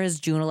showing up for his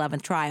June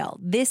 11th trial.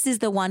 This is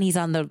the one he's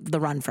on the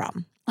run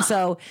from.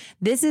 So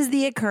this is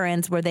the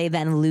occurrence where they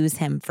then lose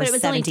him for 17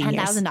 years. But it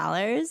was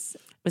only $10,000?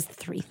 It was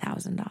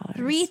 $3,000.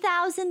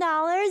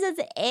 $3,000? That's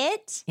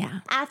it? Yeah.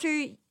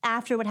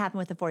 After what happened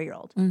with the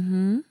 4-year-old?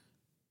 Mm-hmm.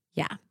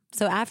 Yeah.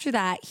 So after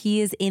that,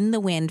 he is in the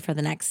wind for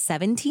the next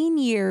 17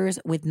 years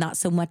with not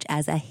so much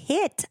as a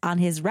hit on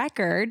his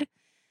record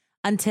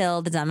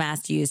until the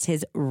dumbass used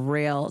his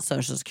real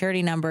Social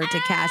Security number to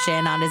cash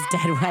in on his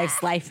dead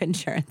wife's life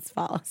insurance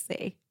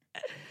policy.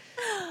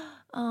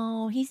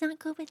 Oh, he's not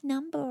good with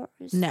numbers.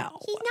 No.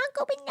 He's not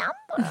good with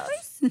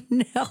numbers.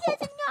 No. He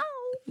doesn't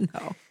know.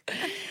 No.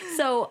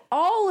 So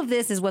all of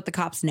this is what the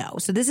cops know.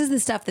 So this is the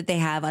stuff that they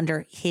have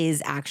under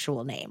his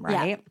actual name,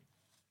 right? Yeah.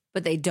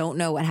 But they don't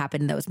know what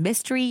happened in those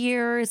mystery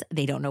years.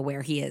 They don't know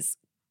where he is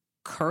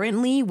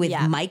currently with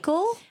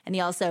Michael. And he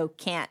also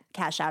can't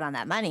cash out on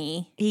that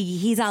money.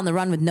 He's on the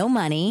run with no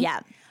money. Yeah.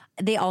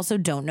 They also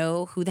don't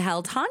know who the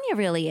hell Tanya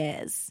really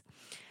is.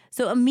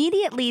 So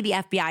immediately the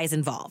FBI is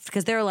involved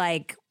because they're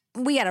like,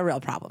 we got a real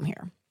problem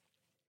here.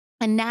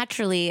 And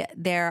naturally,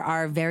 there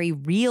are very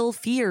real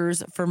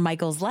fears for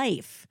Michael's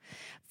life.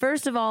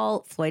 First of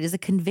all, Floyd is a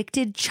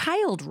convicted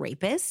child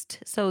rapist,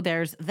 so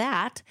there's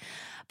that.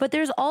 But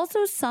there's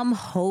also some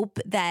hope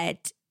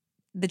that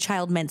the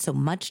child meant so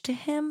much to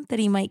him that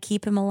he might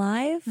keep him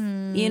alive,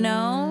 you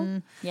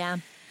know? Yeah.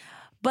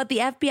 But the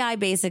FBI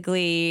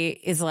basically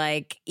is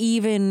like,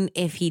 even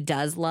if he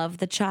does love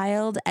the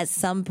child, at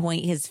some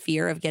point his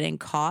fear of getting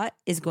caught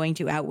is going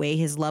to outweigh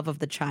his love of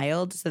the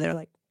child. So they're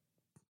like,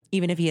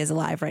 even if he is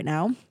alive right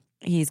now,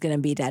 he's going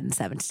to be dead in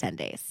 7 to 10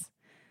 days.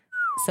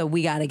 So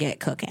we got to get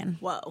cooking.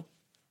 Whoa.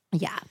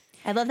 Yeah.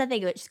 I love that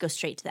they just go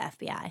straight to the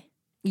FBI.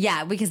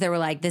 Yeah, because they were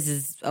like, this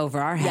is over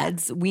our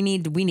heads. Yeah. We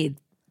need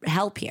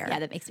help here. Yeah,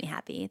 that makes me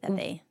happy that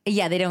they...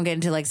 Yeah, they don't get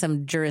into like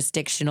some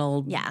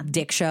jurisdictional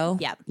dick show.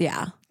 Yeah.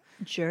 Yeah.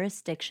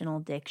 Jurisdictional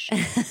dick show.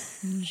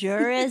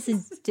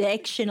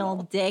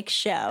 Jurisdictional dick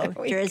show.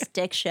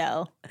 Jurisdic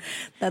show.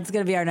 That's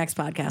going to be our next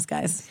podcast,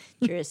 guys.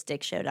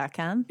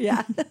 Jurisdicshow.com.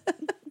 Yeah.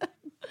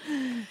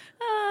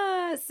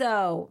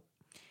 So,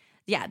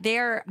 yeah,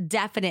 they're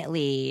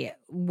definitely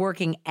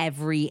working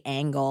every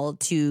angle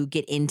to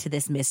get into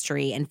this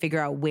mystery and figure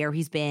out where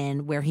he's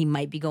been, where he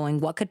might be going,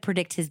 what could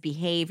predict his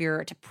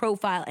behavior, to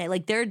profile.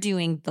 Like, they're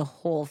doing the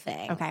whole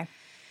thing. Okay.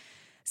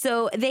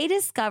 So they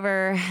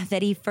discover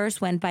that he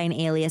first went by an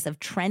alias of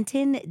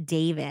Trenton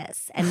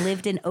Davis and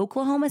lived in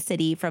Oklahoma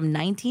City from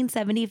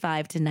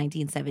 1975 to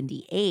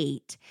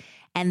 1978.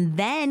 And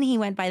then he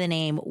went by the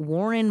name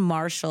Warren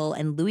Marshall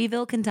in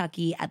Louisville,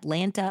 Kentucky,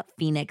 Atlanta,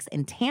 Phoenix,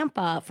 and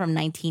Tampa from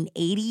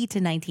 1980 to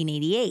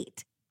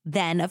 1988.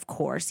 Then, of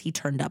course, he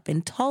turned up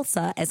in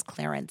Tulsa as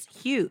Clarence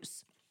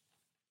Hughes.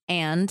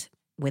 And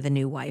with a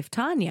new wife,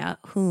 Tanya,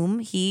 whom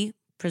he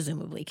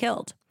presumably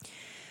killed.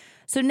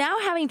 So now,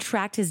 having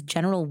tracked his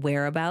general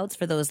whereabouts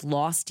for those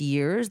lost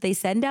years, they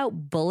send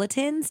out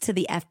bulletins to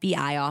the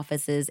FBI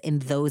offices in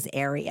those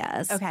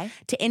areas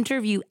to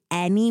interview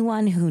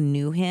anyone who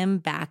knew him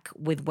back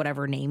with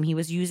whatever name he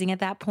was using at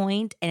that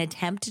point and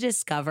attempt to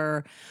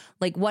discover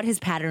like what his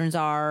patterns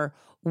are,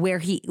 where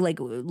he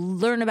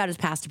learn about his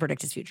past to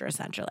predict his future,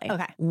 essentially.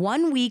 Okay.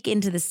 1 week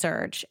into the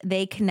search,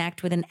 they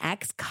connect with an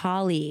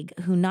ex-colleague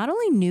who not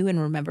only knew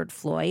and remembered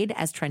Floyd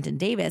as Trenton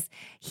Davis,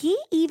 he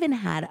even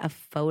had a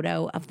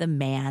photo of the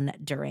man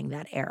during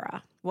that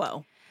era.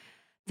 Whoa.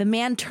 The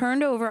man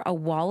turned over a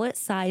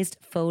wallet-sized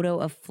photo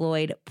of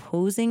Floyd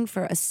posing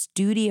for a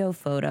studio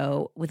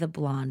photo with a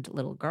blonde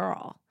little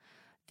girl.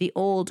 The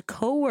old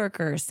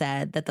coworker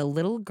said that the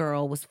little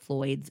girl was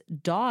Floyd's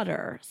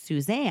daughter,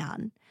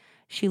 Suzanne.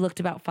 She looked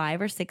about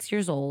 5 or 6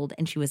 years old,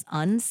 and she was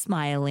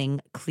unsmiling,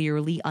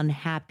 clearly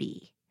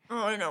unhappy.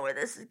 Oh, I know where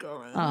this is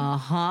going.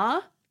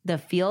 Uh-huh. The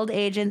field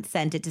agent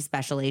sent it to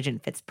Special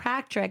Agent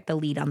Fitzpatrick, the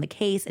lead on the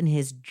case, and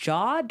his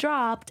jaw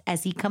dropped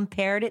as he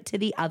compared it to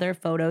the other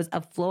photos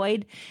of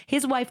Floyd,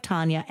 his wife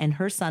Tanya, and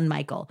her son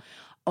Michael.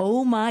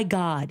 "Oh my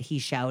God," he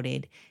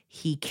shouted.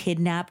 "He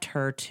kidnapped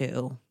her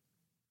too."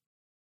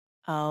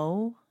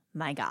 Oh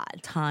my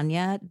God.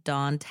 Tanya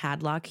Dawn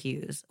Tadlock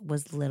Hughes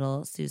was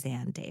little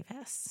Suzanne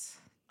Davis.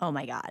 Oh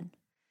my God.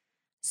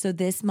 So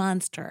this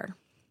monster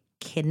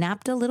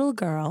kidnapped a little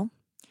girl,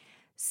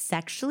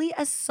 sexually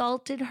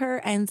assaulted her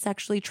and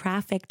sexually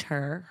trafficked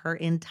her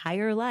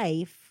entire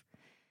life,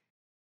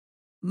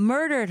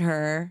 murdered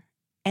her,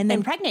 and then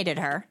impregnated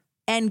her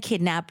and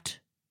kidnapped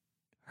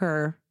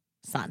her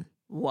son.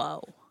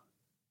 Whoa.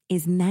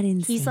 Isn't that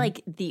insane? He's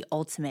like the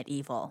ultimate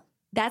evil.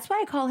 That's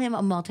why I call him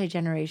a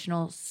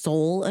multi-generational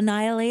soul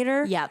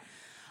annihilator. Yep.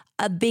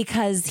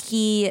 Because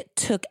he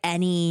took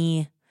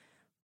any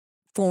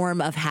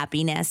form of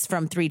happiness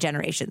from 3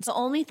 generations. The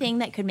only thing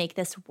that could make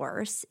this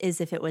worse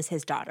is if it was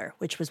his daughter,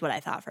 which was what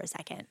I thought for a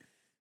second.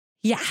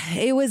 Yeah,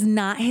 it was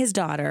not his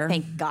daughter.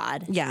 Thank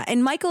God. Yeah,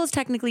 and Michael is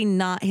technically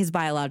not his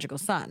biological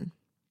son.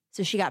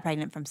 So she got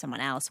pregnant from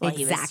someone else while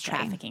he was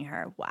trafficking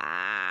her.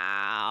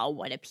 Wow,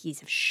 what a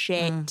piece of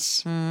shit.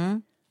 Mm-hmm.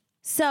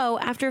 So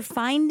after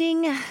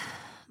finding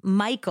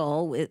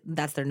Michael,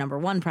 that's their number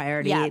 1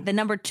 priority. Yeah. The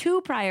number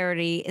 2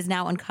 priority is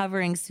now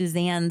uncovering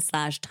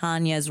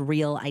Suzanne/Tanya's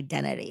real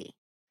identity.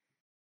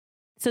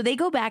 So they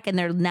go back and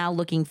they're now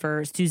looking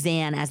for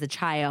Suzanne as a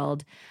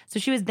child. So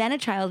she was then a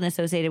child and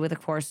associated with,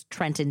 of course,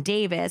 Trenton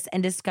Davis,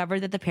 and discovered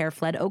that the pair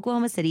fled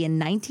Oklahoma City in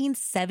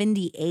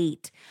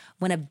 1978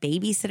 when a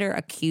babysitter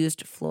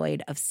accused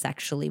Floyd of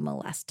sexually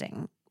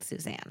molesting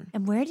Suzanne.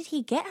 And where did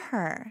he get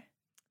her?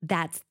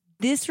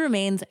 This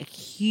remains a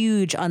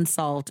huge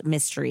unsolved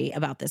mystery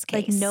about this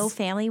case. Like no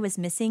family was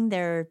missing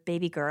their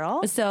baby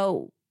girl?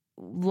 So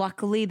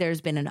luckily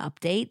there's been an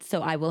update.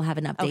 So I will have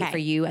an update for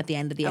you at the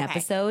end of the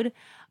episode.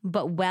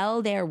 But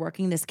while they're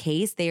working this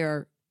case, they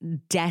are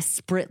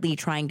desperately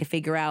trying to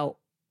figure out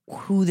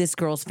who this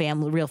girl's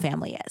real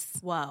family is.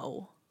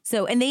 Whoa.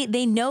 So, and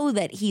they know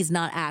that he's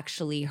not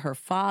actually her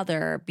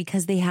father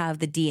because they have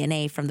the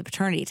DNA from the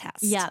paternity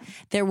test. Yeah.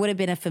 There would have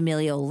been a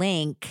familial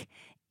link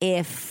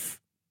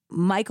if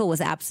Michael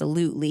was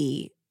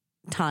absolutely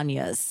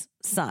Tanya's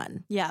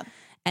son. Yeah.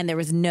 And there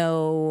was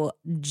no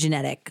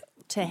genetic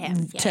to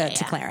him,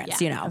 to Clarence,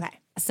 you know. Okay.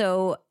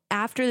 So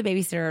after the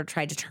babysitter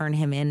tried to turn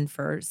him in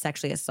for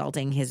sexually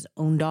assaulting his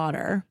own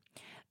daughter,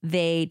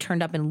 they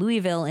turned up in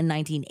Louisville in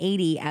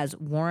 1980 as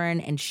Warren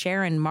and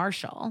Sharon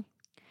Marshall.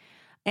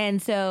 And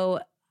so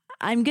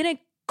I'm going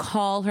to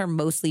call her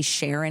mostly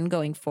Sharon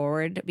going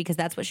forward because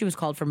that's what she was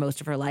called for most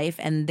of her life.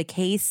 And the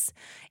case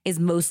is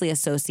mostly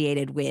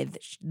associated with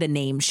the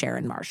name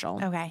Sharon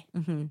Marshall. Okay.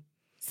 Mm-hmm.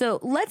 So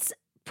let's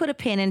put a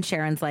pin in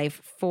Sharon's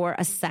life for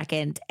a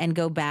second and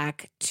go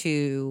back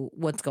to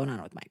what's going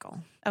on with Michael.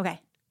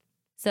 Okay.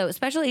 So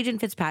Special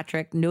Agent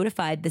Fitzpatrick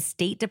notified the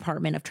State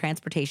Department of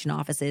Transportation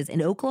offices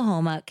in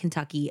Oklahoma,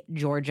 Kentucky,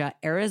 Georgia,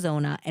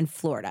 Arizona, and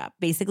Florida.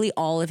 Basically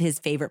all of his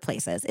favorite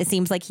places. It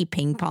seems like he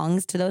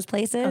ping-pongs to those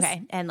places.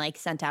 Okay. And like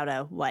sent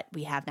out what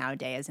we have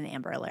nowadays as an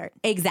Amber Alert.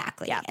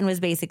 Exactly. Yeah. And was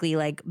basically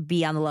like,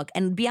 be on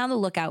the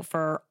lookout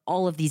for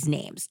all of these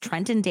names.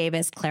 Trenton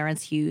Davis,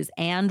 Clarence Hughes,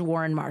 and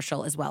Warren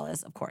Marshall, as well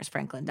as, of course,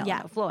 Franklin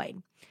Delano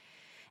Floyd.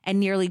 And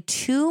nearly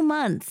 2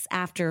 months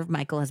after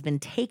Michael has been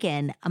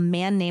taken, a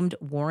man named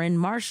Warren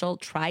Marshall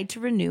tried to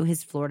renew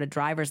his Florida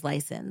driver's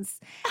license.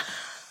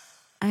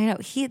 I know.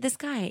 This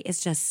guy is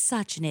just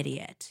such an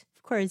idiot.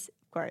 Of course.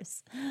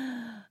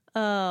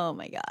 Oh,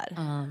 my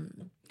God.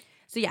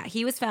 So, yeah,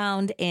 he was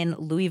found in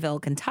Louisville,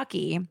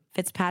 Kentucky.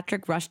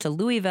 Fitzpatrick rushed to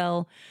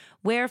Louisville,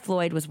 where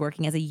Floyd was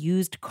working as a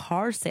used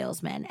car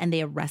salesman, and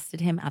they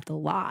arrested him at the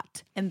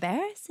lot.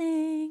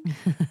 Embarrassing.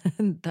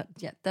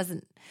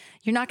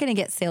 You're not going to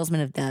get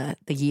salesman of the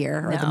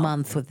year or the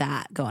month with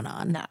that going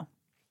on. No.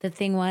 The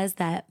thing was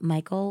that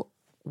Michael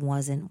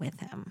wasn't with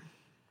him.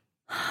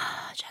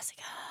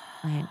 Jessica.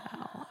 I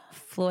know.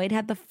 Floyd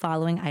had the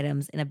following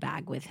items in a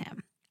bag with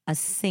him: a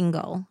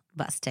single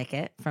bus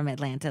ticket from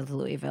Atlanta to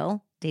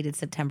Louisville, dated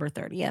September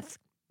 30th.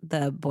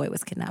 The boy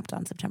was kidnapped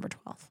on September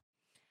 12th.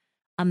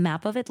 A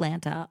map of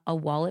Atlanta, a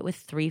wallet with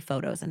 3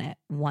 photos in it,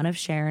 one of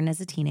Sharon as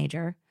a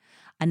teenager,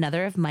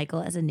 another of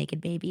Michael as a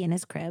naked baby in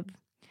his crib,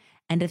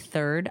 and a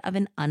third of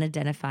an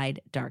unidentified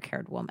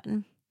dark-haired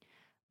woman.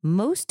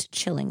 Most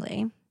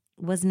chillingly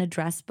was an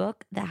address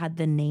book that had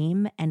the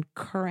name and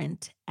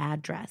current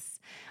address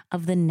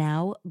of the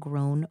now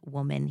grown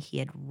woman he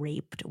had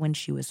raped when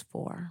she was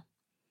 4.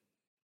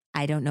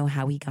 I don't know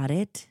how he got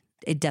it.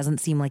 It doesn't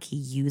seem like he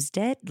used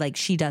it. Like,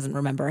 she doesn't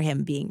remember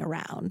him being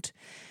around.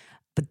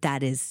 But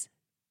that is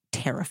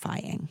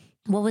terrifying.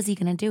 What was he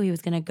going to do? He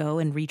was going to go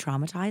and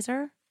re-traumatize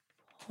her?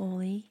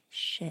 Holy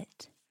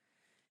shit.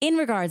 In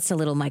regards to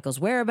little Michael's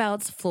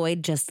whereabouts,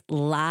 Floyd just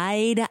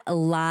lied,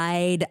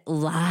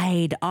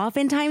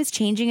 oftentimes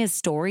changing his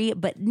story,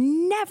 but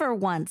never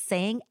once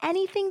saying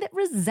anything that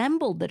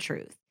resembled the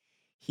truth.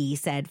 He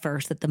said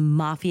first that the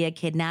mafia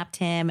kidnapped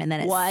him, and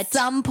then at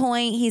some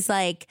point he's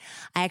like,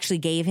 I actually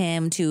gave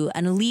him to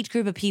an elite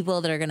group of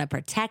people that are going to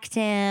protect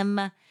him.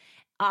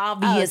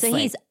 Obviously. Oh, so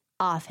he's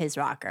off his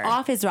rocker.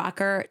 Off his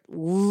rocker,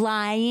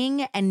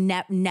 lying and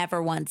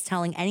never once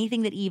telling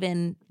anything that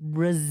even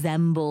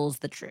resembles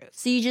the truth.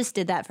 So you just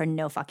did that for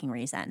no fucking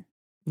reason.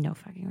 No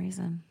fucking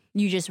reason.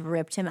 You just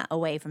ripped him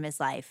away from his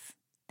life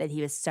that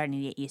he was starting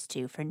to get used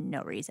to for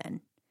no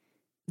reason.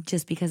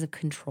 Just because of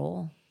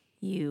control.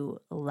 You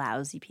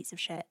lousy piece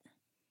of shit.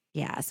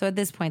 Yeah. So at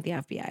this point, the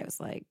FBI was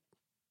like,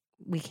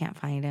 we can't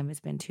find him. It's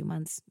been 2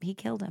 months. He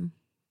killed him.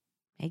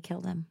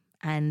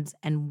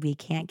 And we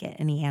can't get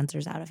any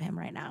answers out of him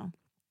right now.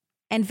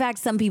 In fact,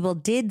 some people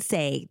did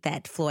say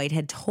that Floyd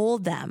had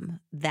told them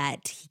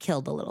that he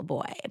killed the little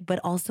boy, but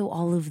also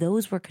all of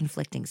those were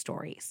conflicting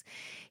stories.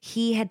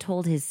 He had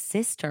told his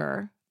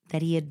sister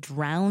that he had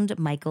drowned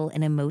Michael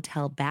in a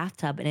motel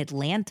bathtub in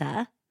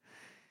Atlanta,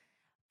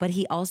 but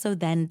he also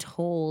then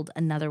told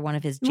another one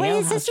of his jailhouse What did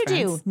his sister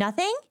friends, do?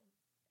 Nothing?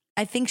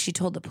 I think she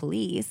told the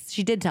police.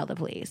 She did tell the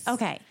police.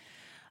 Okay.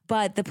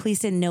 But the police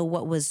didn't know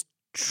what was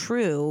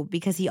true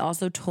because he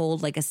also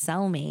told like a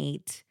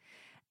cellmate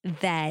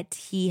that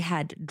he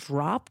had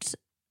dropped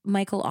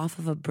Michael off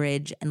of a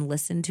bridge and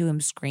listened to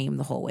him scream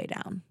the whole way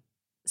down.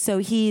 So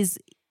he's...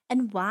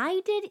 And why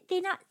did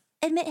they not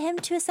admit him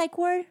to a psych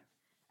ward?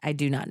 I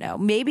do not know.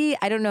 Maybe,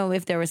 I don't know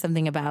if there was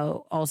something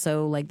about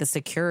also like the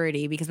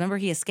security, because remember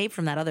he escaped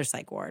from that other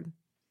psych ward.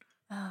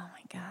 Oh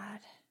my God.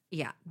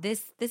 Yeah,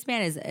 this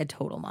man is a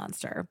total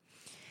monster.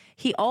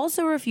 He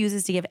also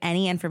refuses to give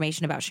any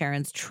information about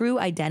Sharon's true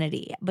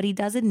identity, but he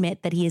does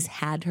admit that he has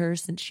had her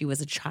since she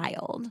was a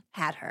child.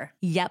 Had her.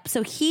 Yep.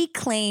 So he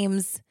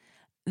claims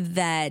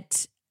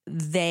that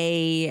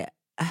he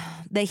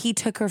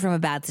took her from a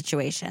bad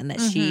situation, that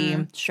she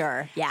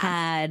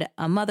had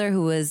a mother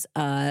who was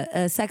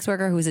a sex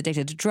worker who was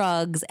addicted to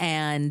drugs,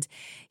 and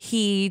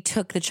he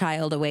took the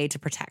child away to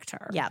protect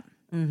her. Yep.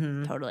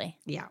 Totally.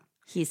 Yeah.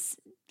 He's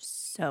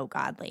so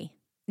godly.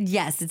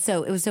 Yes, it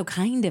was so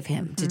kind of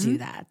him to do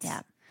that.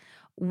 Yeah.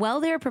 While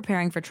they were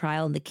preparing for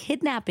trial in the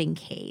kidnapping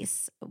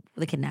case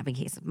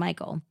of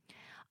Michael,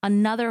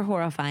 another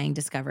horrifying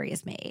discovery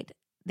is made.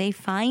 They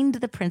find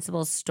the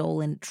principal's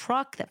stolen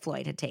truck that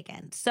Floyd had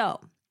taken.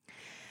 So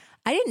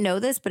I didn't know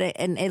this, but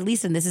and at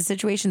least in this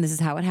situation, this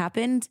is how it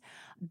happened.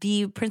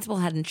 The principal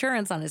had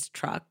insurance on his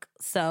truck,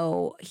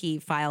 so he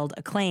filed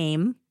a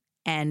claim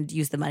and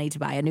used the money to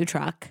buy a new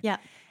truck. Yeah.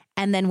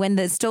 And then when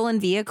the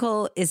stolen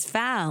vehicle is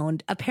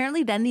found,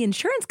 apparently then the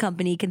insurance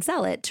company can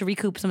sell it to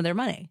recoup some of their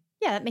money.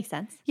 Yeah, that makes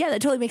sense. Yeah,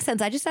 that totally makes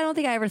sense. I don't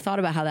think I ever thought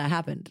about how that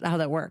happened, how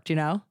that worked, you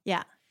know?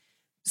 Yeah.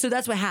 So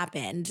that's what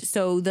happened.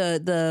 So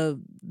the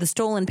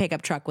stolen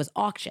pickup truck was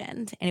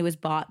auctioned, and it was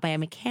bought by a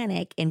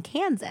mechanic in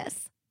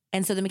Kansas.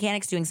 And so the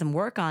mechanic's doing some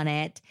work on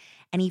it,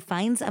 and he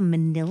finds a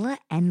manila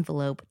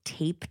envelope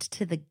taped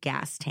to the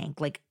gas tank,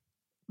 like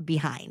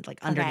behind,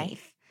 like underneath.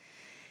 Okay.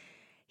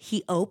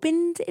 He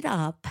opened it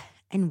up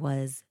and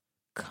was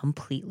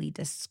completely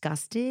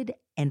disgusted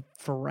and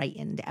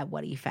frightened at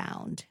what he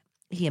found.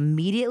 He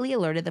immediately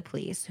alerted the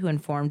police, who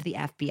informed the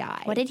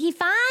FBI. What did he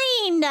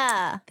find?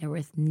 There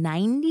were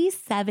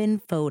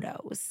 97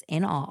 photos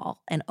in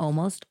all, and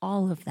almost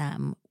all of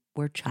them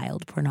were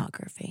child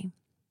pornography.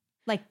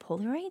 Like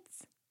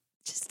Polaroids?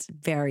 Just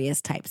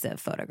various types of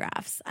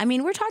photographs. I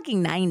mean, we're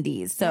talking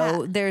 90s,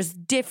 so there's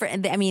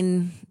different, I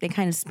mean, they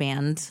kind of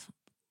spanned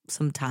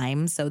some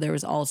time, so there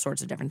was all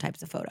sorts of different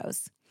types of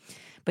photos.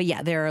 But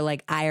yeah, there are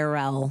like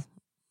IRL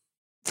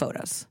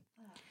photos.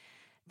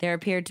 There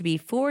appeared to be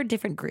 4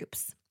 different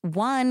groups.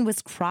 One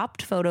was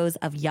cropped photos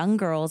of young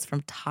girls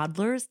from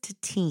toddlers to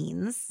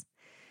teens.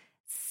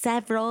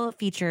 Several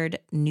featured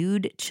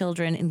nude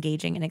children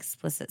engaging in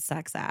explicit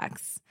sex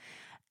acts,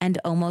 and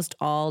almost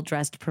all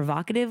dressed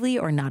provocatively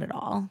or not at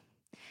all.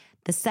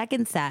 The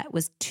second set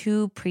was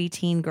 2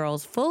 preteen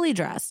girls fully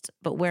dressed,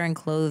 but wearing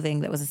clothing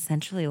that was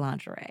essentially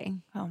lingerie.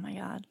 Oh my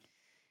God.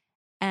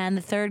 And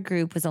the third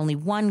group was only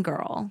 1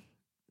 girl.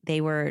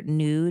 They were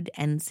nude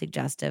and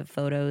suggestive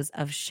photos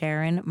of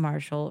Sharon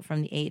Marshall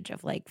from the age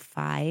of like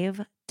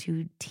 5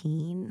 to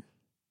teen.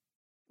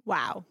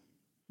 Wow.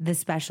 The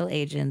special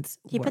agents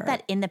put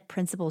that in the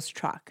principal's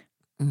truck.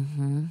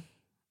 Mm-hmm.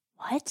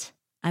 What?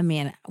 I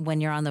mean,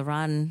 when you're on the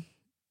run,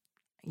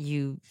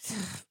 you,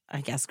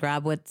 I guess,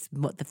 grab what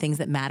the things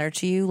that matter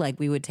to you. Like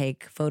we would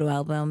take photo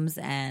albums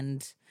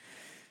and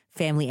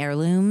family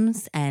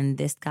heirlooms, and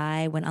this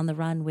guy went on the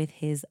run with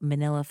his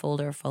manila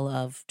folder full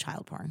of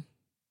child porn.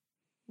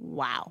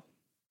 Wow.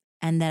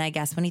 And then I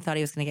guess when he thought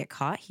he was going to get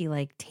caught, he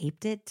like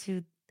taped it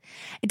to...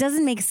 It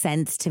doesn't make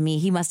sense to me.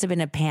 He must have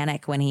been in a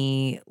panic when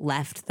he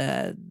left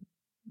the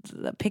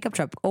pickup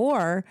truck,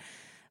 or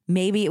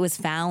maybe it was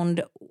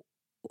found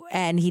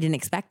and he didn't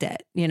expect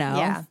it, you know?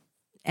 Yeah.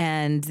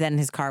 And then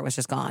his car was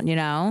just gone, you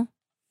know?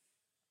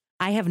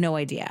 I have no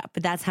idea,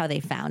 but that's how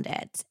they found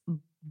it.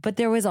 But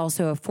there was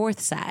also a 4th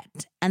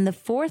set, and the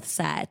 4th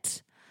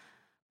set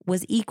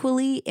was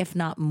equally, if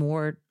not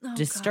more,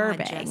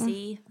 disturbing. God,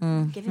 Jesse,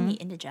 giving me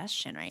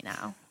indigestion right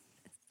now.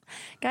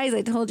 Guys,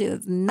 I told you,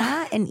 it's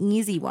not an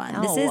easy one.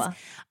 No. This is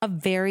a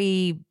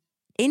very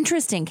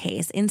interesting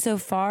case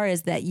insofar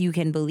as that you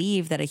can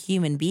believe that a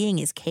human being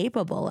is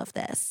capable of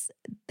this.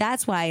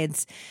 That's why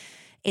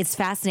it's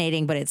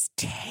fascinating, but it's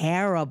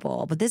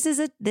terrible. But this is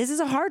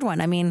a hard one.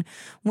 I mean,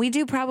 we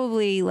do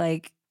probably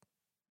like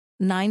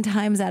 9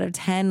 times out of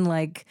 10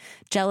 like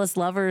jealous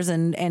lovers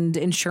and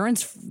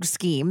insurance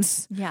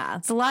schemes. Yeah.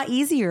 It's a lot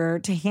easier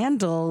to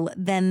handle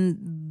than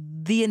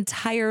the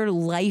entire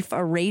life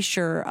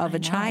erasure of a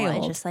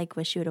child. I just like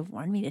wish you would have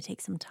warned me to take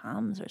some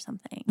Tums or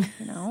something,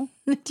 you know?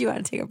 Do you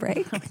want to take a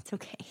break? No, it's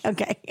okay.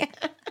 Okay.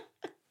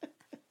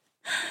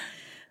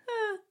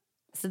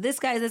 So this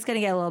going to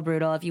get a little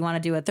brutal. If you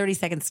want to do a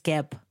 30-second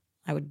skip,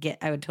 I would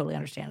totally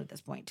understand at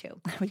this point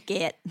too. I would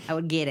get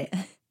it.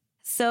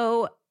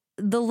 So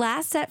the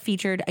last set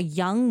featured a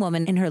young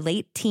woman in her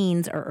late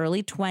teens or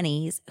early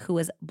 20s who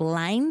was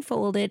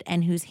blindfolded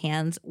and whose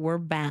hands were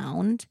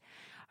bound.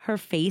 Her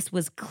face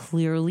was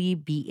clearly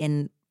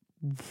beaten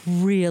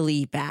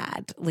really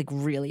bad, like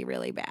really,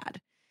 really bad.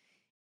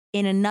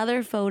 In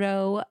another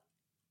photo,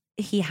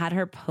 he had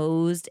her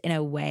posed in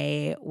a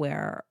way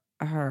where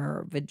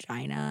her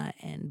vagina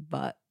and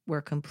butt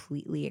were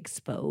completely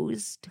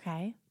exposed.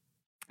 Okay.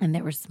 And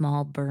there were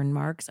small burn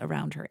marks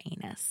around her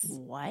anus.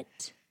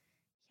 What?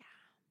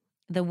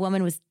 The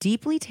woman was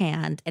deeply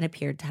tanned and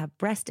appeared to have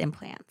breast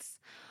implants.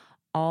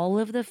 All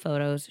of the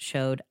photos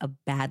showed a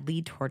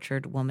badly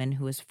tortured woman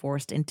who was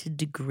forced into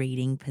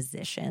degrading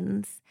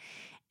positions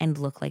and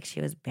looked like she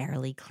was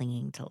barely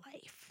clinging to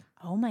life.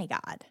 Oh my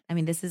God. I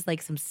mean, this is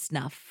like some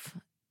snuff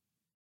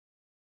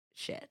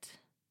shit.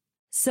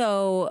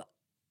 So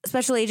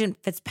Special Agent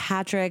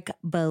Fitzpatrick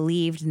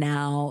believed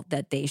now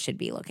that they should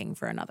be looking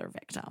for another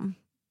victim.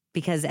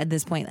 Because at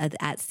this point,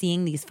 at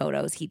seeing these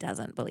photos, he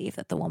doesn't believe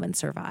that the woman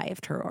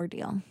survived her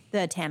ordeal.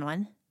 The tan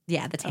one?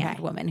 Yeah, the tanned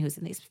woman who's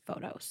in these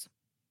photos.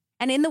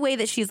 And in the way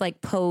that she's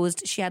like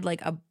posed, she had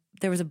like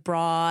there was a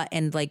bra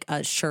and like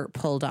a shirt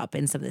pulled up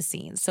in some of the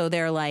scenes. So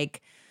they're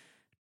like,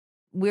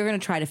 we're going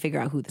to try to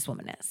figure out who this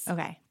woman is.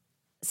 Okay.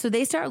 So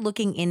they start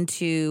looking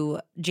into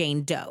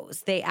Jane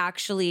Doe's. They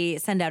actually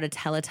send out a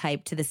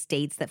teletype to the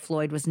states that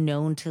Floyd was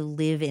known to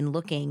live in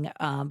looking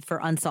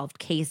for unsolved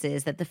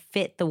cases that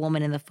fit the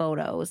woman in the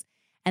photos.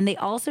 And they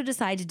also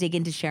decide to dig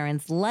into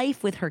Sharon's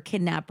life with her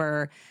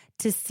kidnapper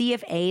to see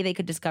if A, they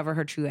could discover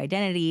her true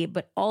identity,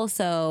 but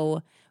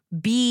also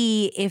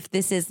B, if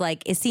this is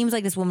like, it seems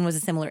like this woman was a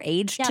similar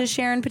age to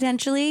Sharon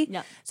potentially.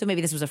 Yep. So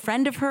maybe this was a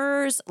friend of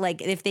hers. Like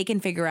if they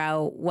can figure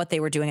out what they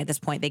were doing at this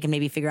point, they can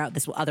maybe figure out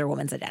this other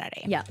woman's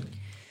identity. Yeah.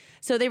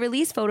 So they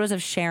release photos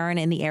of Sharon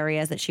in the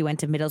areas that she went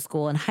to middle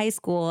school and high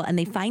school, and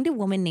they find a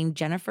woman named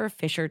Jennifer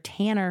Fisher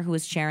Tanner, who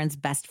was Sharon's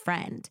best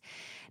friend.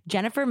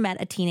 Jennifer met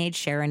a teenage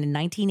Sharon in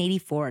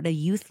 1984 at a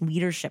youth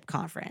leadership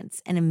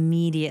conference and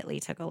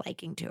immediately took a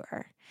liking to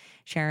her.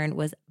 Sharon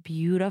was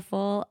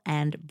beautiful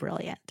and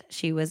brilliant.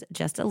 She was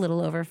just a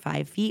little over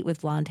 5 feet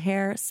with blonde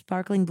hair,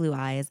 sparkling blue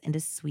eyes, and a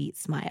sweet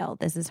smile.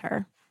 This is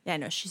her. Yeah,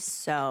 no, she's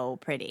so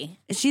pretty.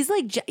 She's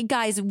like,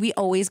 guys, we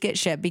always get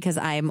shit because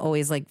I'm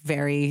always like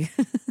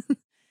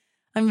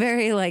I'm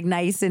very like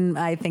nice and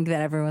I think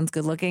that everyone's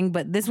good looking.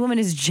 But this woman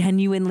is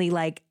genuinely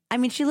like, I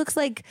mean, she looks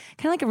like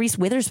kind of like a Reese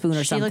Witherspoon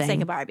or something. She looks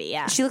like a Barbie,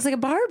 yeah. She looks like a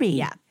Barbie.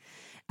 Yeah.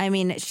 I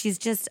mean, she's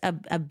just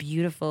a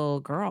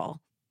beautiful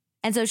girl.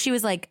 And so she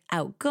was like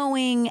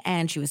outgoing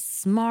and she was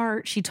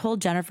smart. She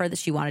told Jennifer that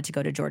she wanted to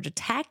go to Georgia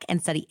Tech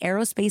and study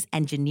aerospace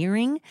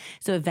engineering.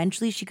 So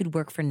eventually she could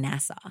work for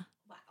NASA.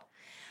 Wow.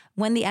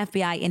 When the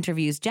FBI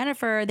interviews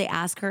Jennifer, they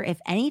ask her if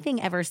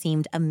anything ever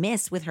seemed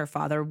amiss with her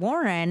father,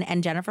 Warren.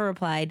 And Jennifer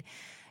replied,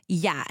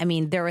 yeah, I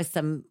mean, there was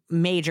some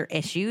major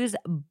issues,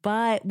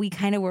 but we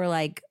kind of were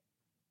like,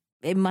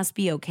 it must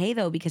be okay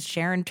though, because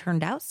Sharon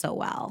turned out so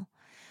well.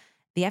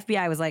 The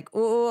FBI was like,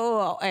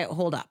 oh, hey,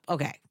 hold up.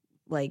 Okay.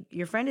 Like,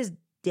 your friend is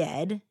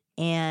dead,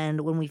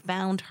 and when we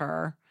found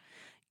her,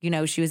 you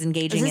know, she was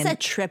engaging Is this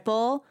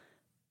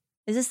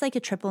like a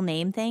triple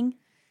name thing?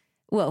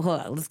 Well,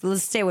 hold on.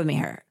 Let's stay with me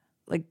here.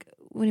 Like,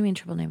 what do you mean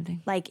triple name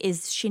thing? Like,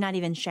 is she not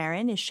even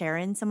Sharon? Is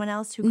Sharon someone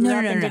else who grew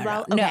up and did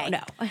well? No,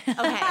 no.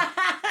 Okay.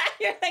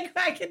 You're like,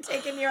 I can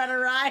take you on a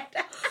ride.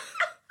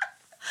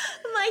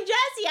 I'm like,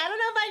 Jesse, I don't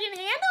know if I can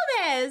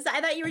handle this.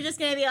 I thought you were just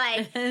going to be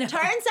like,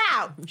 turns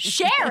out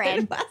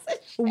Sharon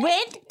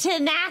went to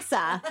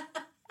NASA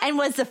and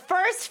was the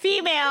first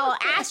female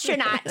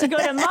astronaut to go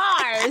to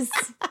Mars.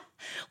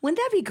 Wouldn't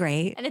that be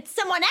great? And it's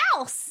someone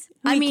else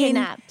who we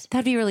kidnapped.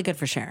 That'd be really good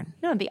for Sharon.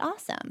 No, it'd be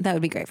awesome. That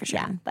would be great for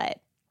Sharon. Yeah,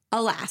 but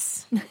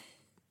alas,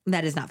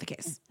 that is not the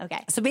case.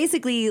 Okay. So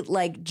basically,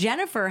 like,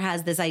 Jennifer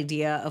has this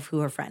idea of who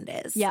her friend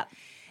is. Yep.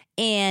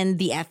 And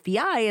the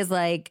FBI is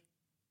like,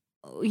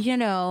 you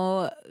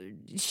know,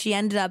 she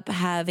ended up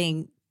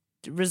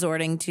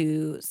resorting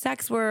to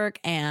sex work,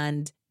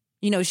 and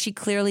you know, she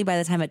clearly by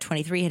the time at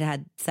 23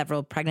 had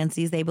several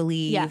pregnancies, they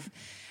believe. Yeah.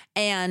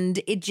 And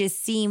it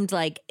just seemed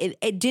like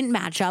it didn't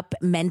match up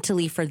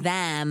mentally for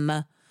them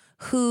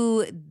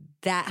who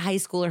that high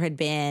schooler had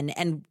been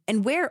and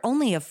where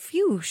only a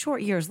few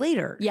short years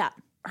later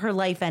her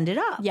life ended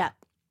up. Yeah.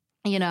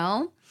 You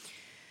know?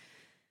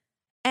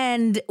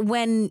 And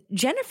when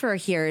Jennifer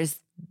hears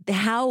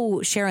how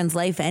Sharon's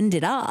life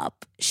ended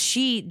up,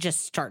 she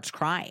just starts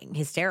crying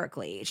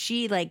hysterically.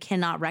 She like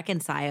cannot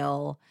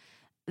reconcile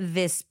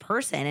this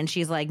person. And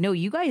she's like, no,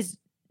 you guys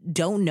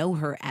don't know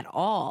her at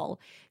all.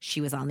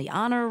 She was on the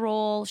honor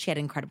roll. She had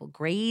incredible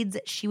grades.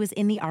 She was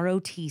in the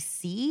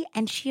ROTC,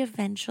 and she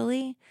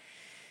eventually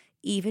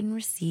even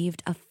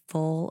received a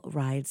full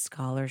ride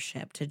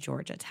scholarship to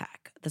Georgia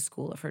Tech, the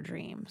school of her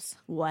dreams.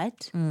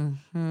 What?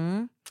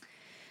 Mm-hmm.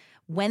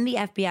 When the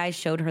FBI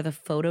showed her the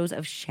photos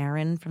of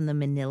Sharon from the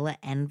manila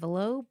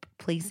envelope,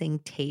 placing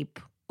tape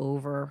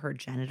over her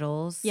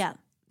genitals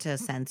to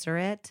censor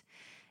it,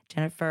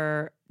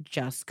 Jennifer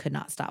just could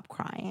not stop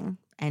crying.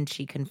 And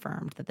she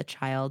confirmed that the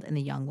child and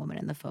the young woman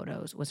in the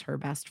photos was her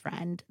best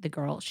friend, the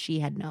girl she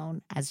had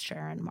known as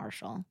Sharon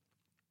Marshall.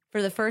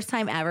 For the first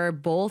time ever,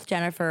 both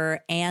Jennifer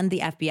and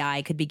the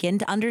FBI could begin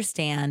to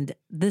understand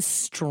the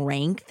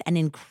strength and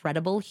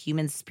incredible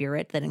human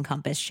spirit that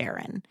encompassed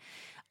Sharon.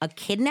 A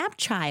kidnapped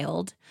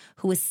child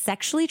who was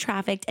sexually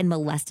trafficked and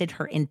molested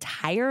her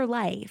entire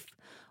life,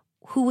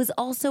 who was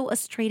also a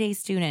straight-A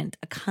student,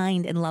 a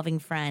kind and loving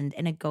friend,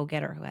 and a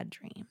go-getter who had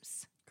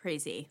dreams.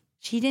 Crazy.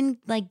 She didn't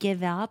like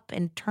give up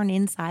and turn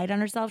inside on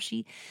herself.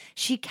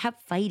 She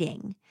kept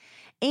fighting.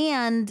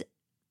 And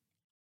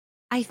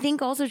I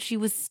think also she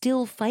was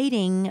still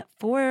fighting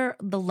for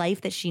the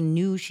life that she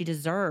knew she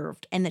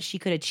deserved and that she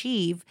could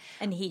achieve.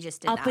 And he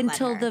just did up not let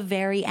until her. The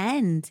very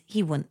end.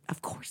 He wouldn't,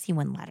 of course he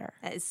wouldn't let her.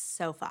 That is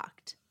so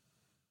fucked.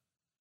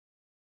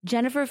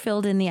 Jennifer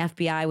filled in the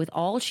FBI with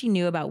all she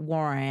knew about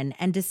Warren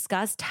and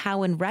discussed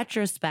how, in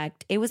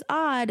retrospect, it was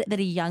odd that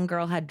a young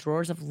girl had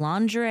drawers of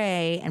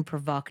lingerie and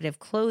provocative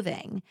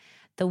clothing.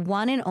 The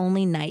one and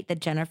only night that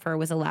Jennifer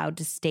was allowed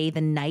to stay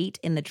the night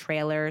in the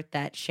trailer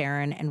that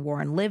Sharon and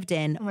Warren lived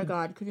in. Oh my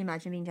God, could you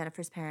imagine being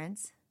Jennifer's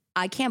parents?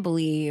 I can't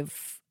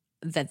believe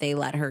that they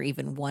let her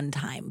even one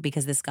time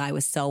because this guy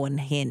was so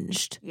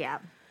unhinged. Yeah.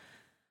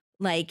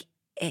 Like,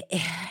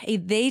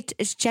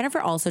 Jennifer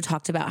also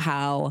talked about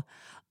how,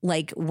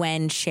 like,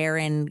 when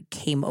Sharon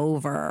came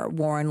over,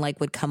 Warren, like,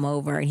 would come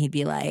over and he'd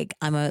be like,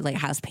 I'm a, like,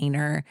 house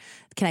painter.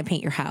 Can I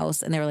paint your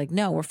house? And they were like,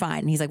 no, we're fine.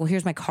 And he's like, well,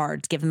 here's my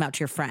cards. Give them out to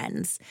your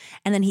friends.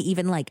 And then he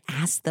even, like,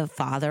 asked the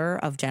father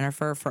of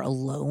Jennifer for a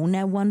loan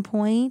at one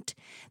point.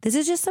 This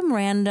is just some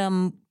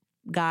random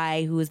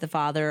guy who is the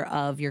father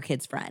of your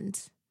kid's friend.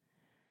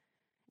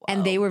 Whoa.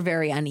 And they were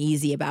very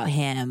uneasy about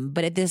him.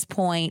 But at this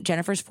point,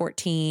 Jennifer's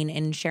 14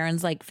 and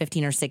Sharon's like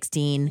 15 or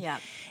 16. Yeah.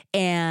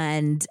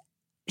 And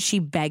she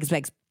begs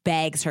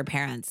her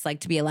parents,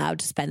 like, to be allowed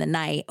to spend the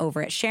night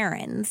over at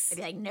Sharon's. They'd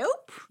be like,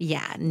 nope.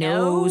 Yeah,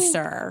 no,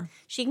 sir.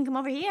 She can come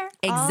over here.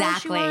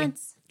 Exactly. All she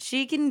wants.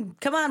 She can,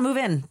 come on, move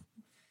in.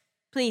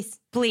 Please.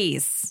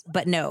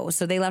 But no.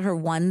 So they let her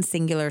one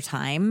singular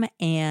time,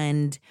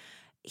 and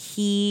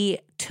he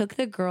took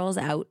the girls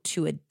out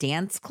to a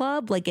dance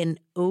club, like an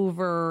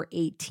over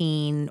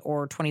 18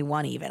 or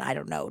 21 even, I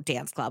don't know,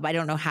 dance club. I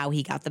don't know how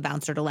he got the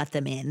bouncer to let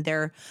them in.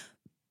 They're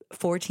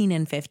 14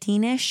 and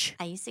 15-ish.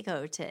 I used to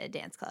go to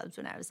dance clubs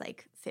when I was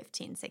like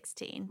 15,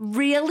 16.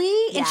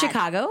 Really? In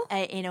Chicago?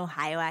 In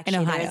Ohio, actually.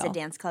 In Ohio. There was a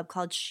dance club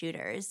called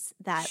Shooters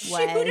that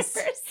was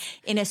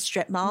in a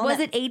strip mall. Was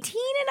it 18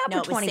 and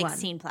up or 21? No, it was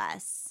 16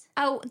 plus.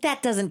 Oh,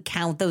 that doesn't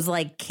count, those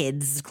like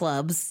kids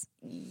clubs.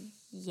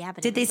 Yeah,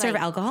 but did they serve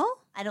alcohol?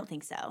 I don't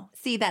think so.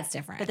 See, that's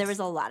different. But there was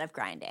a lot of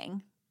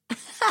grinding.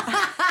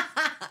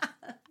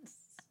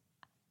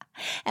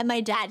 And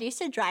my dad used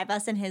to drive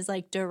us in his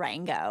like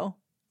Durango.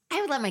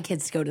 I would let my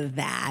kids go to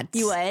that.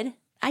 You would?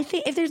 I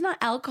think if there's not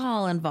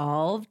alcohol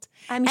involved.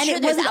 I'm sure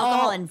there's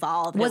alcohol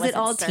involved. Was it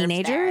all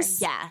teenagers?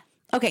 There. Yeah.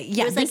 Okay,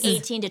 yeah. It was like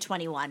 18 to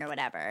 21 or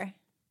whatever.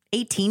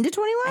 18 to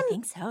 21? I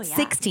think so, yeah.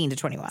 16 to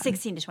 21.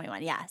 16 to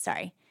 21, yeah,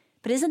 sorry.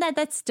 But isn't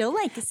that's still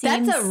like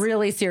seems... That's a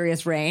really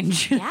serious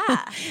range.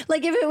 Yeah.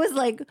 Like if it was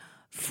like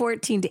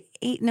 14 to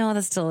 8, no,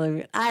 that's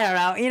still, I don't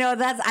know. You know,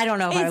 I don't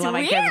know if I let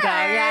my kids go.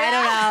 Yeah, I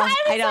don't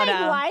know. I don't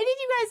know. Why did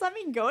you guys let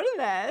me go to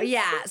this?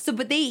 Yeah. So,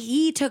 but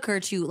he took her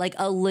to like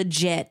a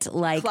legit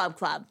like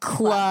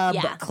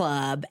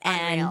club.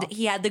 And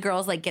he had the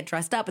girls like get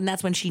dressed up. And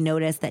that's when she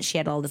noticed that she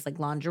had all this like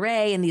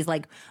lingerie and these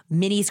like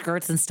mini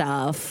skirts and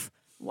stuff.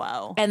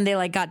 Whoa. And they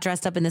like got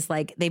dressed up in this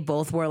like, they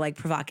both wore like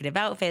provocative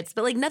outfits,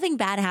 but like nothing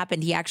bad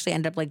happened. He actually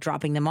ended up like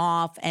dropping them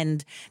off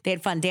and they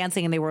had fun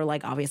dancing and they were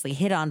like obviously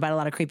hit on by a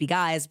lot of creepy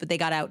guys, but they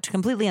got out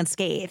completely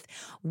unscathed.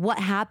 What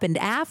happened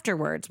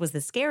afterwards was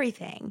the scary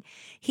thing.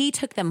 He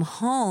took them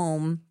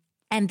home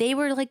and they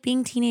were like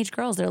being teenage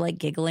girls. They're like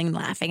giggling and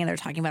laughing and they're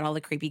talking about all the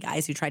creepy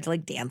guys who tried to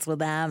like dance with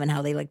them and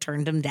how they like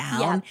turned them down.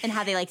 Yeah, and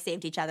how they like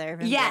saved each other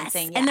from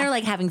dancing. Yeah. And they're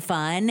like having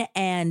fun.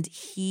 And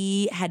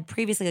he had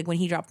previously, like when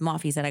he dropped them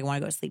off, he said, I want to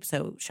go to sleep,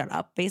 so shut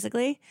up,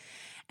 basically.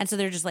 And so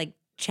they're just like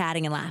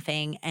chatting and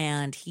laughing.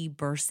 And he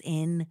bursts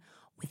in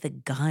with a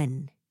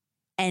gun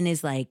and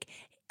is like,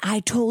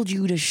 I told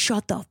you to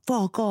shut the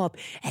fuck up.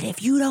 And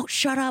if you don't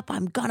shut up,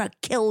 I'm gonna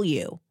kill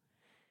you.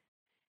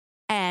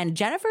 And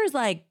Jennifer's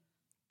like,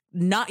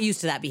 not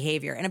used to that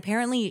behavior. And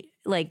apparently,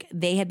 like,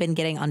 they had been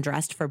getting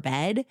undressed for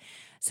bed.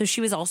 So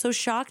she was also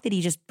shocked that he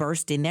just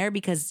burst in there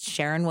because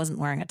Sharon wasn't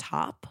wearing a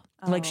top.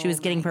 Like, she was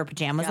getting her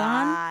pajamas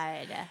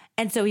on.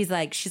 And so she's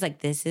like,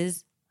 this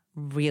is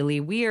really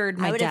weird.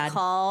 I would have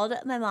called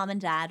my mom and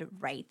dad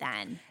right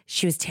then.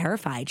 She was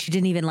terrified. She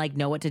didn't even, like,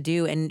 know what to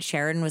do. And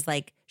Sharon was,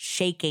 like,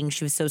 shaking.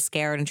 She was so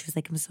scared. And she was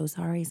like, I'm so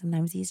sorry.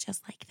 Sometimes he's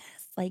just like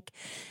this. Like,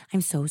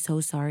 I'm so, so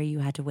sorry you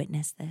had to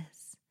witness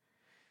this.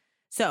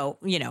 So,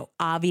 you know,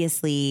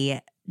 obviously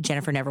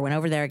Jennifer never went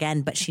over there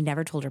again, but she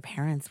never told her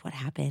parents what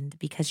happened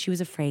because she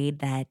was afraid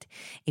that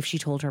if she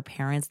told her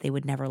parents, they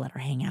would never let her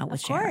hang out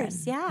with Sharon. Of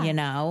course, yeah. You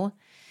know?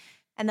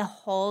 And the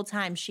whole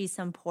time she's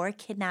some poor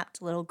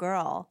kidnapped little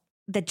girl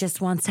that just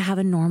wants to have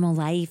a normal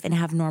life and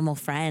have normal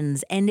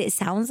friends. And it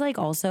sounds like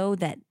also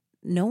that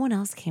no one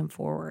else came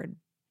forward,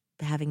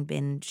 having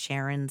been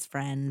Sharon's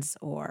friends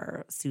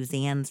or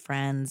Suzanne's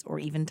friends or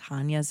even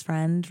Tanya's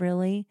friend,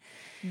 really.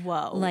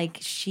 Whoa. Like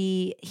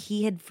he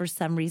had for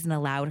some reason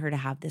allowed her to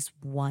have this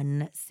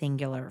one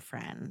singular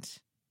friend.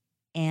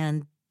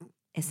 And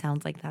it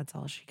sounds like that's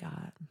all she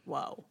got.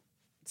 Whoa.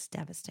 It's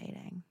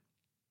devastating.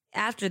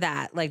 After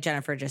that, like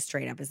Jennifer just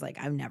straight up is like,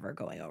 I'm never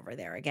going over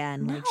there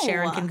again. No. Like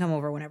Sharon can come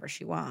over whenever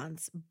she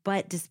wants.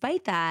 But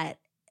despite that,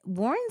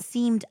 Warren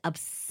seemed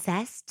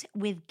obsessed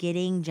with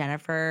getting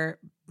Jennifer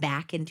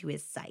back into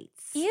his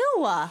sights.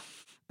 Ew.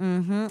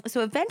 Mm-hmm.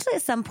 So eventually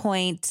at some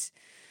point,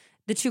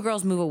 the two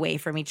girls move away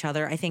from each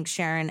other. I think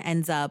Sharon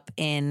ends up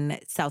in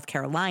South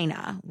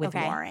Carolina with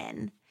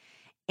Warren.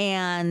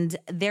 And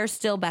they're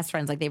still best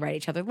friends. Like, they write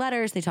each other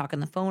letters. They talk on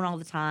the phone all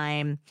the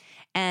time.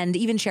 And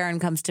even Sharon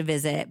comes to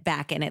visit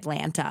back in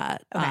Atlanta,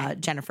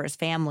 Jennifer's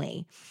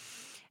family.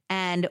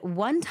 And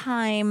one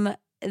time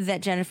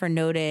that Jennifer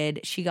noted,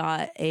 she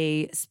got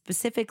a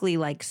specifically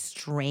like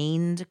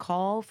strained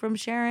call from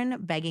Sharon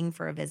begging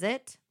for a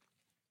visit.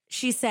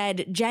 She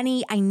said,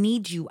 "Jenny, I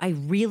need you. I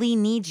really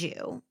need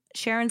you."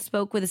 Sharon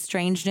spoke with a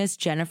strangeness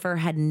Jennifer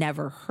had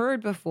never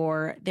heard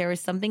before. There was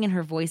something in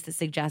her voice that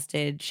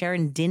suggested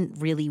Sharon didn't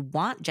really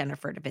want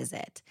Jennifer to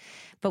visit,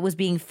 but was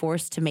being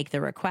forced to make the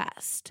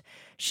request.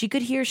 She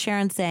could hear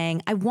Sharon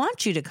saying, "I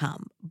want you to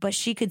come," but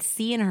she could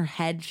see in her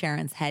head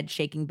Sharon's head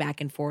shaking back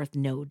and forth,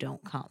 "No,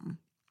 don't come."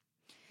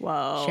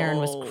 Whoa. Sharon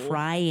was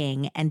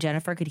crying, and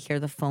Jennifer could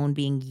hear the phone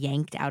being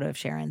yanked out of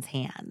Sharon's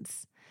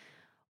hands.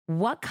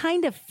 "What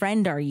kind of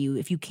friend are you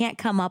if you can't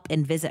come up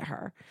and visit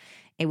her?"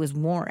 It was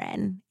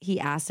Warren. He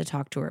asked to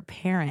talk to her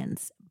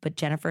parents, but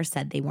Jennifer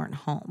said they weren't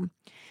home.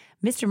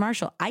 "Mr.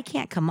 Marshall, I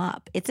can't come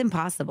up. It's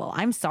impossible.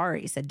 I'm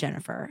sorry," said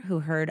Jennifer, who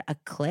heard a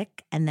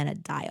click and then a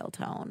dial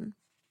tone.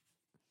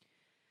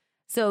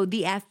 So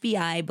the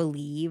FBI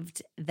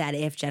believed that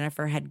if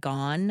Jennifer had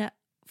gone,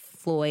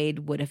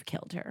 Floyd would have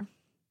killed her.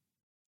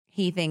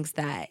 He thinks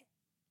that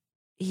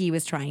he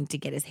was trying to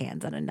get his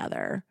hands on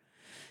another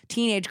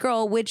teenage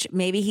girl, which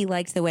maybe he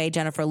liked the way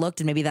Jennifer looked,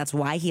 and maybe that's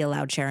why he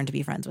allowed Sharon to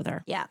be friends with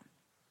her. Yeah.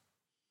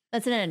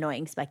 That's an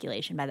annoying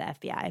speculation by the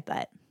FBI,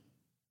 but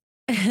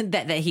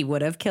that he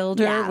would have killed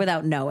her Yeah.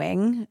 without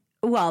knowing.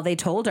 Well, they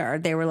told her.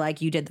 They were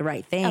like, "You did the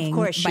right thing. Of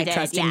course she by did,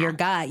 trusting yeah. your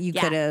gut. You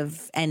Yeah. could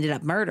have ended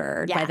up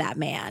murdered by that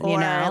man." or you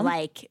know,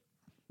 like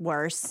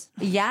worse,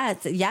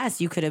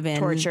 yes, you could have been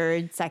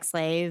tortured, sex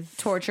slave.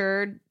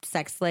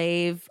 sex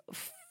slave,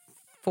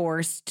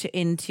 forced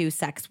into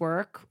sex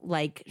work,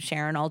 like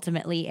Sharon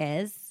ultimately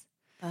is.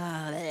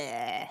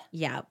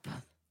 Yep.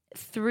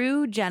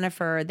 Through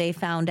Jennifer, they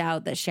found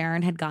out that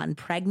Sharon had gotten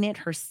pregnant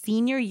her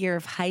senior year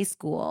of high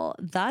school,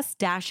 thus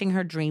dashing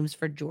her dreams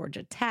for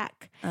Georgia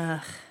Tech.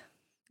 Ugh.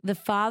 The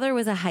father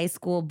was a high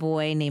school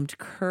boy named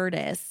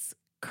Curtis.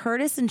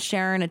 Curtis and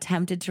Sharon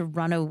attempted to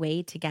run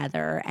away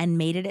together and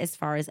made it as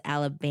far as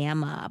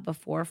Alabama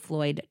before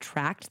Floyd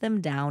tracked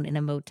them down in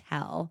a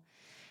motel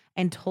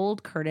and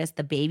told Curtis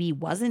the baby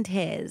wasn't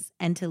his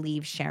and to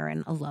leave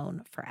Sharon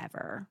alone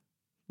forever.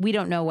 We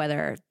don't know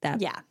whether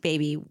that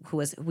baby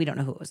we don't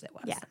know who it was.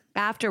 Yeah.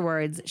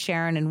 Afterwards,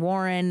 Sharon and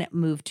Warren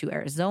moved to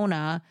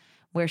Arizona,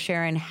 where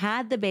Sharon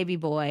had the baby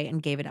boy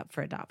and gave it up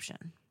for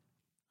adoption.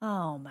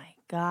 Oh my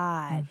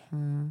God.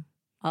 Mm-hmm.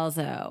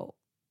 Also,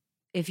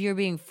 if you're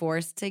being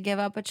forced to give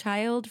up a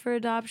child for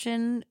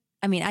adoption,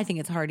 I mean, I think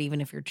it's hard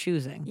even if you're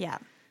choosing. Yeah.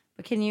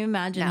 But can you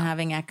imagine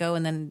having Echo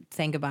and then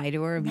saying goodbye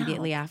to her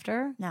immediately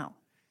after? No.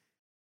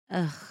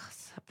 Ugh,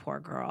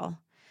 poor girl.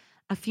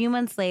 A few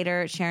months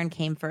later, Sharon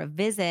came for a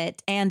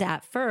visit and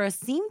at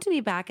first seemed to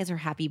be back as her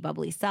happy,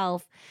 bubbly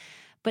self.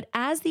 But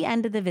as the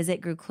end of the visit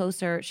grew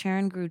closer,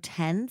 Sharon grew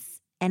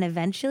tense and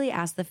eventually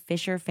asked the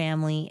Fisher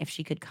family if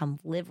she could come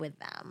live with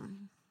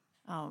them.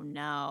 Oh,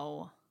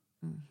 no.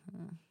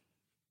 Mm-hmm.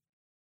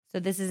 So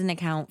this is an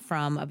account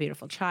from A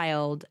Beautiful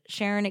Child.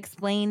 Sharon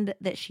explained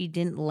that she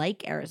didn't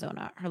like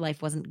Arizona. Her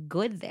life wasn't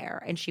good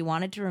there, and she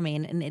wanted to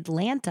remain in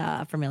Atlanta,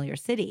 a familiar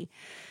city.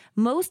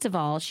 Most of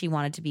all, she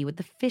wanted to be with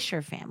the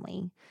Fisher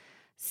family.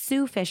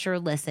 Sue Fisher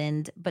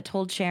listened, but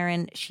told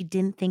Sharon she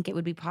didn't think it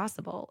would be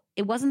possible.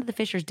 It wasn't that the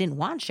Fishers didn't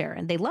want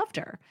Sharon. They loved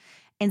her.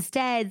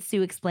 Instead,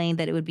 Sue explained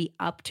that it would be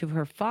up to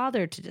her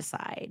father to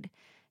decide.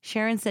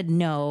 Sharon said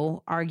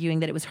no, arguing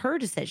that it was her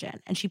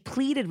decision, and she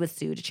pleaded with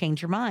Sue to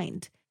change her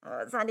mind. Oh,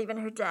 it's not even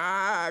her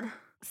dad.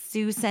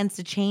 Sue sensed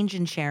a change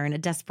in Sharon, a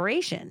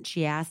desperation.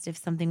 She asked if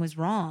something was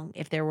wrong,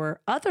 if there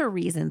were other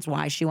reasons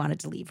why she wanted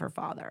to leave her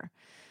father.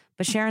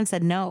 But Sharon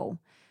said no.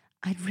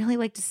 "I'd really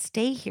like to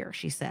stay here,"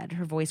 she said,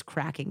 her voice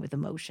cracking with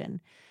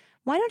emotion.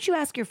 "Why don't you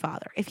ask your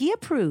father? If he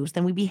approves,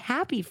 then we'd be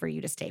happy for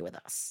you to stay with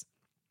us."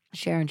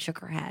 Sharon shook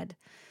her head.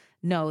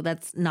 "No,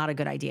 that's not a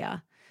good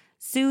idea."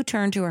 Sue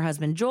turned to her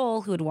husband,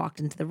 Joel, who had walked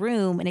into the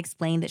room, and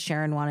explained that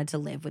Sharon wanted to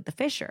live with the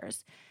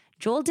Fishers.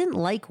 Joel didn't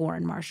like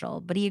Warren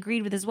Marshall, but he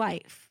agreed with his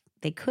wife.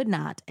 They could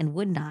not and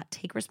would not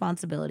take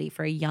responsibility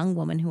for a young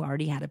woman who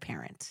already had a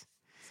parent.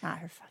 It's not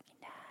her fucking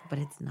dad. But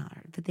it's not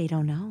her. But they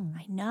don't know.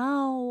 I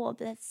know.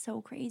 That's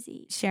so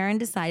crazy. Sharon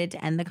decided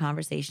to end the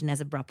conversation as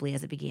abruptly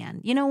as it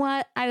began. "You know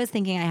what? I was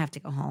thinking I have to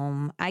go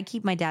home. I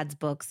keep my dad's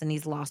books and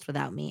he's lost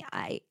without me.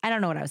 I don't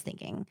know what I was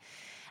thinking.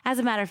 As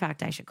a matter of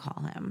fact, I should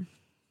call him."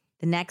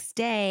 The next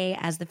day,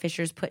 as the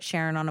Fishers put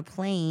Sharon on a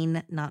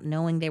plane, not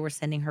knowing they were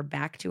sending her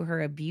back to her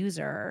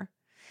abuser,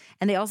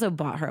 and they also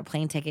bought her a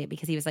plane ticket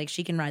because he was like,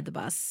 she can ride the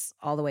bus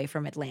all the way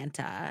from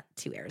Atlanta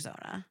to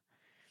Arizona.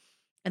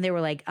 And they were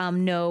like,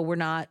 no, we're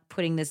not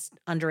putting this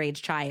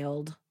underage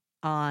child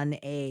on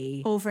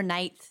a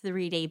overnight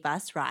 3-day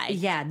bus ride.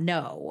 Yeah,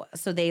 no.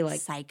 So they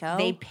psycho.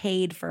 They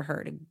paid for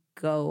her to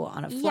go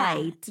on a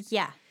flight.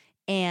 Yeah.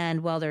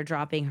 And while they're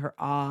dropping her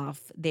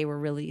off, they were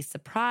really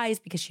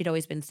surprised because she'd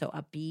always been so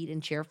upbeat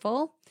and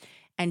cheerful.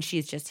 And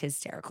she's just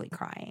hysterically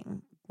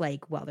crying,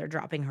 like while they're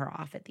dropping her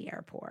off at the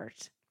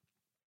airport.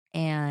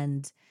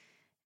 And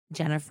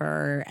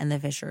Jennifer and the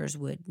Fishers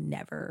would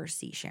never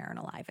see Sharon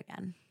alive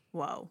again.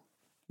 Whoa.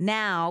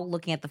 Now,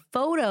 looking at the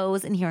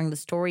photos and hearing the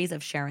stories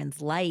of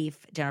Sharon's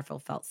life, Jennifer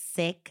felt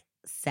sick,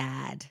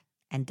 sad,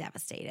 and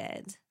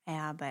devastated.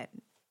 Yeah, but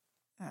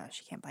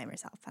she can't blame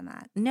herself on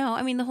that. No,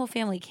 I mean, the whole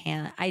family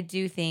can't. I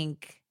do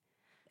think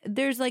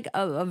there's like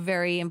a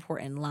very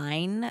important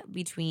line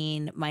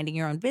between minding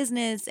your own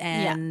business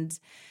and,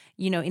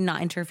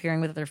 not interfering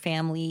with other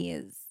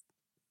families.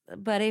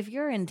 But if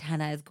your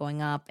antenna is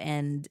going up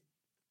and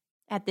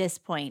at this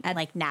point,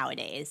 like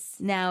nowadays,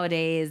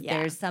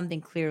 there's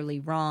something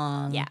clearly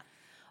wrong. Yeah.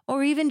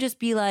 Or even just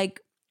be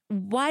like,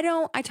 why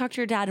don't I talk to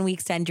your dad and we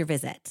extend your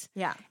visit?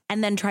 Yeah.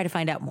 And then try to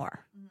find out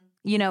more,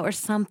 or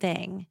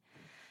something.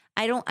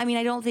 I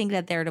don't think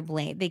that they're to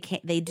blame. They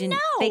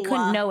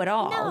couldn't know at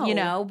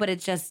all, but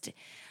it's just,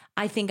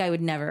 I think I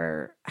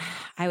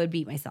would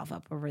beat myself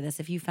up over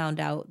this. If you found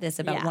out this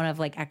about one of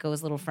like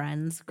Echo's little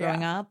friends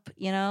growing up,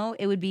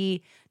 it would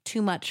be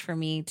too much for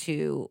me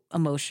to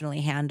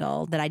emotionally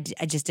handle that. I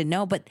just didn't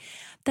know. But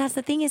that's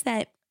the thing, is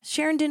that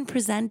Sharon didn't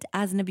present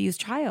as an abused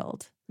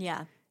child.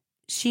 Yeah.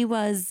 She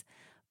was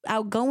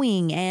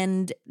outgoing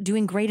and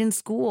doing great in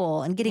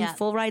school and getting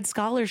full ride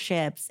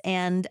scholarships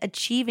and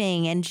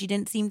achieving. And she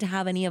didn't seem to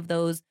have any of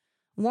those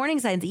warning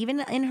signs.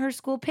 Even in her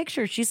school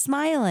picture, she's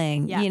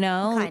smiling,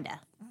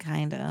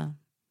 Kind of.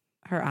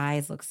 Her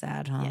eyes look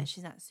sad, huh? Yeah,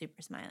 she's not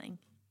super smiling.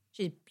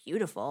 She's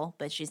beautiful,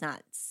 but she's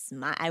not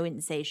I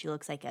wouldn't say she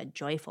looks like a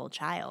joyful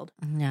child.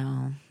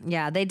 No.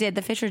 Yeah, they did.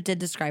 The Fishers did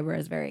describe her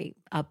as very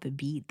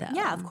upbeat, though.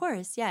 Yeah, of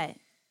course. Yeah.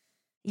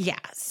 Yeah.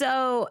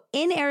 So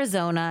in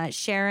Arizona,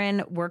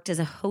 Sharon worked as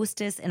a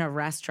hostess in a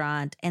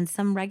restaurant, and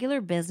some regular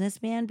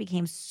businessman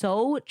became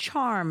so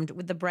charmed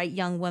with the bright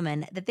young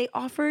woman that they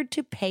offered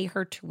to pay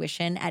her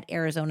tuition at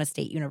Arizona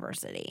State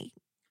University.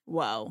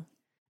 Whoa.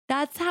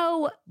 That's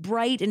how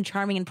bright and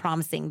charming and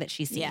promising that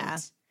she seemed. Yeah.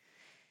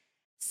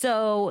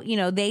 So,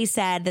 they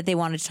said that they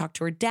wanted to talk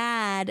to her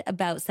dad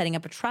about setting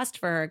up a trust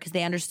for her because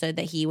they understood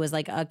that he was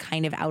like a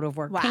kind of out of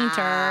work painter.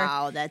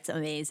 Wow, that's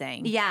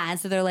amazing. Yeah. And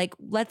so they're like,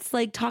 let's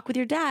like talk with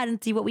your dad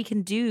and see what we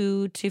can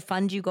do to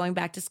fund you going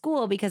back to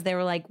school, because they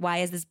were like, why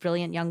is this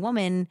brilliant young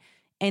woman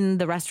in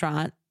the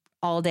restaurant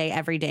all day,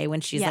 every day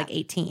when she's like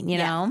 18, you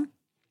know?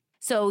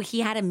 So he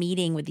had a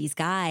meeting with these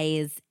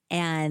guys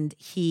and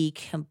he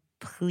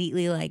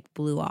completely like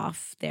blew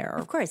off their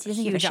of course, he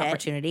doesn't give a huge shit.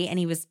 opportunity, and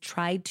he was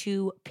tried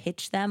to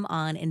pitch them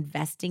on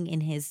investing in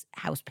his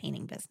house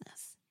painting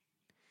business.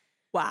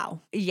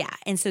 Wow. Yeah.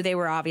 And so they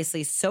were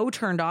obviously so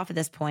turned off at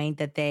this point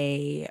that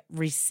they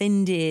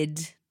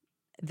rescinded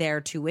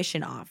their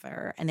tuition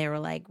offer, and they were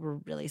like,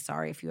 we're really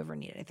sorry, if you ever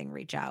need anything,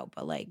 reach out,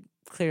 but like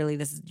clearly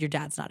your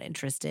dad's not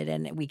interested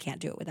and we can't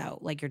do it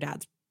without like your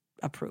dad's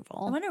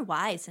approval. I wonder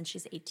why, since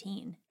she's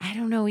 18. I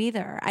don't know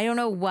either. I don't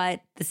know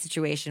what the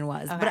situation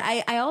was. Okay. But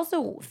I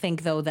also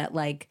think, though, that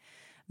like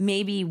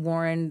maybe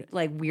Warren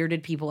like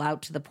weirded people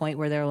out to the point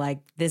where they're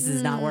like, this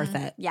is not worth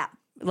it. Yeah.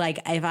 Like,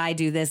 if I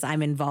do this,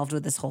 I'm involved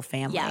with this whole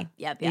family.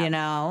 Yep. You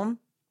know?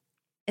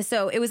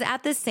 So it was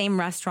at this same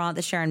restaurant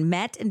that Sharon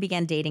met and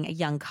began dating a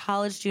young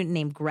college student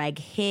named Greg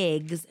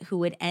Higgs, who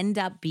would end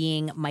up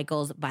being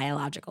Michael's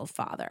biological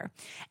father.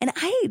 And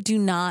I do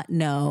not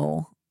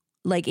know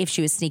like if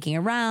she was sneaking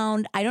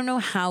around. I don't know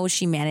how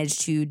she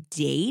managed to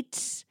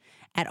date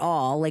at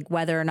all, like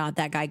whether or not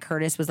that guy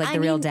Curtis was like the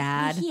real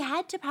dad. He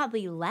had to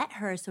probably let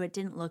her so it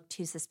didn't look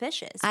too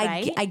suspicious,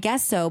 right? I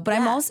guess so. But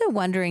I'm also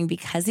wondering,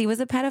 because he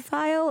was a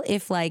pedophile,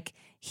 if like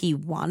he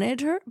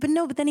wanted her.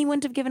 But then he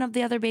wouldn't have given up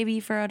the other baby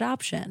for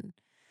adoption.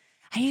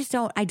 I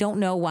don't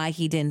know why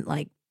he didn't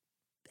like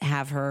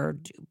have her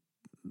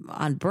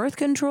on birth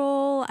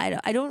control.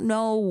 I don't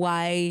know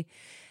why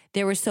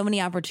there were so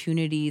many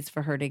opportunities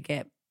for her to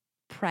get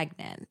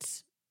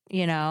pregnant,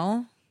 you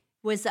know?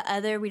 We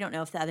don't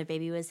know if the other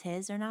baby was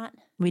his or not.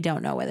 We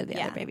don't know whether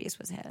the other babies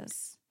was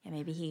his. Yeah,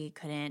 maybe he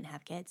couldn't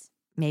have kids.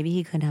 Maybe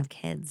he couldn't have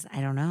kids.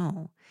 I don't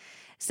know.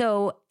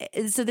 So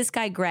this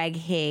guy, Greg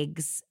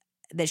Higgs,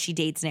 that she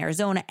dates in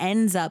Arizona,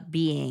 ends up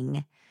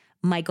being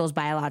Michael's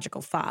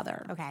biological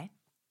father. Okay.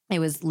 It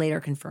was later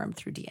confirmed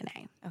through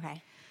DNA.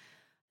 Okay.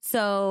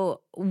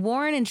 So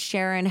Warren and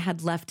Sharon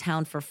had left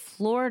town for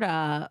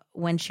Florida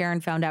when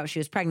Sharon found out she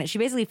was pregnant. She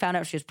basically found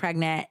out she was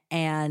pregnant,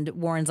 and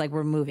Warren's like,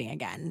 we're moving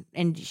again,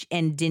 and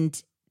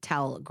didn't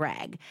tell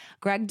Greg.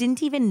 Greg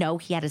didn't even know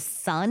he had a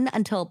son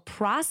until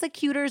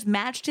prosecutors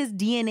matched his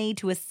DNA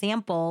to a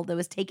sample that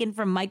was taken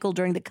from Michael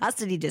during the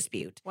custody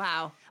dispute.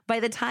 Wow. By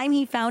the time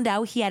he found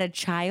out he had a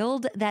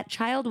child, that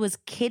child was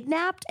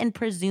kidnapped and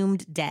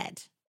presumed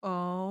dead.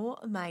 Oh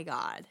my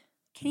God.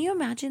 Can you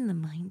imagine the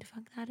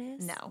mindfuck that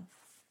is? No.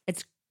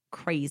 It's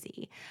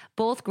crazy.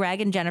 Both Greg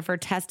and Jennifer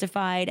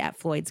testified at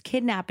Floyd's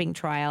kidnapping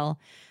trial.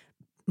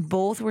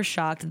 Both were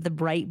shocked that the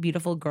bright,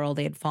 beautiful girl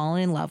they had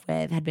fallen in love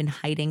with had been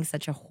hiding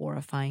such a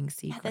horrifying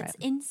secret. Yeah, that's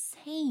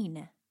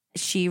insane.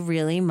 She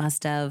really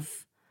must have,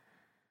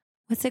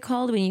 what's it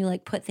called when you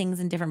like put things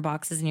in different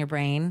boxes in your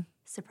brain?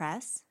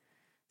 Suppressed?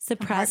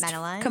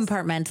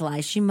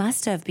 Compartmentalize. She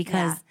must have,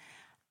 because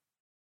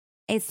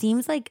it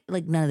seems like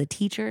none of the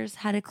teachers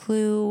had a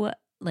clue.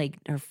 Like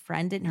her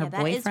friend and her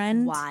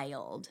boyfriend. That is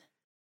wild.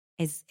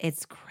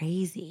 It's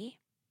crazy.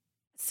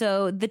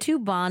 So the two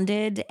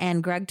bonded,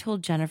 and Greg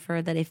told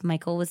Jennifer that if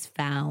Michael was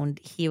found,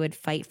 he would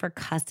fight for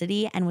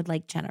custody and would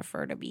like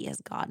Jennifer to be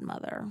his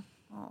godmother.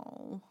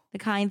 Oh. The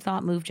kind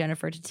thought moved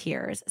Jennifer to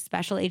tears.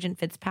 Special Agent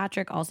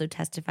Fitzpatrick also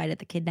testified at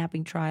the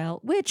kidnapping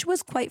trial, which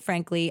was quite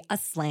frankly a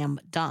slam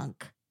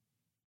dunk.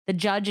 The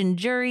judge and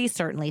jury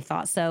certainly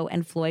thought so,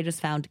 and Floyd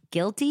was found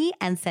guilty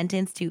and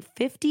sentenced to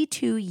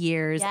 52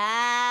 years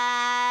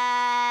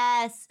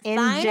in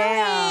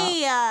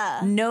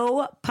jail.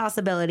 No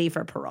possibility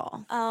for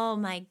parole. Oh,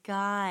 my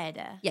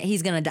God. Yeah,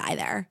 he's going to die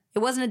there. It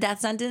wasn't a death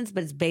sentence,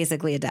 but it's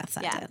basically a death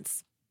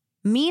sentence.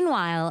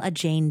 Meanwhile, a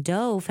Jane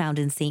Doe found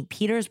in St.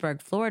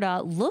 Petersburg,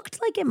 Florida,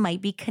 looked like it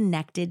might be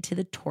connected to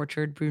the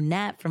tortured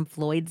brunette from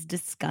Floyd's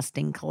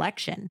disgusting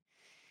collection.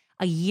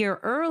 A year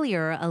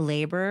earlier, a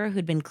laborer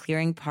who'd been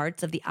clearing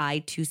parts of the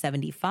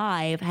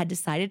I-275 had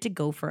decided to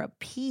go for a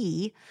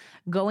pee,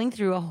 going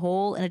through a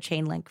hole in a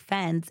chain-link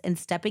fence and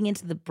stepping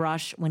into the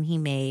brush when he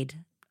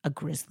made a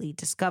grisly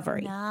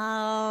discovery.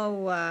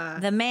 No.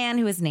 The man,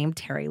 who was named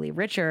Terry Lee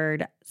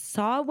Richard,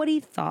 saw what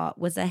he thought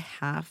was a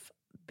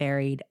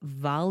half-buried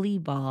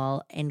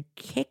volleyball and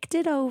kicked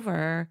it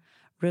over,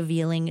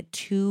 revealing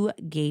 2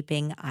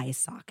 gaping eye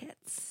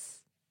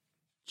sockets.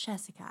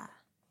 Jessica.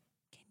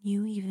 Can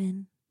you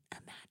even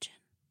imagine?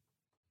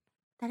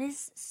 That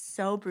is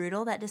so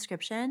brutal, that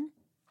description.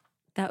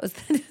 That was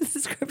the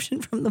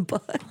description from the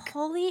book.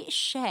 Holy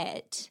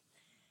shit.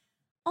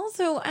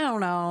 Also, I don't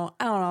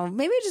know.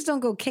 Maybe just don't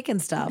go kicking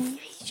stuff. Maybe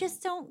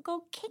just don't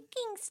go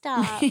kicking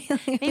stuff.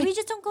 Maybe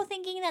just don't go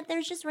thinking that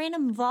there's just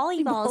random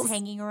volleyballs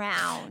hanging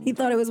around. He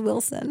thought it was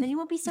Wilson. Then you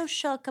won't be so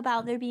shook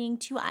about there being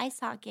 2 eye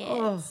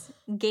sockets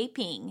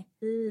gaping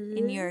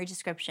in your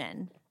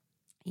description.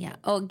 Yeah.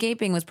 Oh,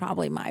 gaping was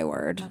probably my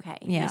word. Okay.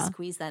 Yeah. Just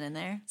squeeze that in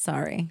there.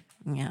 Sorry.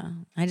 Yeah.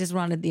 I just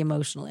wanted the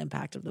emotional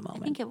impact of the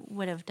moment. I think it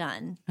would have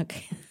done.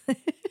 Okay.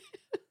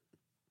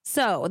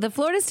 So the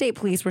Florida State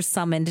Police were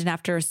summoned, and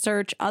after a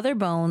search, other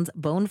bones,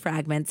 bone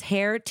fragments,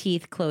 hair,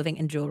 teeth, clothing,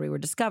 and jewelry were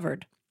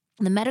discovered.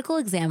 The medical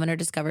examiner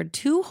discovered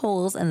 2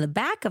 holes in the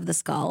back of the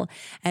skull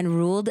and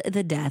ruled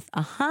the death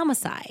a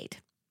homicide.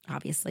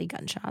 Obviously,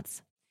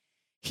 gunshots.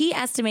 He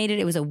estimated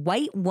it was a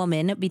white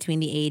woman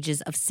between the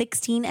ages of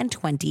 16 and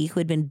 20 who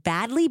had been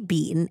badly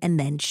beaten and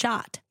then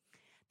shot.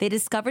 They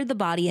discovered the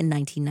body in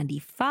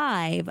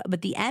 1995,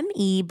 but the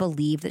ME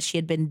believed that she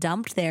had been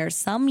dumped there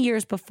some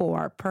years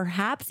before,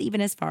 perhaps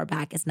even as far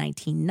back as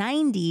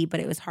 1990,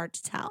 but it was hard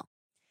to tell.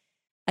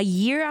 A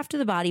year after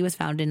the body was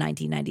found in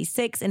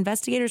 1996,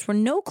 investigators were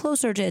no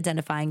closer to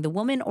identifying the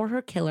woman or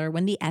her killer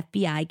when the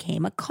FBI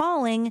came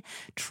a-calling,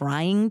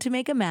 trying to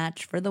make a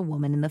match for the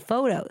woman in the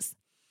photos.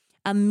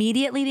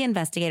 Immediately, the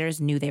investigators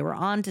knew they were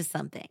onto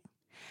something.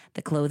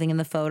 The clothing in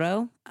the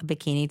photo, a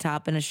bikini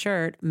top and a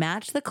shirt,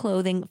 matched the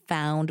clothing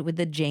found with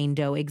the Jane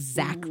Doe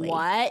exactly.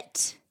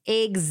 What?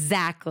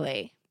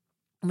 Exactly.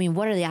 I mean,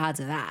 what are the odds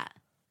of that?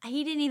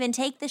 He didn't even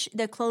take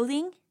the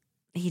clothing?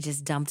 He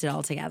just dumped it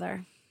all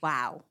together.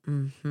 Wow.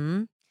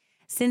 Mm-hmm.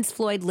 Since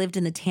Floyd lived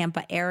in the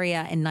Tampa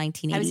area in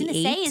 1988. I was going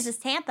to say, is this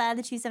Tampa,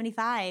 the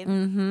 275?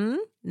 Mm-hmm.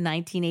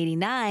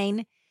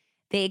 1989.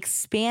 They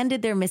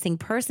expanded their missing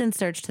person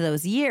search to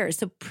those years.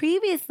 So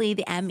previously,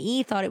 the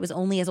ME thought it was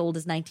only as old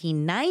as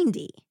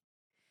 1990.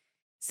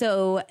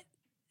 So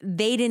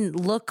they didn't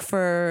look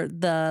for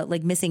the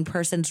missing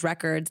persons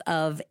records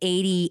of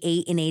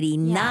 88 and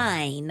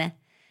 89. Yeah.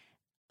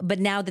 But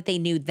now that they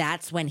knew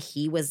that's when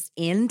he was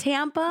in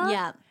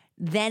Tampa,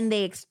 then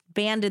they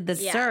expanded the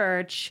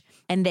search.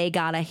 And they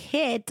got a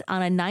hit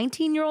on a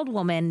 19-year-old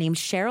woman named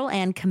Cheryl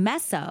Ann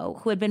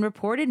Camesso, who had been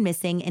reported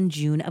missing in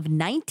June of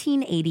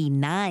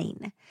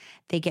 1989.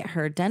 They get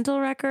her dental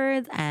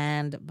records,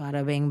 and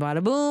bada bing,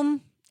 bada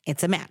boom,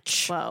 it's a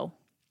match. Whoa.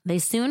 They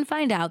soon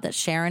find out that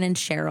Sharon and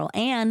Cheryl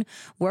Ann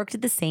worked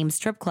at the same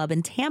strip club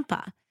in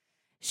Tampa.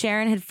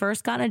 Sharon had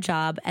first gotten a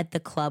job at the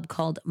club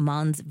called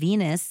Mons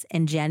Venus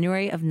in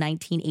January of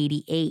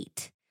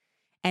 1988.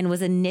 And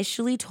was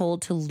initially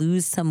told to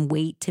lose some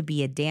weight to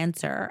be a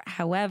dancer.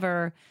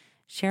 However,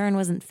 Sharon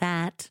wasn't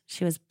fat.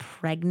 She was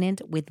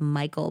pregnant with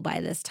Michael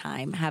by this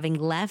time, having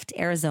left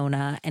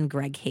Arizona and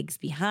Greg Higgs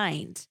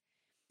behind.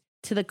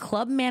 To the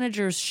club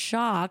manager's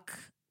shock,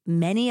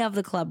 many of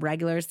the club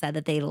regulars said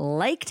that they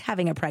liked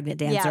having a pregnant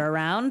dancer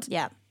around.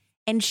 Yeah.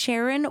 And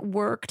Sharon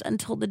worked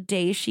until the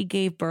day she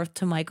gave birth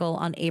to Michael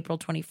on April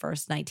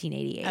 21st,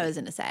 1988. I was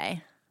going to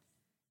say.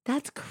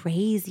 That's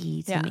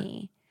crazy to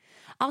me.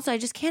 Also, I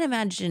just can't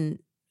imagine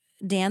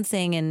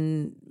dancing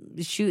and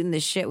shooting the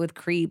shit with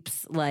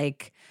creeps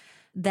like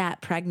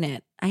that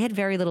pregnant. I had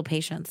very little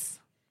patience.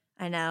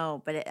 I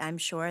know, but I'm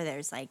sure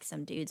there's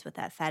some dudes with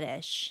that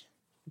fetish.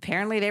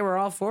 Apparently they were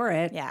all for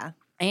it. Yeah.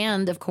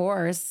 And of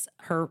course,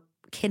 her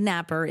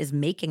kidnapper is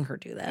making her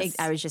do this.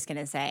 I was just going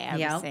to say, I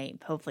was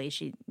saying hopefully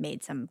she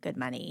made some good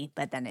money,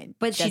 but then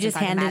But she just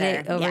handed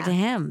it over to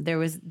him. There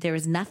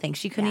was nothing.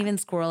 She couldn't even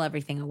squirrel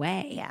everything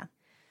away. Yeah.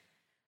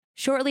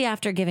 Shortly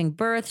after giving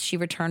birth, she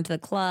returned to the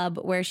club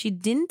where she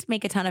didn't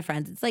make a ton of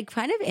friends. It's like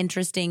kind of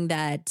interesting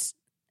that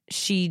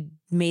she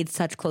made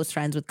such close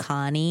friends with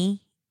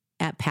Connie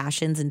at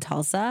Passions in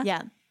Tulsa.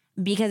 Yeah.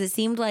 Because it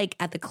seemed like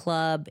at the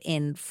club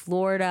in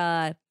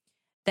Florida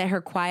that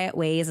her quiet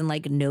ways and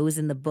like nose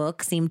in the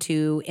book seemed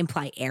to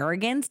imply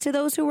arrogance to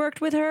those who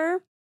worked with her.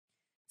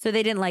 So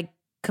they didn't like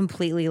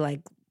completely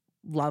like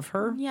love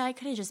her. Yeah, I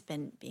could have just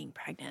been being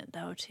pregnant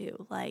though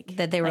too. Like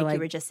that they were like you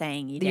were just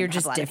saying you didn't you're have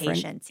just a lot different. of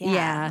patience.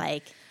 Yeah.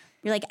 Like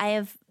you're like, I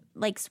have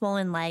like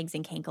swollen legs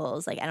and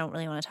cankles. Like I don't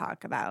really want to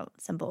talk about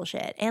some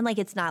bullshit. And like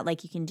it's not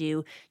like you can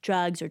do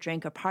drugs or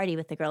drink or party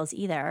with the girls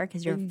either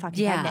because you're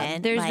fucking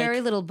pregnant. There's like,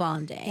 very little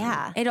bonding.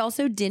 Yeah. It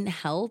also didn't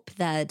help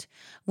that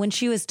when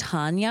she was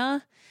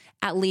Tanya,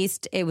 at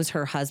least it was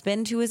her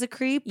husband who was a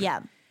creep. Yeah.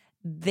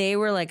 They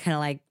were like kind of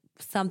like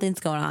something's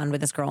going on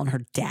with this girl and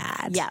her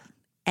dad. Yeah.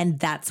 And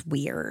that's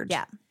weird.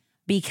 Yeah.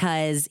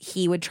 Because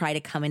he would try to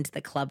come into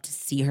the club to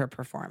see her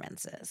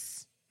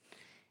performances.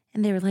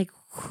 And they were like,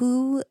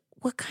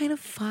 what kind of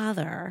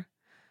father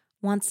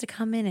wants to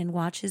come in and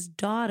watch his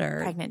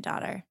pregnant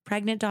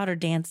daughter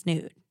dance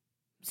nude?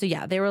 So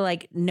yeah, they were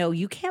like, no,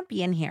 you can't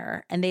be in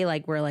here. And they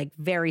like were like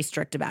very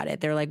strict about it.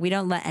 They're like, we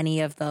don't let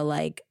any of the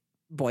like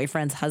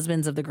boyfriends,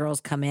 husbands of the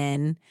girls come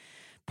in,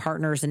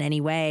 partners in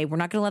any way. We're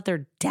not going to let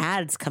their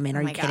dads come in.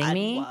 Are you kidding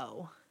me?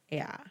 Whoa.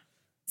 Yeah.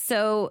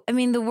 So, I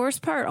mean, the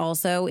worst part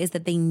also is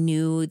that they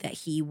knew that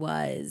he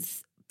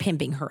was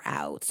pimping her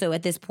out. So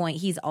at this point,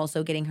 he's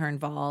also getting her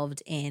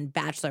involved in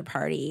bachelor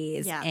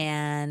parties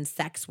and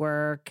sex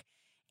work.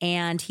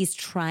 And he's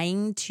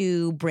trying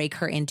to break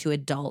her into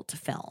adult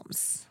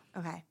films.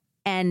 Okay.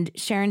 And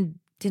Sharon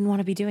didn't want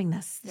to be doing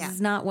this. This Yeah.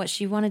 is not what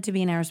she wanted to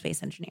be, an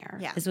aerospace engineer.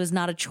 Yeah. This was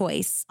not a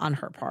choice on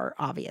her part,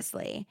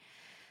 obviously.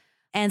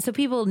 And so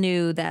people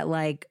knew that,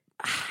 like,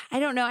 I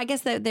don't know. I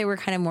guess that they were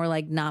kind of more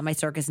like, not my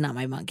circus, not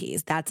my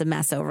monkeys. That's a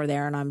mess over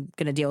there, and I'm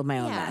going to deal with my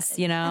own mess,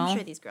 you know? I'm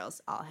sure these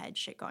girls all had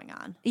shit going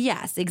on.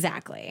 Yes,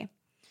 exactly.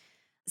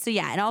 So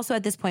yeah, and also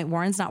at this point,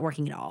 Warren's not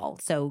working at all.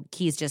 So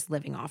he's just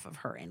living off of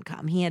her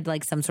income. He had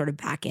like some sort of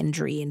back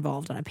injury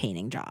involved on a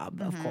painting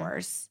job, of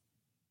course.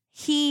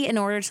 He, in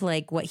order to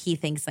like what he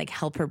thinks like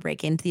help her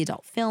break into the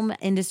adult film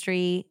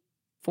industry,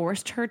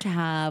 forced her to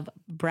have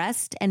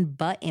breast and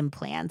butt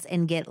implants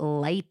and get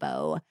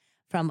lipo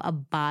from a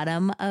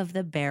bottom of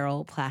the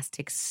barrel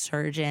plastic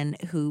surgeon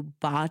who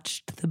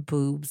botched the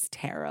boobs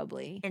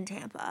terribly. In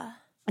Tampa.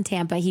 In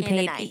Tampa, the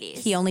 90s.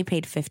 he only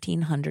paid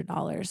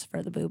 $1,500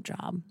 for the boob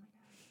job.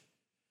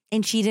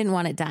 And she didn't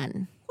want it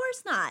done. Of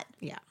course not.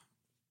 Yeah.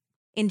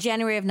 In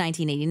January of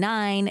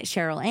 1989,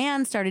 Cheryl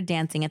Ann started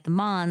dancing at the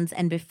Mons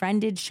and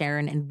befriended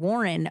Sharon and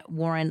Warren.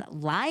 Warren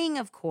lying,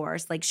 of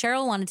course. Like,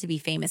 Cheryl wanted to be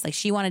famous. Like,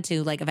 she wanted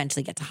to, like,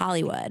 eventually get to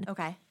Hollywood.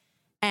 Okay.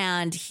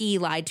 And he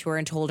lied to her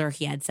and told her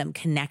he had some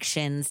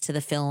connections to the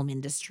film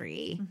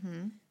industry.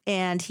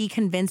 And he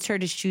convinced her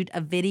to shoot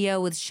a video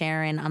with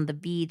Sharon on the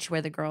beach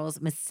where the girls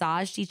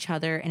massaged each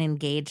other and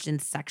engaged in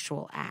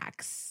sexual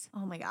acts.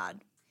 Oh, my God.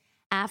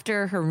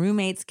 After her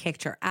roommates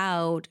kicked her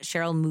out,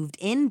 Cheryl moved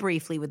in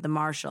briefly with the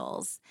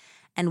Marshalls.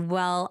 And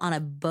while on a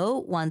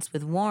boat once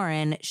with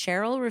Warren,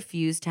 Cheryl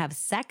refused to have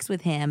sex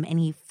with him, and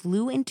he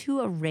flew into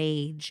a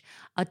rage,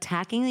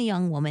 attacking the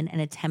young woman and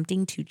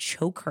attempting to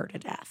choke her to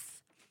death.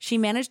 She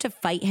managed to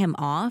fight him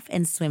off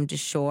and swim to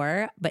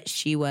shore, but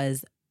she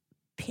was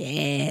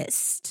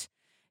pissed.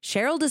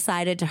 Cheryl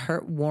decided to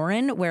hurt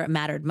Warren where it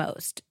mattered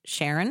most,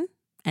 Sharon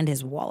and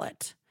his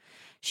wallet.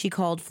 She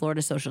called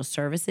Florida Social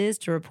Services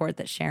to report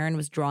that Sharon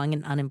was drawing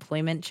an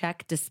unemployment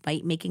check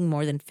despite making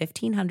more than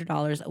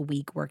 $1,500 a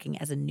week working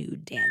as a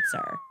nude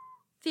dancer.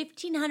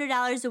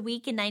 $1,500 a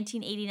week in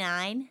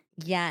 1989?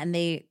 Yeah, and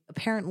they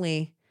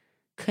apparently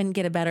couldn't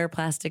get a better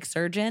plastic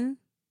surgeon.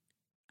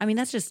 I mean,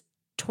 that's just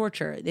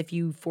torture if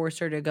you force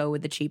her to go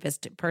with the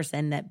cheapest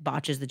person that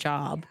botches the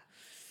job.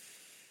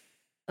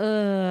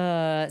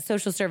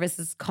 Social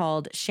Services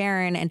called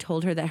Sharon and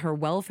told her that her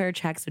welfare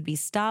checks would be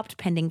stopped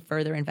pending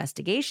further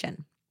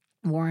investigation.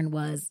 Warren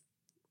was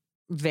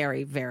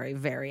very, very,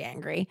 very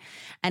angry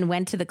and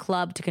went to the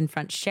club to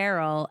confront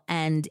Cheryl,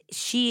 and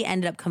she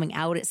ended up coming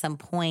out at some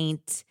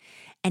point,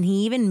 and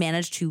he even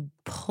managed to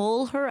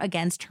pull her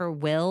against her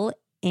will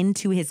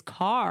into his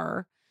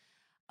car.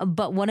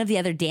 But one of the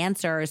other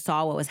dancers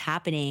saw what was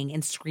happening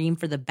and screamed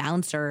for the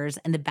bouncers,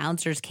 and the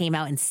bouncers came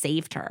out and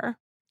saved her.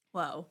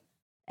 Whoa.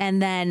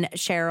 And then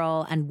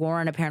Cheryl and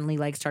Warren apparently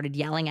like started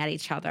yelling at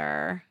each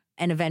other,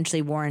 and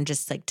eventually Warren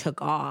just like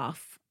took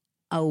off.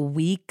 A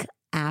week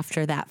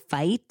after that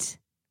fight,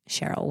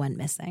 Cheryl went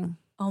missing.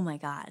 Oh my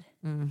God.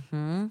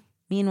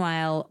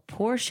 Meanwhile,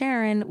 poor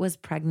Sharon was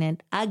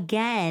pregnant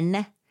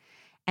again,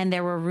 and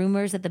there were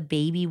rumors that the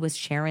baby was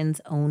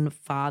Sharon's own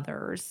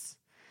father's.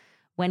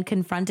 When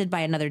confronted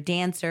by another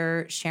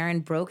dancer, Sharon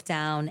broke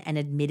down and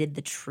admitted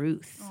the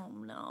truth. Oh,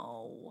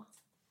 no.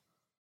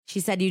 She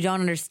said, "You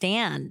don't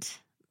understand,"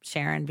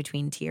 Sharon,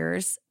 between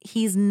tears.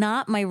 "He's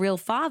not my real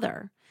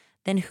father."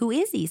 "Then who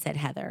is he?" said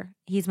Heather.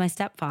 "He's my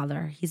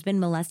stepfather. He's been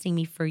molesting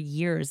me for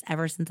years,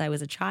 ever since I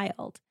was a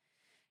child."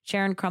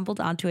 Sharon crumpled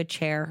onto a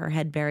chair, her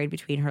head buried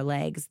between her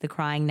legs, the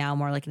crying now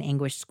more like an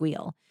anguished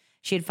squeal.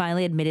 She had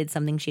finally admitted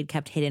something she had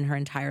kept hidden her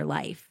entire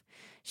life.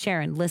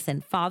 Sharon,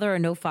 listen, father or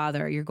no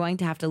father, you're going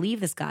to have to leave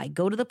this guy.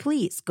 Go to the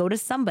police. Go to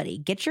somebody.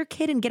 Get your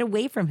kid and get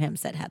away from him,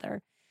 said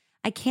Heather.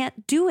 I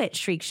can't do it,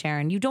 shrieked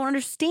Sharon. You don't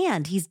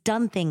understand. He's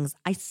done things.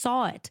 I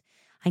saw it.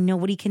 I know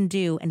what he can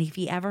do. And if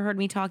he ever heard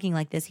me talking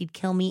like this, he'd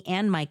kill me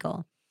and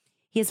Michael.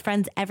 He has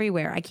friends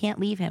everywhere. I can't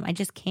leave him. I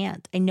just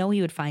can't. I know he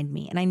would find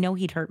me, and I know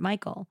he'd hurt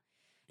Michael.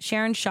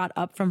 Sharon shot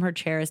up from her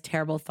chair as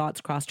terrible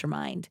thoughts crossed her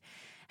mind.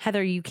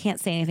 Heather, you can't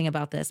say anything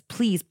about this.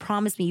 Please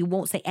promise me you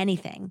won't say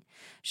anything.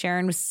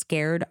 Sharon was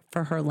scared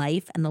for her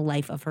life and the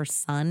life of her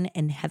son,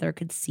 and Heather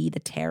could see the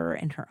terror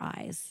in her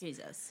eyes.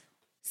 Jesus.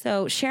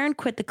 So Sharon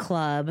quit the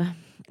club,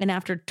 and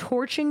after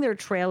torching their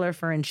trailer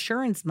for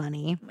insurance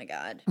money, oh my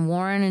God,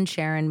 Warren and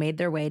Sharon made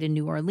their way to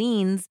New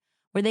Orleans,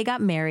 where they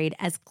got married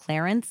as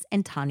Clarence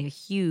and Tanya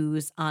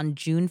Hughes on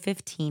June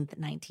 15th,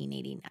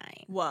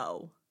 1989.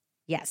 Whoa.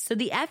 Yes. So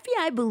the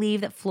FBI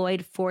believed that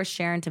Floyd forced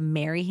Sharon to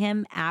marry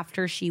him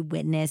after she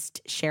witnessed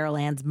Cheryl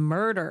Ann's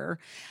murder,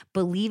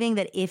 believing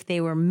that if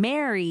they were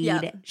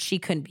married, she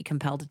couldn't be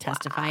compelled to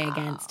testify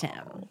against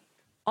him.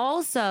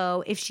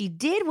 Also, if she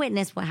did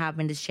witness what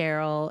happened to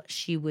Cheryl,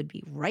 she would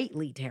be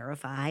rightly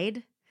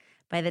terrified.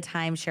 By the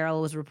time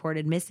Cheryl was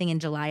reported missing in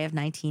July of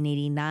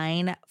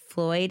 1989,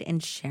 Floyd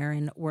and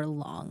Sharon were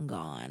long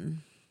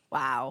gone.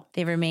 Wow.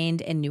 They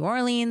remained in New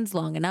Orleans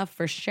long enough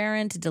for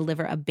Sharon to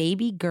deliver a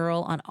baby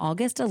girl on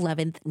August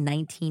 11th,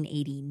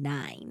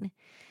 1989.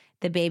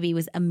 The baby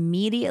was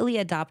immediately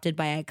adopted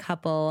by a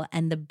couple,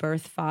 and the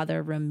birth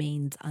father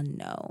remains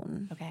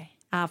unknown. Okay.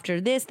 After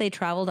this, they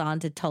traveled on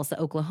to Tulsa,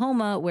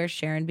 Oklahoma, where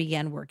Sharon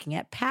began working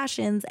at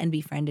Passions and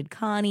befriended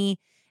Connie,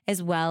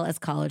 as well as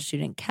college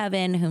student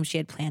Kevin, whom she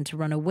had planned to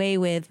run away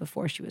with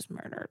before she was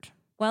murdered.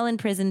 While in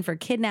prison for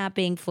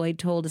kidnapping, Floyd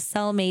told a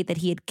cellmate that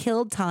he had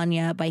killed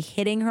Tanya by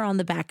hitting her on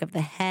the back of the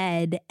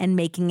head and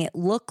making it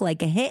look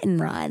like a hit and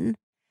run.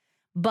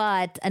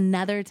 But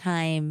another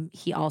time,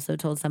 he also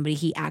told somebody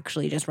he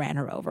actually just ran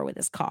her over with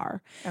his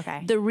car.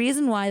 Okay. The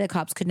reason why the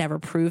cops could never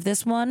prove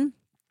this one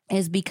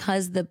is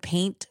because the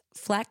paint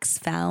flecks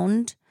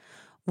found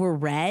were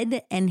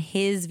red and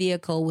his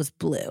vehicle was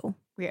blue.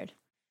 Weird.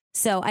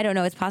 So I don't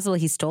know. It's possible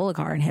he stole a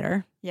car and hit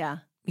her. Yeah.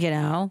 You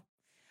know?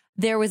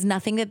 There was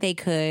nothing that they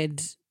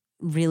could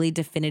really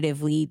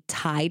definitively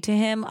tie to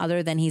him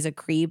other than he's a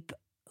creep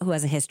who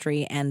has a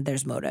history and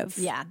there's motive.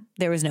 Yeah.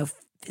 There was no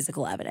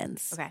physical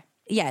evidence. Okay.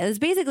 Yeah, it was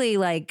basically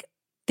like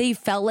they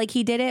felt like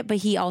he did it, but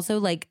he also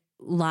like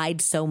lied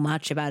so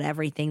much about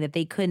everything that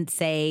they couldn't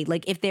say,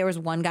 like if there was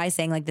one guy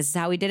saying like this is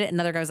how he did it,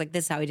 another guy was like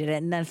this is how he did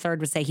it, and then a third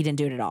would say he didn't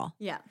do it at all.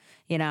 Yeah.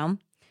 You know?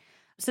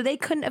 So they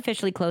couldn't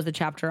officially close the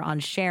chapter on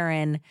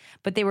Sharon,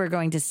 but they were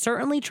going to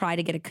certainly try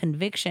to get a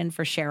conviction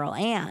for Cheryl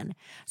Ann.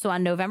 So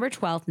on November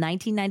 12th,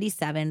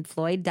 1997,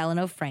 Floyd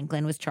Delano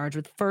Franklin was charged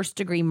with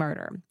first-degree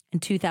murder. In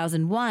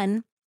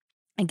 2001,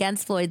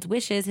 against Floyd's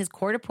wishes, his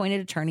court-appointed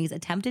attorneys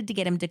attempted to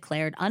get him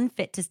declared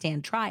unfit to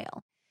stand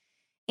trial.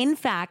 In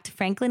fact,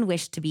 Franklin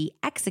wished to be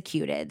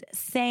executed,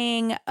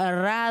 saying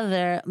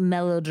rather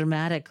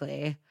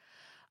melodramatically,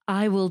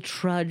 I will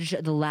trudge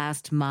the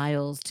last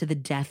miles to the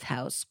death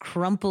house,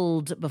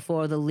 crumpled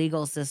before the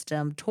legal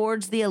system,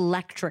 towards the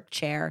electric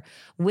chair,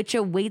 which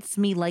awaits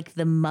me like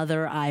the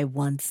mother I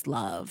once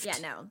loved. Yeah,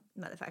 no,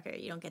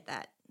 motherfucker, you don't get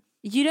that.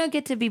 You don't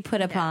get to be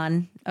put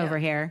upon over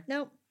here.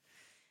 Nope.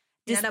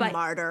 You're not a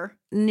martyr.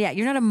 Yeah,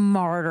 you're not a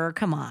martyr.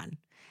 Come on.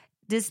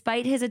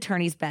 Despite his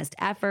attorney's best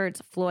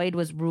efforts, Floyd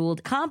was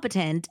ruled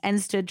competent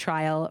and stood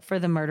trial for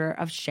the murder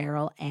of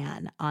Cheryl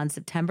Ann on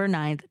September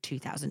 9th,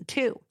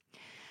 2002.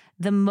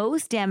 The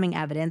most damning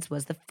evidence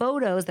was the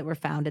photos that were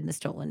found in the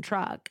stolen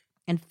truck.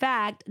 In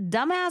fact,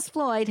 dumbass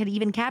Floyd had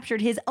even captured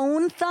his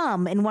own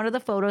thumb in one of the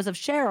photos of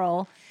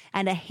Cheryl,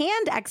 and a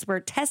hand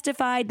expert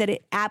testified that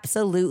it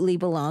absolutely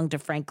belonged to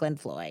Franklin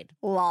Floyd.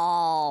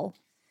 Lol.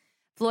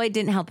 Floyd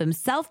didn't help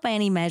himself by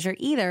any measure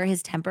either.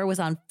 His temper was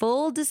on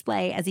full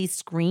display as he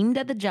screamed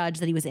at the judge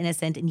that he was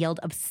innocent and yelled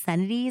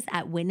obscenities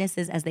at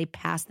witnesses as they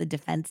passed the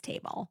defense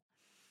table.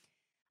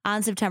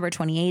 On September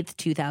 28th,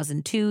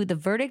 2002, the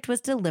verdict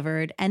was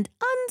delivered, and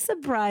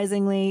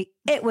unsurprisingly,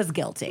 it was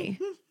guilty.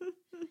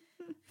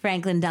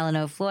 Franklin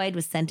Delano Floyd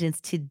was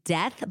sentenced to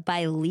death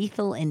by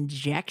lethal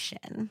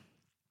injection.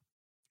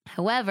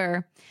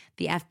 However,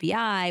 the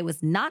FBI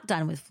was not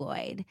done with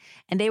Floyd,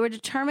 and they were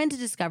determined to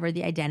discover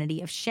the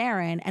identity of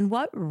Sharon and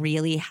what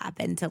really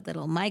happened to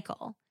little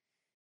Michael.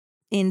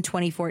 In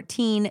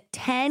 2014,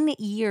 10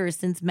 years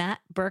since Matt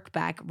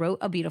Birkbeck wrote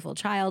A Beautiful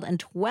Child and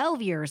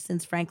 12 years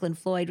since Franklin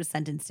Floyd was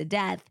sentenced to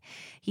death,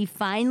 he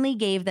finally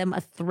gave them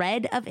a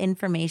thread of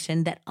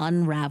information that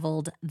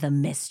unraveled the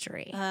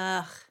mystery.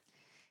 Ugh.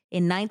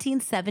 In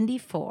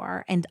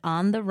 1974, and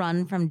on the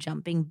run from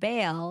jumping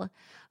bail,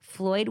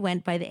 Floyd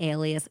went by the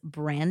alias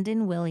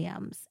Brandon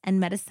Williams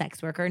and met a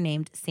sex worker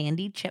named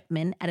Sandy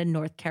Chipman at a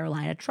North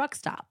Carolina truck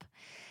stop.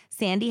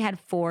 Sandy had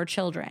 4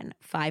 children,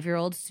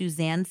 5-year-old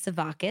Suzanne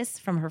Savakis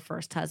from her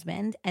first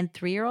husband, and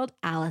 3-year-old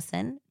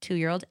Allison,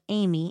 2-year-old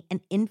Amy,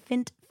 and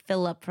infant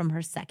Philip from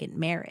her second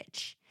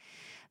marriage.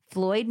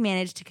 Floyd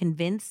managed to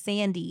convince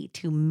Sandy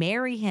to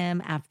marry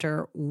him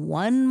after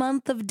 1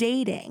 month of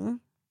dating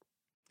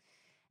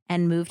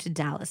and moved to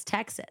Dallas,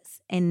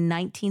 Texas. In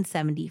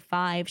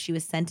 1975, she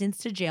was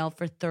sentenced to jail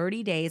for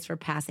 30 days for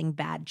passing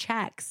bad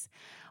checks.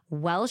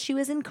 While she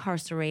was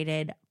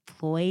incarcerated,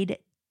 Floyd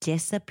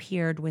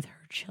disappeared with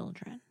her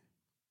children.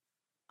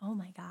 Oh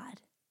my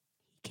God.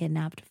 He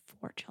kidnapped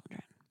 4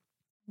 children.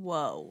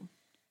 Whoa.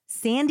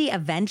 Sandy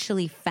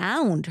eventually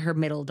found her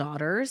middle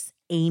daughters,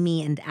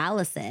 Amy and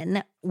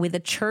Allison, with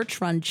a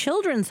church-run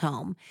children's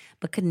home,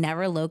 but could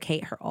never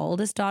locate her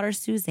oldest daughter,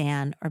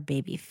 Suzanne, or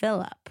baby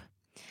Philip.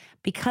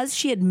 Because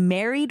she had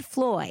married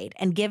Floyd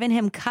and given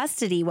him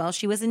custody while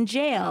she was in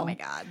jail, oh my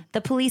God, the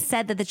police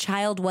said that the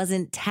child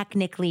wasn't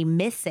technically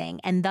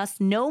missing, and thus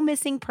no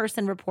missing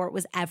person report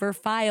was ever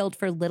filed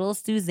for little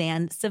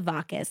Suzanne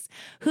Savakis,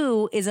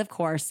 who is, of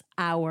course,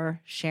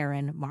 our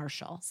Sharon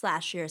Marshall.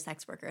 / you're a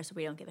sex worker, so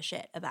we don't give a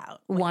shit about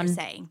what you're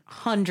saying.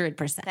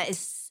 100%. That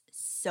is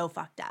so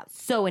fucked up.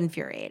 So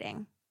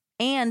infuriating.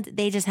 And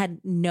they just had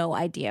no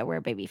idea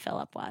where baby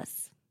Philip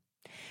was.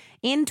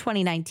 In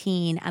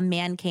 2019, a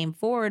man came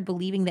forward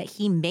believing that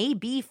he may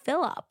be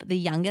Philip, the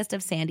youngest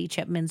of Sandy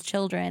Chipman's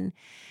children.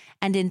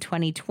 And in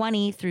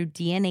 2020, through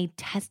DNA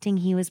testing,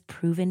 he was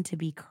proven to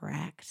be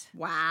correct.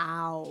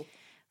 Wow.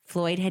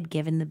 Floyd had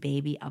given the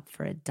baby up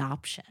for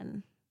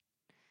adoption.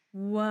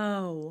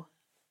 Whoa.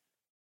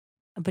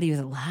 But he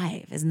was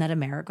alive. Isn't that a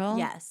miracle?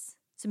 Yes.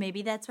 So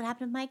maybe that's what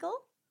happened with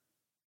Michael?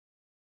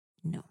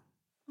 No.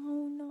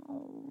 Oh,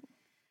 no.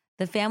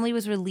 The family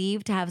was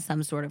relieved to have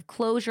some sort of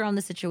closure on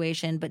the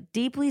situation, but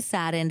deeply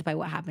saddened by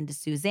what happened to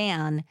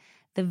Suzanne.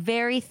 The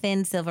very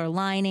thin silver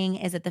lining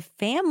is that the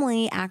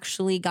family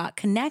actually got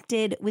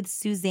connected with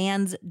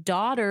Suzanne's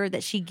daughter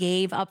that she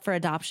gave up for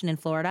adoption in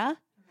Florida.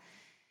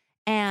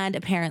 And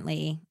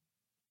apparently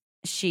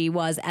she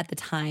was, at the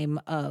time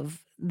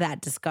of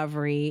that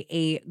discovery,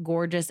 a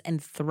gorgeous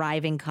and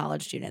thriving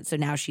college student. So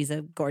now she's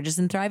a gorgeous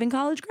and thriving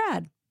college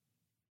grad.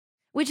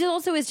 Which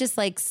also is just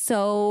like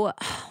so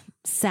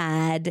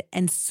sad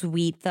and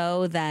sweet,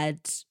 though,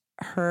 that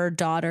her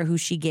daughter, who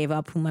she gave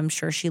up, whom I'm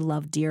sure she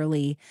loved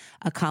dearly,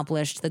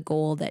 accomplished the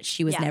goal that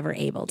she was never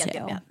able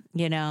to,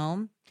 you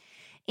know?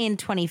 In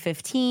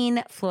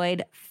 2015,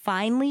 Floyd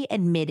finally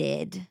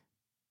admitted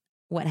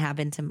what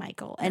happened to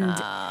Michael. And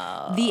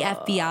the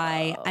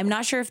FBI, I'm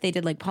not sure if they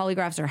did like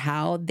polygraphs or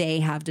how, they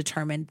have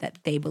determined that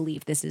they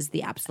believe this is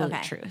the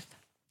absolute truth.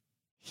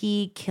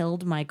 He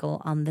killed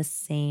Michael on the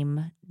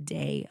same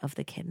day of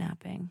the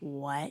kidnapping.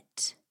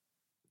 What?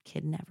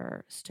 Kid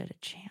never stood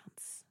a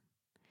chance.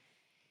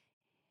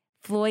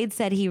 Floyd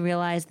said he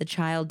realized the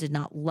child did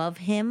not love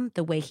him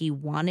the way he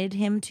wanted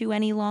him to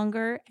any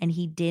longer, and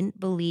he didn't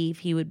believe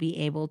he would be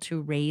able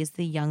to raise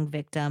the young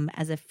victim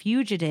as a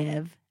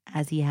fugitive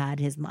as he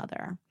had his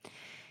mother.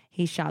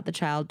 He shot the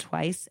child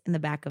twice in the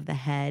back of the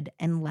head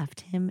and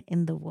left him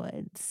in the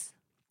woods.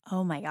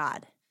 Oh my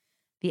God.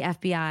 The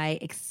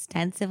FBI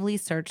extensively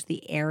searched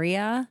the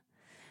area,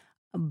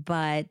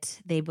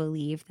 but they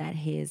believe that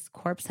his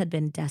corpse had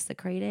been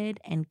desecrated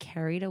and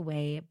carried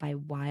away by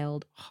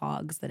wild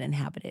hogs that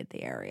inhabited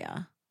the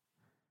area.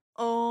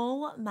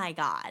 Oh my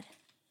God.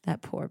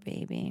 That poor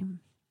baby.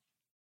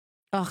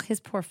 Oh, his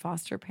poor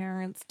foster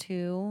parents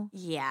too.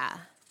 Yeah.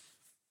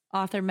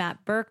 Author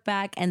Matt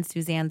Birkbeck and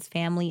Suzanne's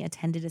family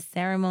attended a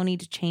ceremony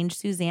to change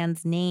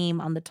Suzanne's name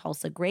on the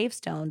Tulsa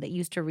gravestone that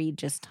used to read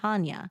just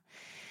Tanya.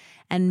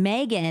 And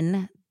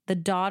Megan, the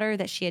daughter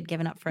that she had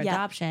given up for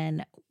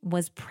adoption,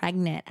 was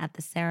pregnant at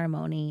the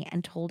ceremony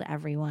and told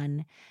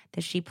everyone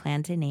that she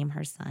planned to name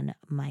her son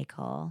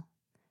Michael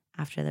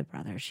after the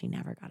brother she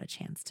never got a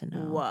chance to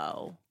know.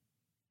 Whoa.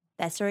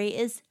 That story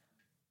is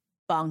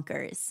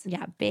bonkers.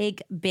 Yeah,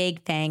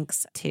 big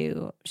thanks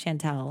to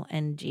Chantel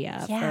and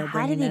Gia for bringing this.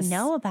 How did they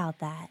know about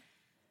that?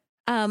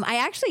 I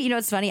actually,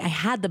 it's funny. I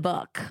had the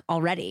book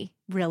already.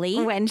 Really?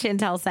 When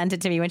Chantel sent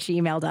it to me when she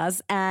emailed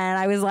us. And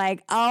I was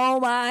like, oh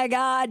my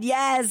God,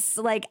 yes.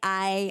 Like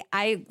I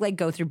like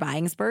go through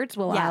buying spurts.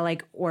 Well, I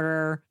like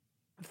order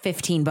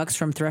 15 books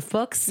from thrift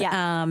books.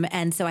 Yeah.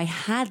 And so I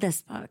had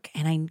this book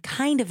and I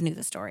kind of knew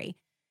the story.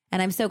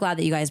 And I'm so glad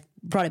that you guys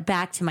brought it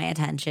back to my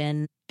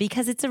attention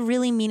because it's a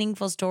really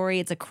meaningful story.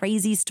 It's a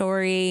crazy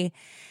story.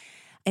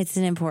 It's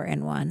an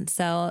important one.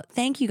 So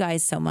thank you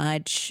guys so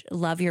much.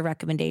 Love your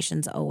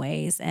recommendations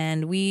always.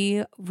 And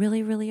we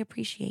really, really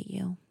appreciate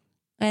you.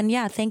 And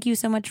yeah, thank you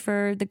so much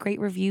for the great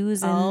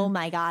reviews. And, oh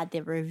my God,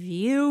 the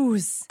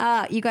reviews.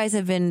 You guys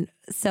have been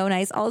so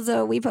nice.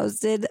 Also, we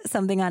posted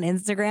something on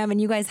Instagram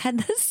and you guys had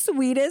the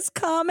sweetest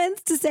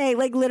comments to say,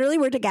 like literally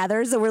we're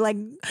together. So we're like,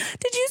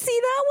 did you see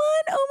that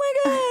one? Oh my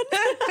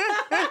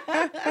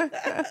God.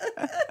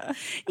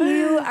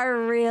 You are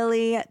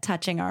really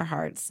touching our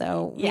hearts.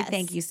 So we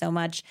thank you so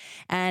much.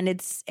 And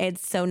it's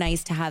so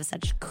nice to have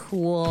such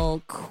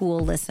cool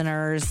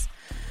listeners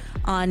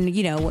on,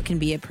 what can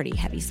be a pretty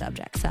heavy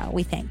subject. So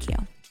we thank you.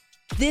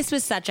 This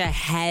was such a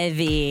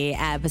heavy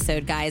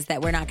episode, guys,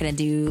 that we're not going to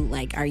do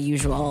like our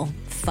usual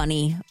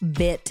funny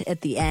bit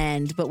at the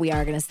end, but we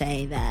are going to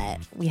say that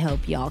we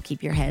hope y'all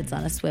keep your heads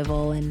on a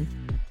swivel and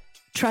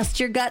trust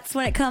your guts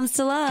when it comes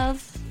to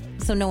love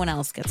so no one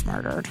else gets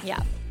murdered.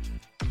 Yeah.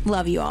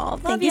 Love you all.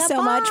 Thank you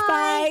so much.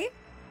 Bye.